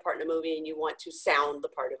 playing a part in a movie and you want to sound the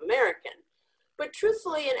part of American. But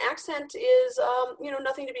truthfully, an accent is, you know,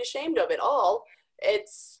 nothing to be ashamed of at all.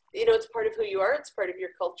 It's, you know, it's part of who you are. It's part of your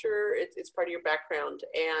culture. It's part of your background.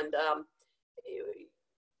 And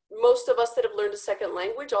most of us that have learned a second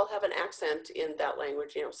language all have an accent in that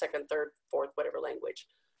language, you know, second, third, fourth, whatever language.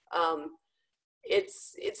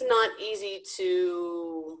 It's not easy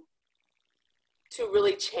to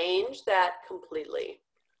really change that completely.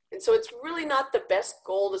 And so it's really not the best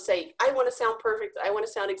goal to say, I want to sound perfect. I want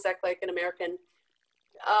to sound exactly like an American.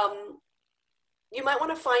 You might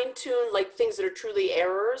want to fine tune like things that are truly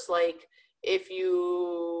errors. Like if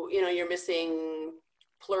you know, you're missing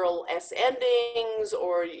plural S endings,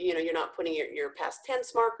 or, you know, you're not putting your past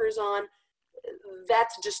tense markers on,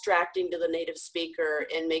 that's distracting to the native speaker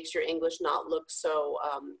and makes your English not look so,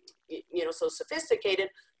 you know, so sophisticated.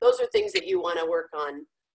 Those are things that you want to work on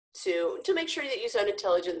to make sure that you sound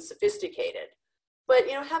intelligent and sophisticated. But,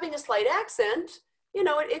 you know, having a slight accent, you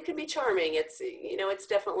know, it can be charming. It's, you know, it's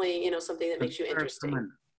definitely, you know, something that makes you interesting.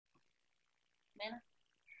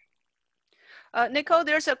 Nicole,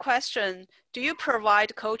 there's a question. Do you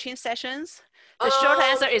provide coaching sessions? The short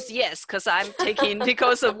answer is yes, because I'm taking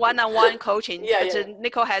Nicole's one-on-one coaching. Yeah, but yeah.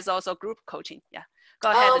 Nicole has also group coaching. Yeah,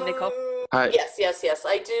 go ahead, Nicole. Hi. Yes.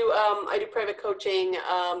 I do private coaching,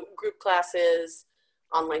 group classes,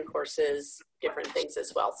 online courses, different things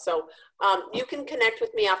as well. So you can connect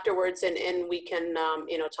with me afterwards, and we can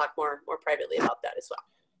you know, talk more privately about that as well.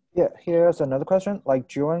 Yeah, here's another question. Like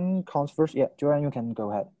Joanne comes first. Yeah, Joanne, you can go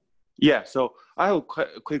ahead. Yeah, so I have a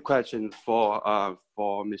quick question for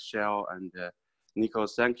Michelle and Nicole.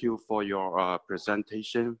 Thank you for your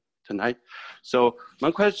presentation tonight. So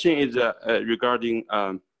my question is regarding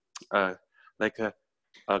like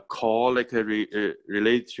a call, like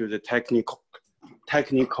related to the technical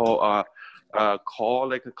call,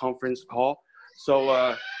 like a conference call.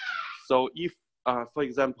 So so if for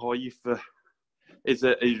example, if it's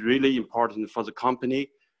really important for the company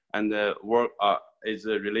and work is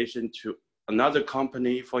a relation to another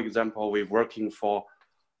company. For example, we're working for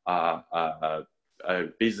a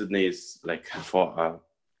business, like for a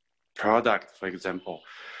product, for example.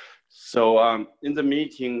 So in the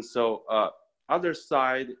meeting, so other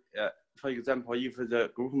side, for example, if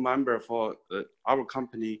the group member for our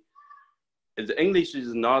company, the English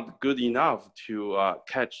is not good enough to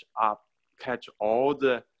catch all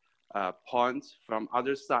the points from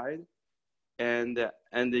other side, and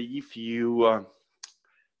if you're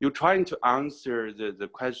trying to answer the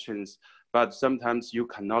questions, but sometimes you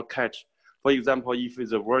cannot catch. For example, if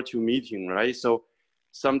it's a virtual meeting, right? So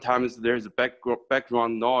sometimes there's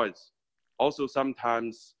background noise. Also,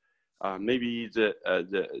 sometimes maybe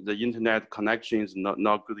the internet connection is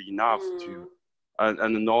not good enough to, and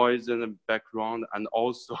the noise in the background, and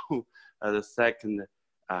also the second,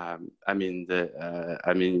 I mean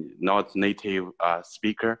not native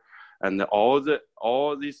speaker, and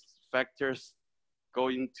all these factors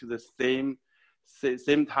going to the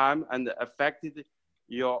same time and affected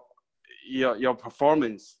your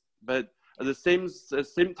performance. But at the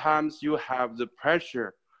same times, you have the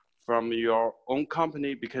pressure from your own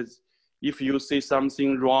company, because if you say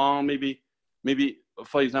something wrong, maybe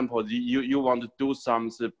for example, you want to do some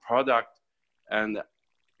product, and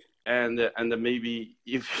maybe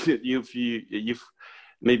if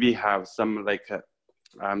maybe have some like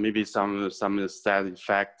maybe some side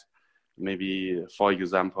effect, maybe for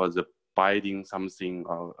example the biting something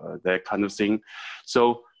or that kind of thing.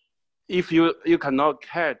 So if you cannot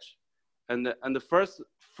catch, and the first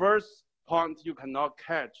point you cannot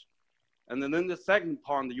catch, and then the second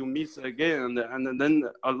point you miss again, and then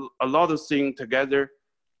a lot of things together,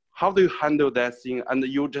 how do you handle that thing? And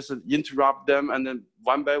you just interrupt them, and then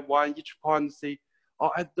one by one each point say,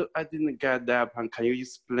 oh, I didn't get that point, can you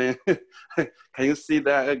explain? Can you see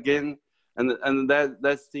that again? And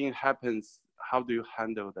that thing happens. How do you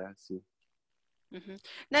handle that thing? Mm-hmm.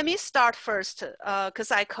 Let me start first,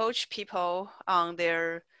 because I coach people on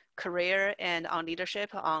their career and on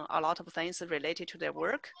leadership, on a lot of things related to their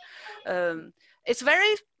work. It's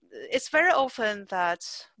very often that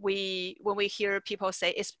when we hear people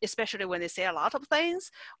say, especially when they say a lot of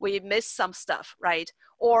things, we miss some stuff, right?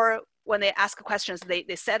 Or when they ask questions,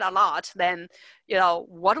 they said a lot, then,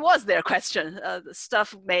 what was their question? The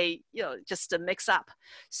stuff may, just mix up.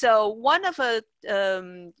 So one of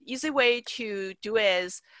the easy way to do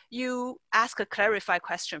is you ask a clarified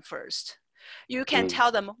question first. You can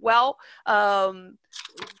tell them, well,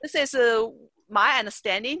 this is my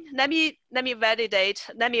understanding. Let me validate,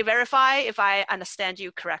 let me verify if I understand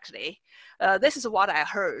you correctly. This is what I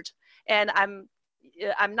heard, and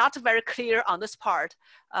I'm not very clear on this part.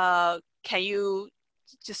 Can you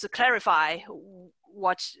just clarify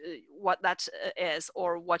what that is,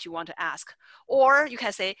 or what you want to ask? Or you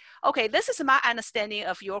can say, okay, this is my understanding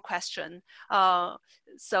of your question.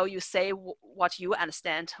 So you say what you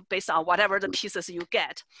understand based on whatever the pieces you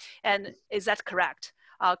get. And is that correct?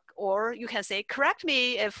 Or you can say, correct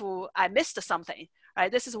me if I missed something,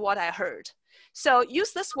 right? This is what I heard. So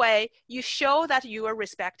use this way, you show that you are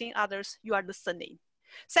respecting others, you are listening.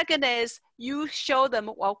 Second is you show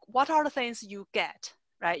them, well, what are the things you get,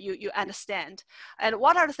 right? You understand. And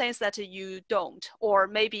what are the things that you don't, or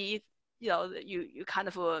maybe you kind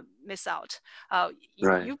of miss out.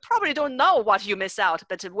 Right. You probably don't know what you miss out,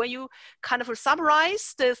 but when you kind of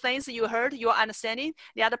summarize the things you heard, your understanding,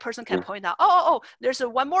 the other person can point out, oh, there's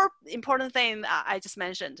one more important thing I just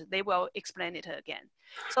mentioned. They will explain it again.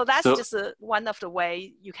 So that's just one of the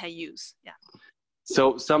way you can use. Yeah.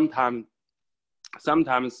 So sometimes,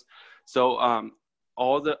 so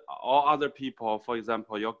all other people, for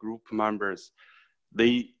example, your group members,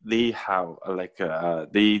 they have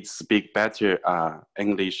they speak better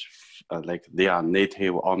English, like they are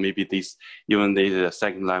native, or maybe even the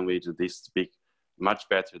second language, they speak much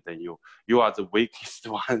better than you. You are the weakest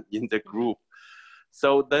one in the group.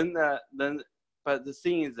 So then but the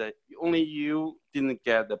thing is that only you didn't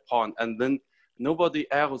get the point, and then nobody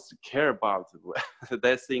else care about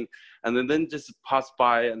that thing, and then just pass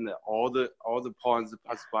by, and all the points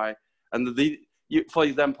pass by, and for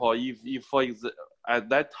example, if at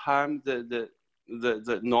that time the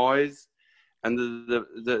noise and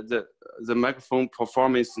the microphone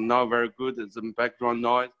performance is not very good, the background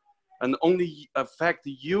noise, and only affect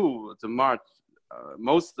you the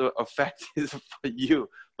most effect is for you,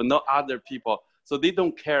 but not other people. So they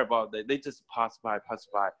don't care about that. They just pass by.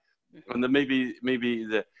 And then maybe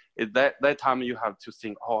at that time you have to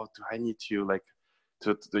think, oh, do I need to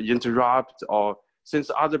to interrupt? Or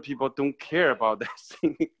since other people don't care about that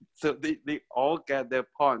thing, so they all get their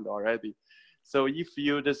point already. So if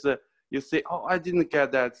you just you say, oh, I didn't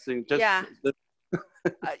get that thing,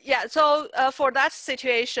 so for that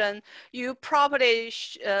situation, you probably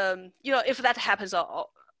if that happens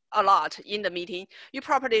a lot in the meeting, you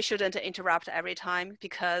probably shouldn't interrupt every time,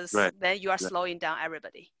 because then you are slowing down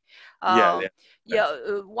everybody.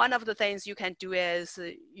 One of the things you can do is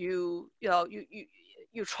you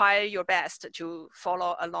try your best to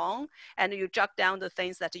follow along, and you jot down the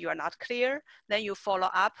things that you are not clear. Then you follow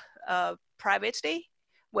up privately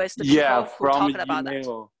with the people who are talking about that.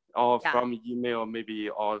 From email, maybe,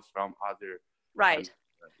 or from other. Right.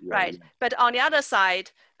 But on the other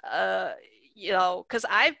side, because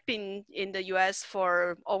I've been in the US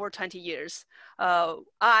for over 20 years,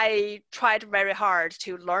 I tried very hard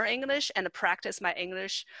to learn English and practice my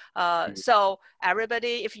English. So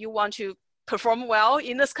everybody, if you want to perform well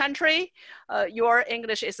in this country, your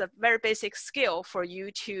English is a very basic skill for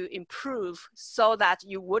you to improve, so that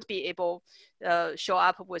you would be able to show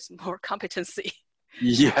up with more competency.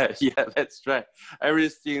 Yeah, that's right.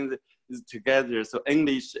 Everything is together. So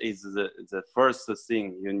English is the first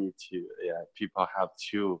thing you need to. People have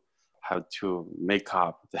to make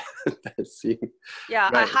up that thing. Yeah,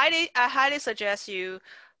 right. I highly suggest you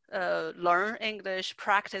learn English,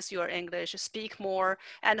 practice your English, speak more,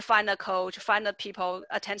 and find a coach, find the people,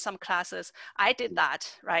 attend some classes. I did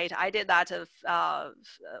that, right? I did that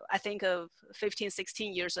I think of 15,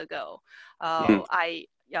 16 years ago. I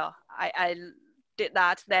did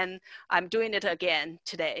that. Then I'm doing it again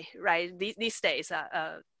today, right? These days.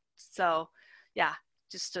 So yeah,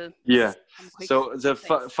 just yeah. some quick So the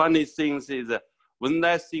things. funny thing is that when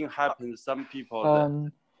that thing happens, some people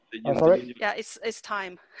sorry. Yeah, it's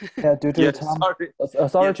time. Yeah, due to yeah, the time. sorry.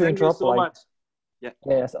 Sorry Yeah, to thank you interrupt. so Like, much. Yeah.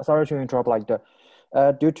 yes, sorry to interrupt. Like the,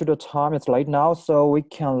 due to the time, it's late now, so we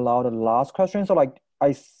can allow the last question. So like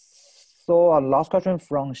I saw a last question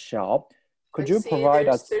from Xiao. Could you provide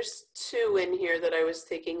us? There's two in here that I was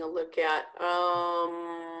taking a look at.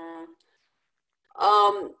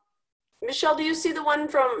 Michelle, do you see the one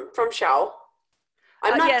from Xiao?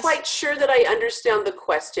 I'm not yes. quite sure that I understand the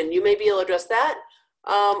question. You may be able to address that.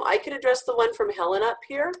 I can address the one from Helen up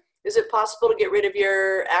here. Is it possible to get rid of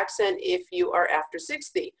your accent if you are after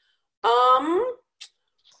 60?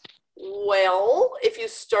 Well, if you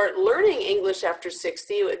start learning English after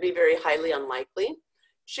 60, it would be very highly unlikely.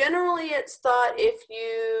 Generally, it's thought if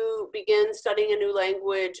you begin studying a new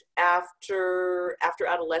language after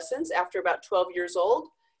adolescence, after about 12 years old,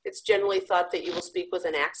 it's generally thought that you will speak with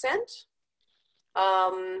an accent.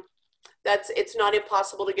 It's not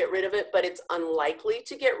impossible to get rid of it, but it's unlikely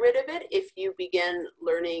to get rid of it if you begin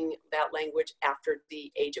learning that language after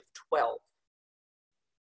the age of 12.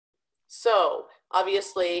 So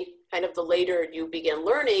obviously, kind of the later you begin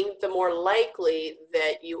learning, the more likely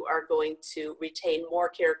that you are going to retain more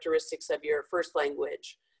characteristics of your first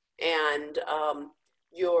language. And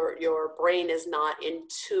your brain is not in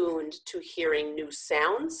tuned to hearing new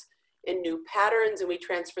sounds and new patterns, and we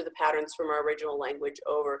transfer the patterns from our original language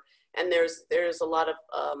over. And there's a lot of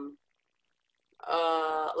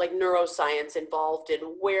like neuroscience involved in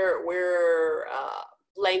where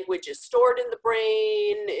language is stored in the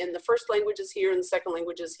brain, in the first language is here and the second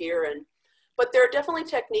language is here. But there are definitely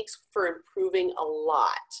techniques for improving a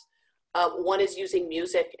lot. One is using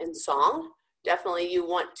music and song. Definitely you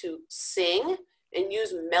want to sing and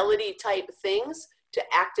use melody type things to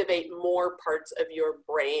activate more parts of your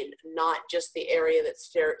brain, not just the area that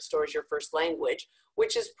stores your first language,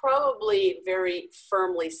 which is probably very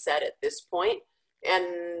firmly set at this point.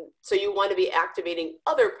 And so you want to be activating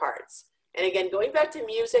other parts. And again, going back to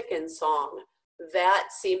music and song, that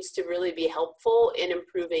seems to really be helpful in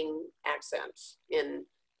improving accents in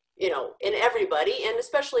everybody. And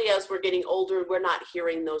especially as we're getting older, we're not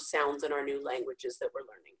hearing those sounds in our new languages that we're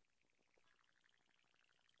learning.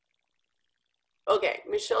 Okay,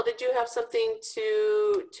 Michelle, did you have something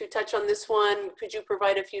to touch on this one? Could you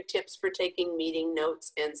provide a few tips for taking meeting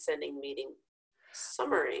notes and sending meeting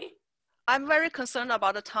summary? I'm very concerned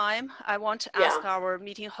about the time. I want to ask our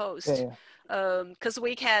meeting host, because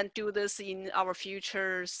we can do this in our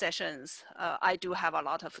future sessions. I do have a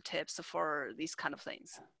lot of tips for these kind of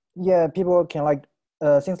things. Yeah, people can like,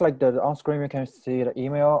 since like the on screen, you can see the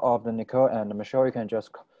email of the Nicole and Michelle. You can just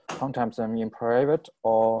contact them in private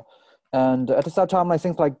and at the same time, I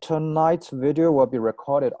think like tonight's video will be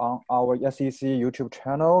recorded on our SEC YouTube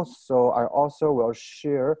channel. So I also will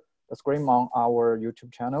share the screen on our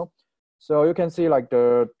YouTube channel. So you can see like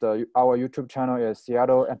our YouTube channel is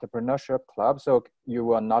Seattle Entrepreneurship Club. So you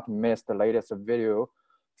will not miss the latest video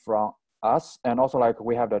from us. And also like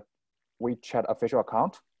we have the WeChat official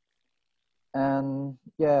account. And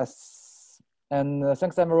yes, and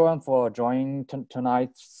thanks everyone for joining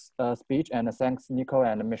tonight's speech, and thanks Nicole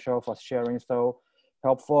and Michelle for sharing so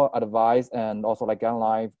helpful advice and also like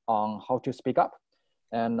guidelines on how to speak up.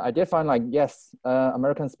 And I did find like, yes,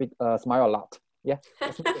 Americans smile a lot. Yeah,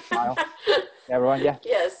 smile. Everyone, yeah.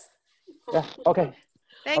 Yes. Yeah, okay.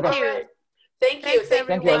 Thank you. Right. Thank you.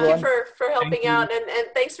 Thank you for helping out. And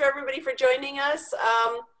thanks for everybody for joining us.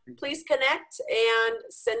 Please connect and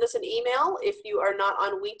send us an email if you are not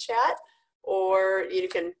on WeChat, or you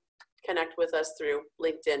can connect with us through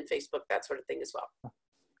LinkedIn, Facebook, that sort of thing as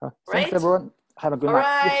well. Thanks everyone. Have a good night. All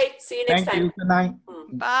right. See you next time. Good night.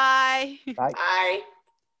 Bye. Bye. Bye.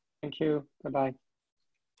 Thank you. Bye-bye.